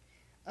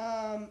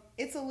plan.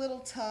 It's a little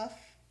tough.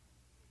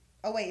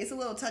 Oh, wait. It's a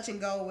little touch and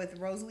go with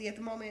Rosalie at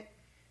the moment.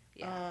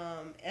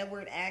 Yeah.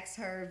 Edward asks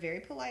her very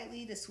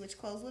politely to switch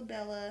clothes with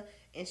Bella,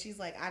 and she's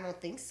like, I don't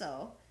think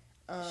so.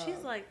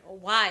 She's like,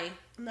 why?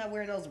 I'm not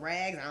wearing those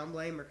rags. I don't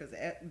blame her because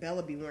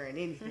Bella be wearing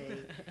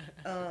anything.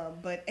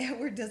 But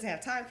Edward doesn't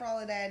have time for all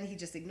of that, and he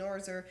just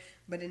ignores her.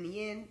 But in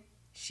the end,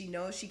 she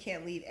knows she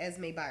can't leave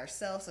Esme by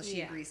herself, so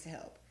she agrees to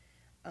help.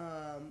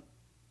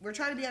 We're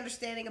trying to be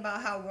understanding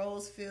about how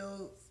Rose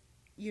feels,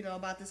 you know,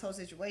 about this whole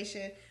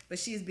situation, but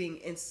she's being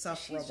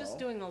insufferable. She's just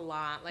doing a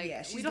lot. Like,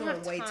 she's we don't doing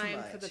have way too time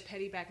much for the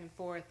petty back and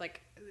forth.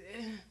 Like,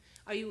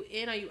 are you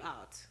in? Are you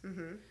out?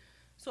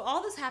 So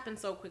all this happens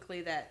so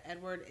quickly that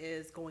Edward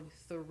is going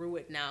through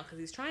it now because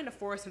he's trying to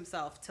force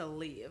himself to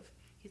leave.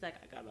 He's like,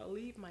 I gotta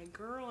leave my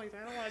girl. Like,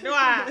 I don't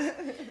want to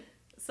do it.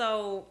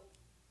 So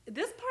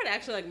this part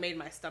actually like made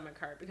my stomach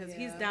hurt because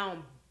he's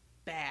down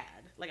bad.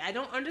 Like, I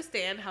don't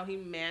understand how he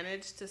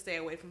managed to stay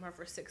away from her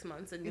for 6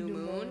 months in New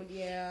Moon.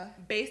 Yeah.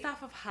 Based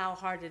off of how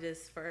hard it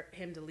is for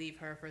him to leave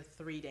her for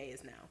 3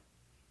 days now.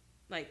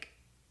 Like,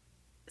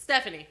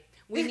 Stephanie,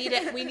 we need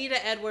it. We need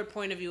an Edward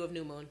point of view of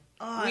New Moon.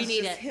 Oh, we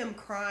need it. Him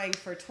crying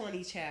for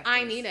 20 chapters.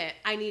 I need it.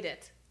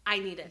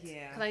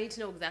 Yeah. Because I need to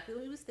know exactly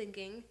what he was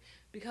thinking.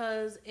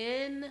 Because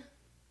in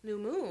New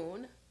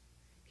Moon,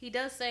 he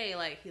does say,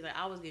 like, he's like,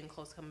 I was getting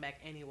close to coming back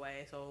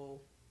anyway,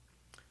 so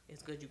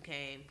it's good you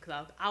came.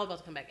 Because I was about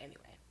to come back anyway.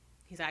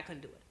 He's like, I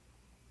couldn't do it.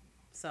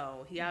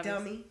 So he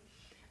obviously... Dummy.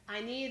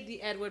 I need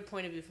the Edward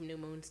point of view from New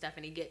Moon.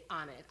 Stephanie, get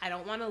on it. I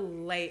don't want a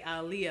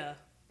Leah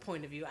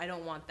point of view. I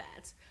don't want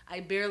that.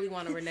 I barely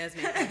want a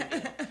Renesmee point of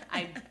view.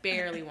 I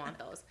barely want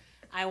those.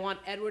 I want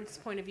Edward's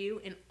point of view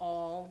in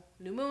all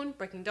New Moon,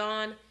 Breaking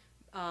Dawn,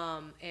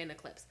 and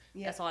Eclipse.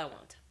 Yep. That's all I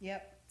want.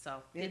 Yep.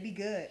 So it'd be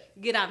good.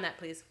 Get on that,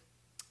 please.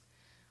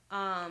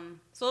 So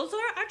those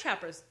are our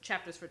chapters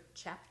for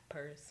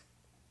chapters.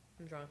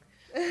 I'm drunk.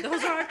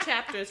 Those are our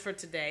chapters for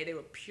today. They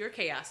were pure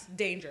chaos,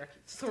 danger,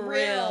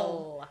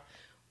 thrill.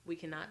 We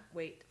cannot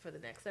wait for the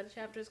next set of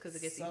chapters because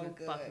it gets even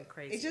fucking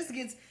crazy. It just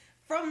gets,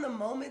 from the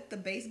moment the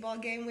baseball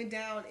game went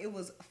down, it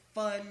was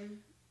fun.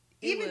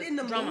 Even in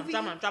the movie,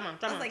 drama.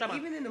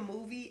 Even in the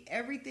movie,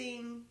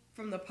 everything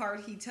from the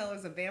part he tells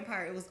us a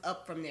vampire, it was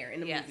up from there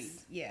in the movie.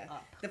 Yeah.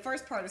 Up. The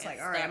first part is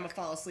like, all right, I'm going to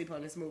fall asleep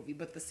on this movie.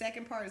 But the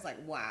second part is like,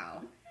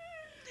 wow.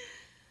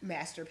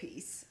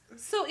 Masterpiece.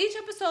 So each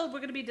episode, we're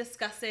going to be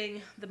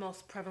discussing the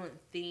most prevalent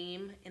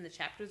theme in the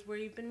chapters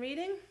we've been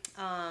reading.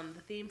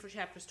 The theme for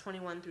chapters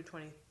 21 through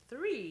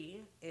 23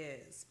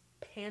 is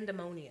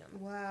pandemonium.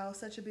 Wow,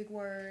 such a big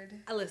word.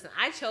 Listen,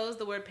 I chose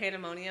the word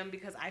pandemonium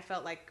because I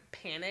felt like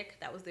panic.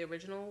 That was the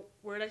original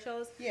word I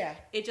chose. Yeah.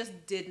 It just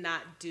did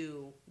not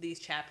do these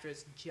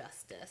chapters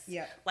justice.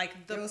 Yeah.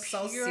 Like, the was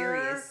pure so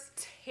serious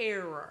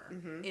terror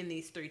in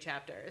these 3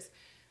 chapters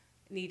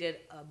needed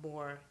a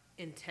more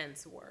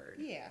intense word.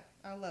 Yeah,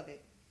 I love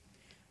it.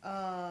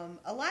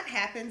 A lot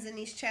happens in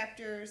these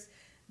chapters.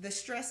 The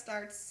stress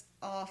starts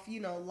off,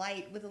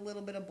 light with a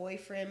little bit of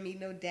boyfriend,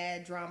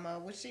 dad drama,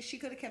 which she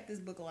could have kept this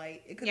book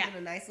light. It could have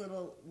been a nice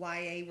little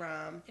YA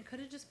rom. It could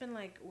have just been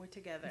like, we're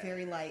together.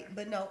 Very light.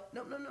 But no.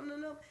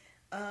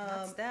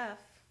 Not Steph.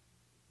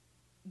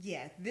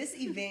 Yeah, this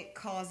event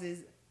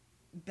causes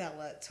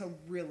Bella to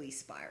really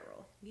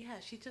spiral. Yeah,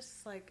 she's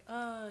just like, you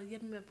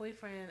have my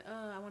boyfriend.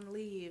 I want to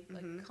leave.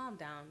 Like, calm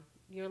down.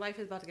 Your life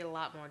is about to get a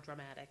lot more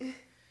dramatic.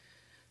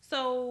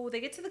 So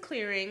they get to the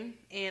clearing,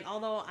 and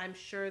although I'm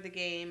sure the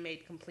game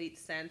made complete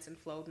sense and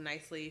flowed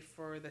nicely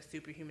for the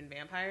superhuman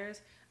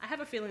vampires, I have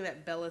a feeling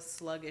that Bella's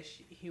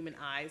sluggish human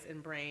eyes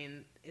and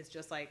brain is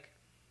just like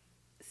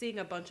seeing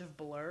a bunch of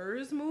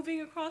blurs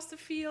moving across the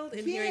field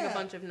and hearing a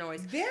bunch of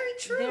noise. Very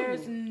true.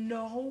 There's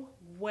no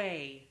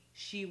way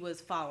she was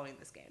following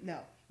this game. No.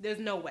 There's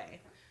no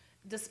way.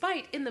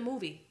 Despite, in the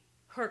movie,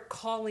 her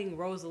calling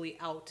Rosalie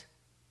out.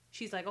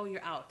 She's like, oh,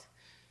 you're out.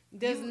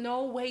 There's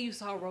no way you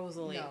saw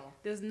Rosalie. No.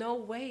 There's no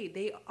way.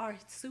 They are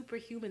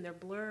superhuman. They're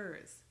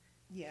blurs.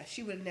 Yeah,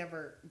 she would have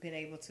never been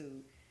able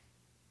to.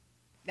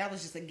 That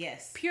was just a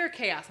guess. Pure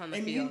chaos on the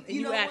field. And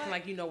you acting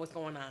like you know what's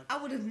going on. I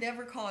would have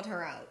never called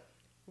her out.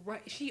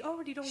 Right. She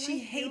already don't She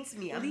like hates you.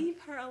 me. Leave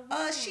her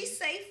alone. She's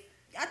safe.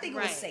 I think it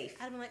was safe.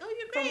 I'd be like, oh,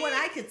 you're great. From what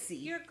I could see.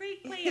 You're a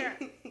great player.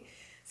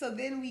 So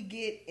then we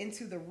get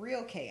into the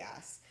real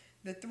chaos.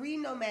 The three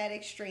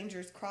nomadic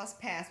strangers cross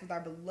paths with our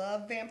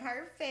beloved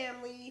vampire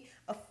family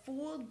a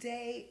full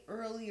day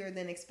earlier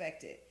than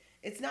expected.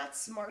 It's not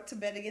smart to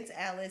bet against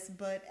Alice,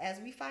 but as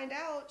we find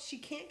out, she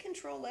can't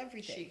control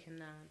everything. She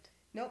cannot.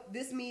 Nope.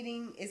 This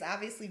meeting is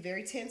obviously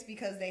very tense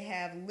because they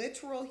have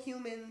literal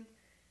human,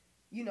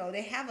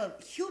 they have a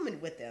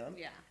human with them.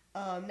 Yeah.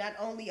 Not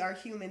only are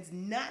humans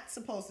not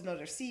supposed to know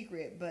their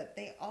secret, but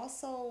they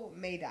also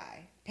may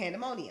die.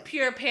 Pandemonium.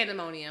 Pure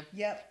pandemonium.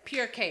 Yep.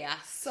 Pure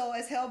chaos. So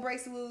as hell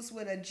breaks loose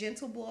when a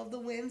gentle blow of the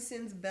wind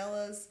sends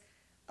Bella's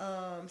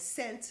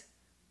scent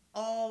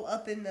all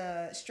up in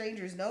the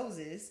strangers'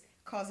 noses,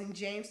 causing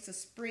James to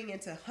spring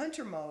into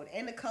hunter mode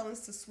and the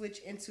Cullens to switch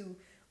into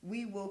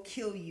we will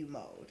kill you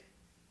mode.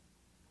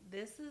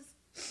 This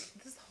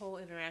whole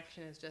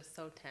interaction is just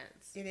so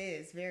tense. It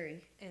is,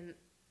 very. And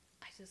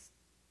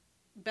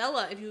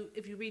Bella, if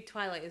you read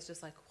Twilight, is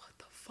just like, what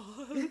the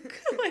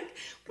fuck? Like,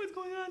 what's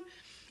going on?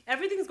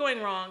 Everything's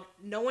going wrong.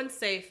 No one's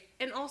safe.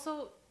 And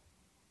also,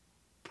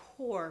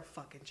 poor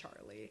fucking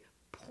Charlie.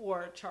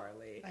 Poor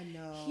Charlie. I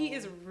know. He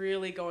is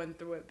really going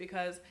through it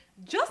because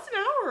just an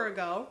hour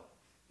ago,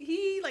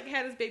 he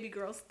had his baby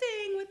girl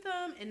staying with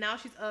them, and now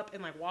she's up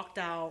and walked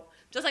out,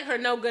 just like her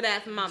no good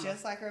ass mama.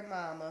 Just like her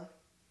mama.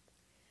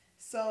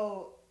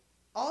 So,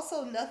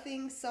 also,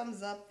 nothing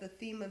sums up the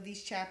theme of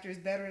these chapters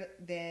better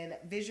than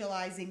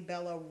visualizing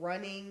Bella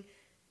running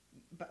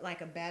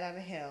like a bat out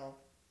of hell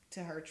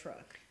to her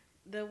truck.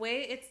 The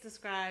way it's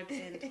described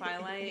in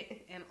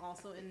Twilight and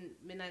also in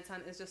Midnight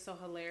Sun is just so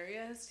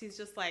hilarious. She's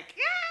just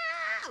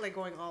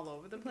going all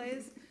over the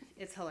place.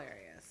 It's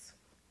hilarious.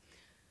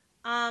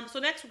 So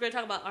next we're going to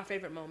talk about our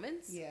favorite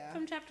moments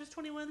from chapters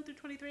 21 through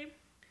 23.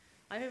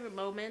 My favorite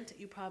moment,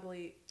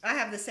 I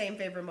have the same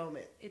favorite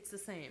moment. It's the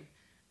same.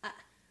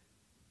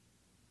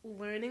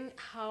 Learning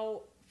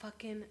how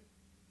fucking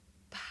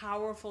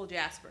powerful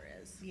Jasper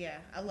is. Yeah,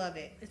 I love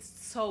it. It's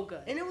so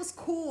good. And it was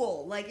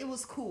cool. It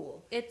was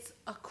cool. It's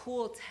a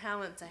cool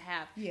talent to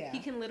have. Yeah. He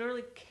can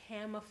literally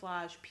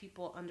camouflage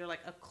people under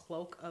a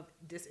cloak of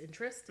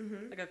disinterest,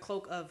 a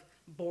cloak of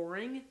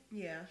boring.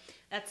 Yeah.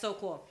 That's so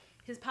cool.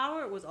 His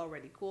power was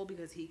already cool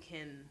because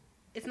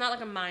it's not like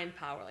a mind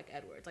power like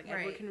Edward's.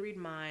 Edward can read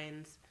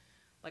minds,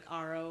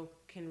 Aro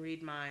can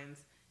read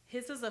minds.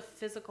 His is a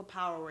physical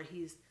power where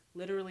he's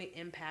literally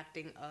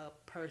impacting a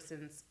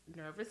person's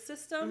nervous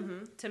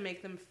system to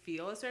make them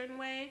feel a certain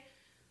way.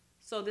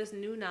 So this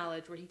new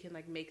knowledge where he can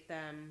make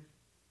them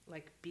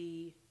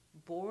be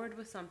bored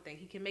with something,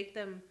 he can make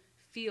them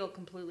feel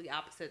completely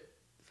opposite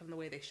from the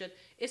way they should.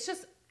 It's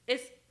just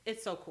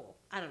it's so cool.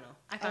 I don't know.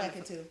 I like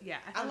it too. Yeah,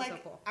 I found it so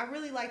cool. I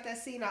really like that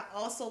scene. I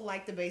also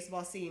like the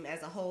baseball scene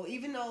as a whole,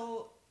 even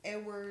though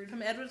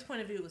from Edward's point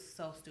of view, it was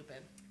so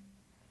stupid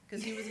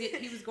because he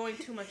was going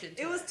too much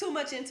into it. It was too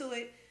much into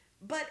it.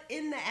 But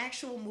in the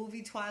actual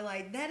movie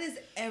Twilight, that is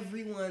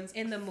everyone's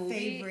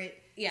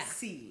favorite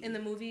scene. In the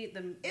movie,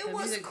 it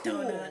was music,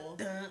 cool. Dun,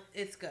 dun,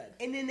 it's good.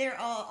 And then there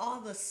are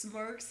all the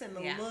smirks and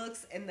the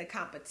looks and the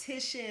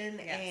competition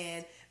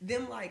and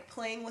them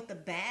playing with the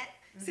bat.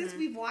 Since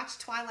we've watched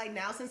Twilight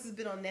now, since it's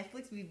been on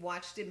Netflix, we've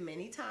watched it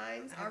many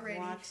times already.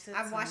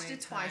 I've watched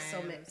it twice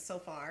so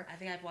far. I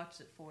think I've watched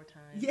it 4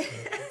 times. Yeah.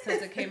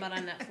 Since it came out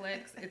on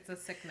Netflix, it's a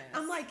sickness.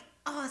 I'm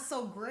it's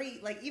so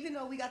great. Even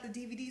though we got the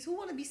DVDs, who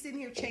want to be sitting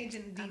here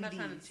changing the DVDs? I'm not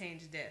trying to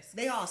change discs.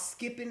 They all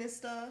skipping and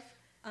stuff.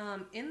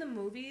 In the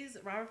movies,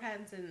 Robert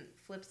Pattinson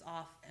flips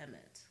off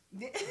Emmett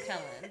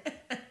Kellen.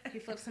 He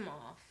flips him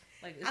off.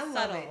 It's I love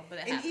subtle, it. but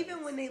it and happens.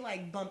 even when they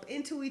bump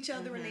into each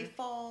other and they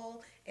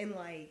fall and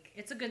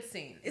it's a good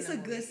scene. It's a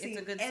good scene.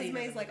 It's a good scene.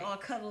 Esme's all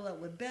cuddled up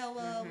with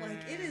Bella.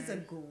 It is a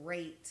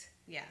great.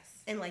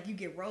 Yes. And you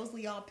get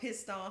Rosalie all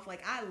pissed off.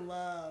 I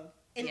love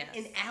and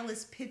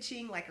Alice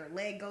pitching her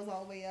leg goes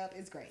all the way up.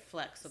 It's great.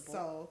 Flexible.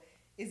 So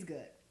it's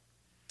good.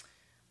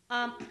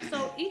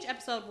 So each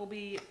episode will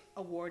be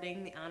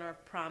awarding the honor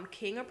of prom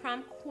king or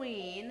prom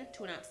queen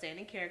to an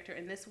outstanding character.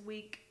 And this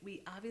week,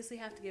 we obviously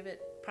have to give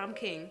it prom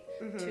king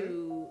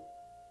to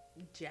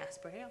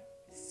Jasper Hale.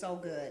 So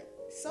good.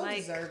 So like,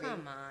 deserving.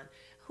 Come on.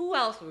 Who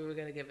else were we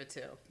going to give it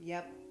to?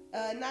 Yep.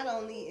 Not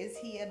only is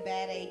he a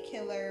bad A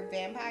killer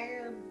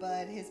vampire,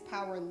 but his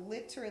power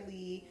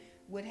literally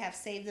would have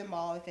saved them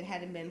all if it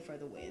hadn't been for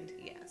the wind.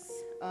 Yes.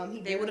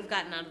 They would have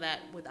gotten out of that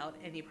without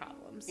any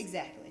problems.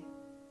 Exactly.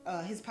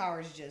 His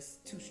power is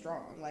just too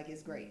strong. Like,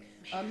 it's great.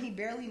 He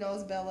barely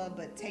knows Bella,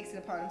 but takes it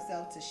upon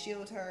himself to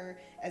shield her,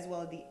 as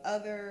well as the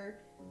other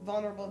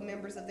vulnerable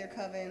members of their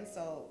coven,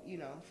 so,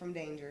 from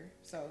danger.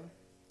 So,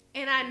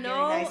 and I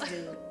know, very nice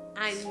dude.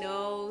 I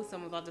know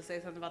someone's about to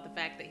say something about the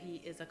fact that he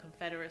is a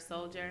Confederate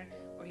soldier,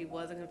 or he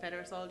was a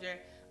Confederate soldier.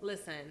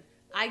 Listen,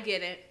 I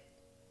get it.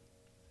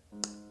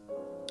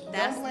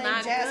 That's Don't blame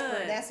not Jasper.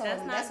 good. That's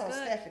on good.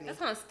 Stephanie.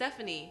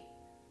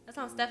 That's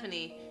on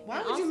Stephanie. Why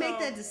And would you also, make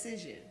that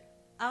decision?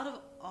 Out of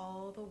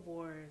all the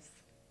wars,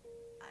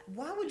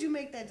 Why would you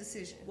make that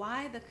decision?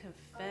 why the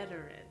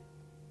Confederate?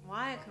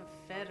 Why a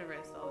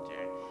Confederate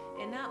soldier?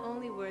 And not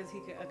only was he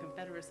a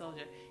Confederate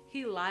soldier,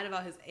 he lied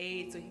about his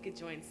age so he could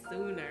join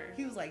sooner.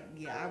 He was like,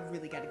 "Yeah, I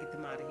really got to get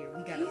them out of here.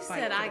 We got He to fight."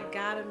 said, "I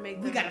gotta make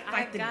them. We gotta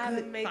fight the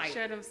good make fight."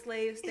 sure them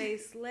slaves stay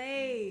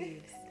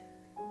slaves."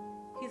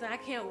 He's like, "I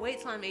can't wait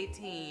till I'm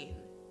 18."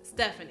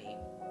 Stephanie,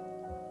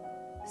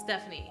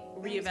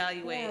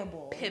 reevaluate,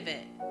 horrible.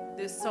 pivot.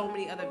 There's so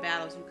many other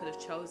battles you could have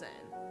chosen.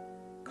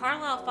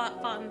 Carlisle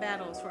fought in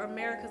battles for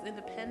America's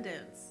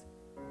independence.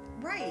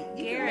 Right.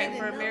 You Garrett could've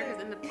for made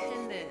America's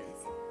independence.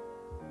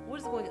 What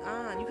is going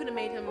on? You could have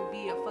made him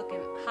be a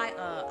fucking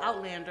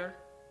Outlander.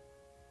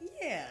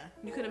 Yeah.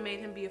 You could have made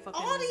him be a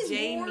fucking All these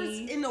Jamie.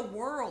 wars in the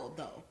world,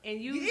 though. And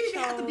you didn't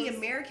even have to be chose-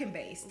 American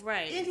based.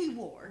 Right. Any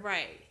war.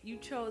 Right. You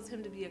chose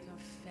him to be a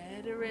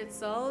Confederate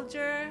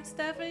soldier,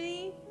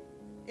 Stephanie?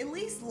 At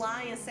least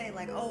lie and say,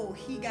 like, "Oh,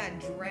 he got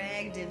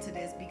dragged into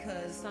this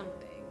because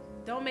Something.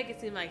 Don't make it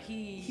seem like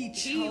he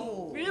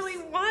chose. really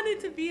wanted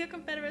to be a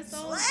Confederate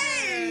soldier.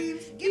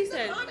 slaves. He Get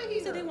said, them out of he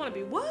here." said they want to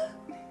be what?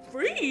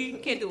 Free?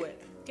 Can't do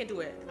it. Can't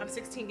do it. I'm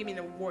 16. Give me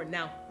the reward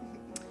now.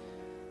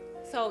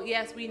 So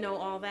yes, we know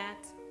all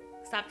that.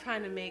 Stop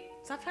trying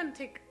to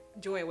take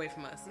joy away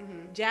from us.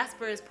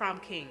 Jasper is prom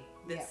king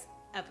this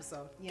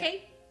episode. Yep.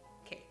 Okay?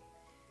 Okay.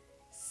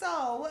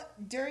 So,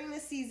 during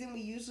this season,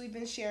 we usually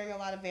been sharing a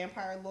lot of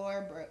vampire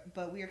lore,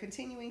 but we are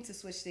continuing to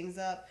switch things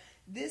up.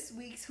 This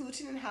week's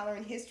Hootin' and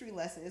Hollerin' history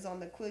lesson is on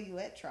the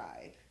Quileute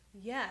tribe.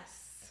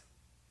 Yes.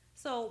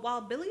 So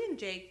while Billy and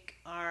Jake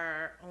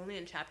are only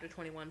in chapter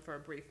 21 for a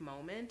brief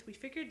moment, we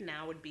figured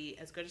now would be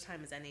as good a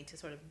time as any to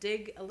sort of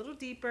dig a little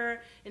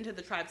deeper into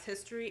the tribe's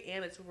history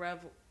and its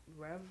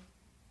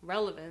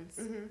relevance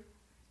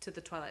to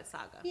the Twilight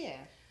Saga. Yeah.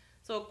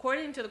 So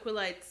according to the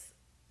Quileites,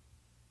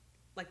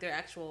 like their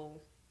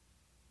actual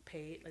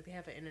page, like they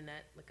have an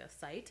internet, like a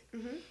site.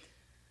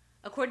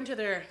 According to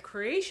their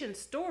creation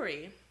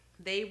story,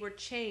 they were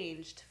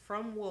changed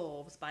from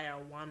wolves by a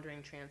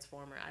wandering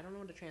transformer. I don't know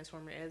what a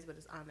transformer is, but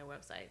it's on their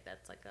website.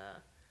 That's like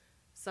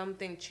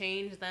something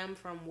changed them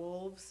from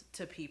wolves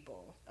to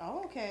people.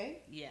 Oh,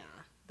 okay. Yeah,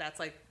 that's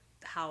like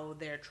how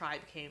their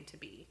tribe came to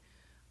be.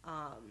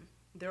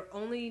 Their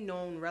only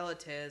known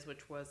relatives,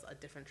 which was a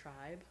different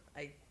tribe,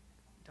 I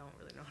don't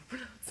really know how to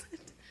pronounce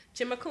it.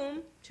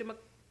 Chimakum.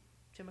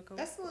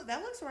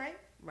 That looks right.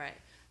 Right.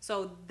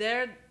 So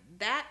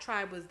that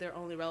tribe was their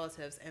only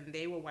relatives, and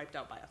they were wiped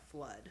out by a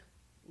flood,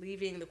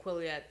 leaving the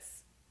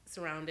Quileutes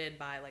surrounded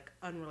by like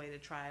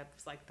unrelated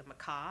tribes like the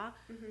Macaw,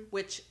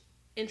 which,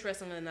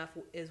 interestingly enough,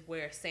 is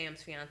where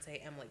Sam's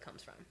fiance Emily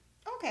comes from.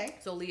 Okay.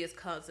 So Leah's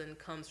cousin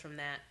comes from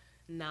that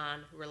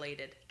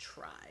non-related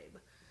tribe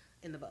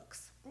in the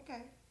books.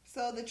 Okay.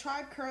 So the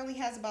tribe currently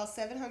has about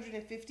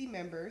 750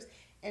 members,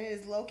 and it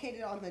is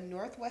located on the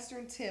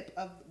northwestern tip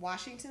of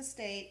Washington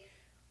State,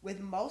 with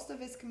most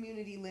of its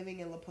community living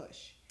in La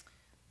Push.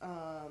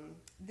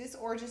 This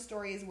origin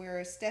story is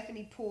where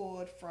Stephanie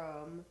pulled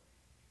from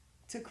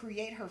to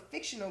create her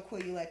fictional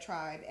Quileute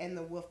tribe and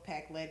the wolf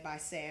pack led by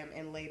Sam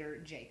and later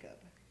Jacob.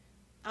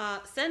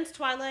 Since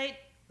Twilight,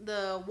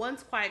 the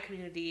once quiet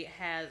community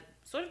has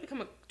sort of become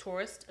a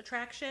tourist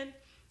attraction,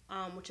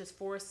 which has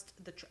forced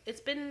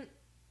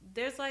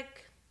there's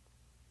like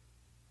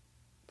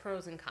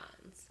pros and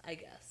cons, I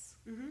guess.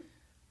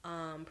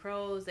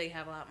 Pros, they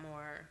have a lot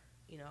more,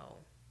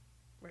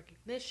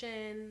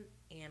 recognition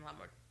and a lot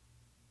more.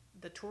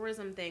 The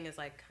tourism thing is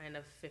like kind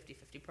of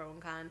 50-50 pro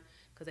and con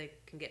because they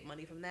can get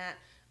money from that,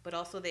 but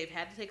also they've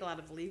had to take a lot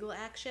of legal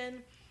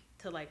action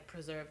to like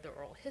preserve their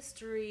oral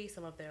history.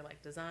 Some of their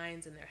like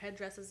designs and their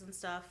headdresses and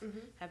stuff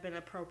have been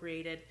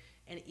appropriated,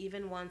 and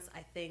even once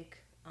I think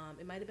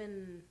it might have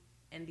been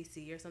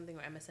NBC or something,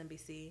 or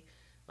MSNBC,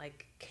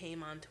 like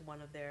came onto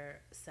one of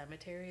their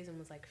cemeteries and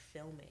was like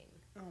filming.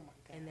 Oh my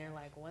god. And they're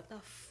like, what the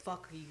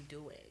fuck are you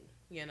doing?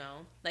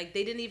 Like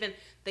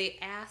they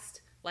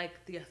asked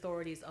like the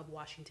authorities of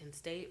Washington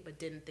State, but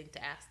didn't think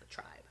to ask the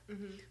tribe.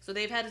 So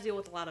they've had to deal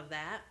with a lot of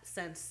that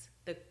since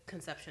the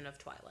conception of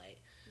Twilight.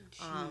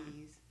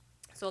 Jeez.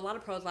 So a lot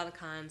of pros, a lot of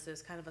cons.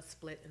 There's kind of a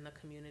split in the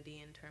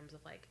community in terms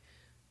of like,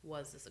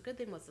 was this a good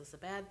thing? Was this a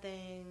bad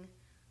thing?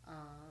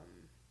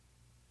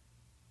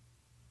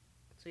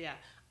 So yeah,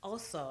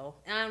 Also,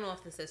 and I don't know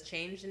if this has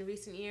changed in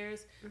recent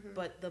years,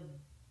 but the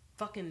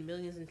fucking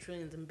millions and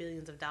trillions and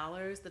billions of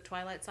dollars the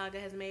Twilight Saga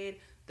has made,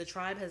 the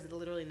tribe has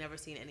literally never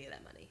seen any of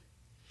that money.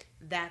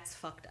 That's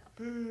fucked up.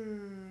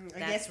 I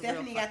guess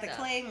Stephanie got the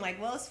claim,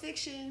 like, well, it's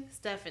fiction.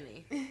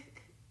 Stephanie,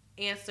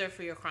 answer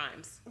for your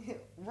crimes.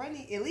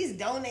 At least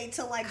donate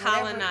to, like,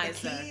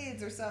 colonizer. The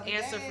kids or something.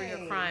 Answer for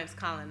your crimes,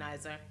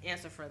 colonizer.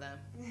 Answer for them.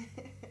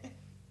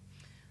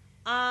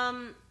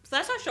 So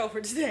that's our show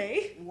for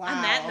today. Wow.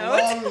 On that note.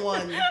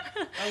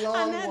 A long one.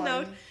 On that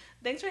note,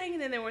 thanks for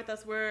hanging in there with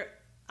us. We're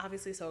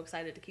obviously so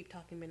excited to keep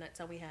talking Midnight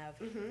Sun. We have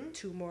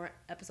 2 more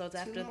episodes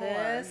after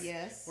this.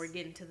 Yes. We're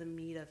getting to the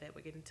meat of it.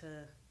 We're getting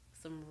to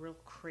some real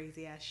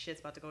crazy ass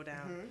shit's about to go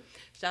down.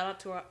 Shout out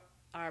to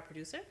our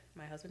producer,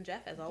 my husband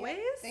Jeff, as always.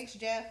 Thanks,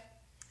 Jeff.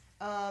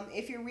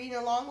 If you're reading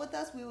along with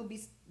us, we will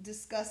be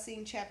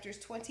discussing chapters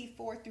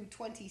 24 through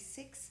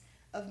 26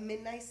 of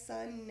Midnight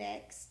Sun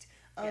next.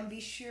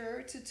 Be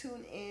sure to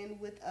tune in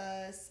with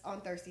us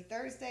on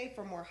Thursday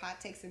for more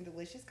hot takes and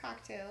delicious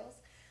cocktails.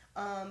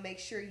 Make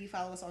sure you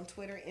follow us on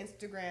Twitter,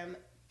 Instagram,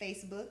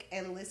 Facebook,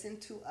 and listen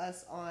to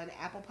us on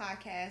Apple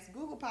Podcasts,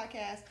 Google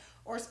Podcasts,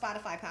 or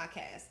Spotify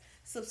Podcasts.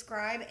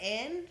 Subscribe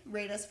and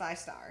rate us 5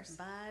 stars.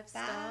 5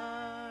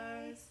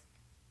 stars.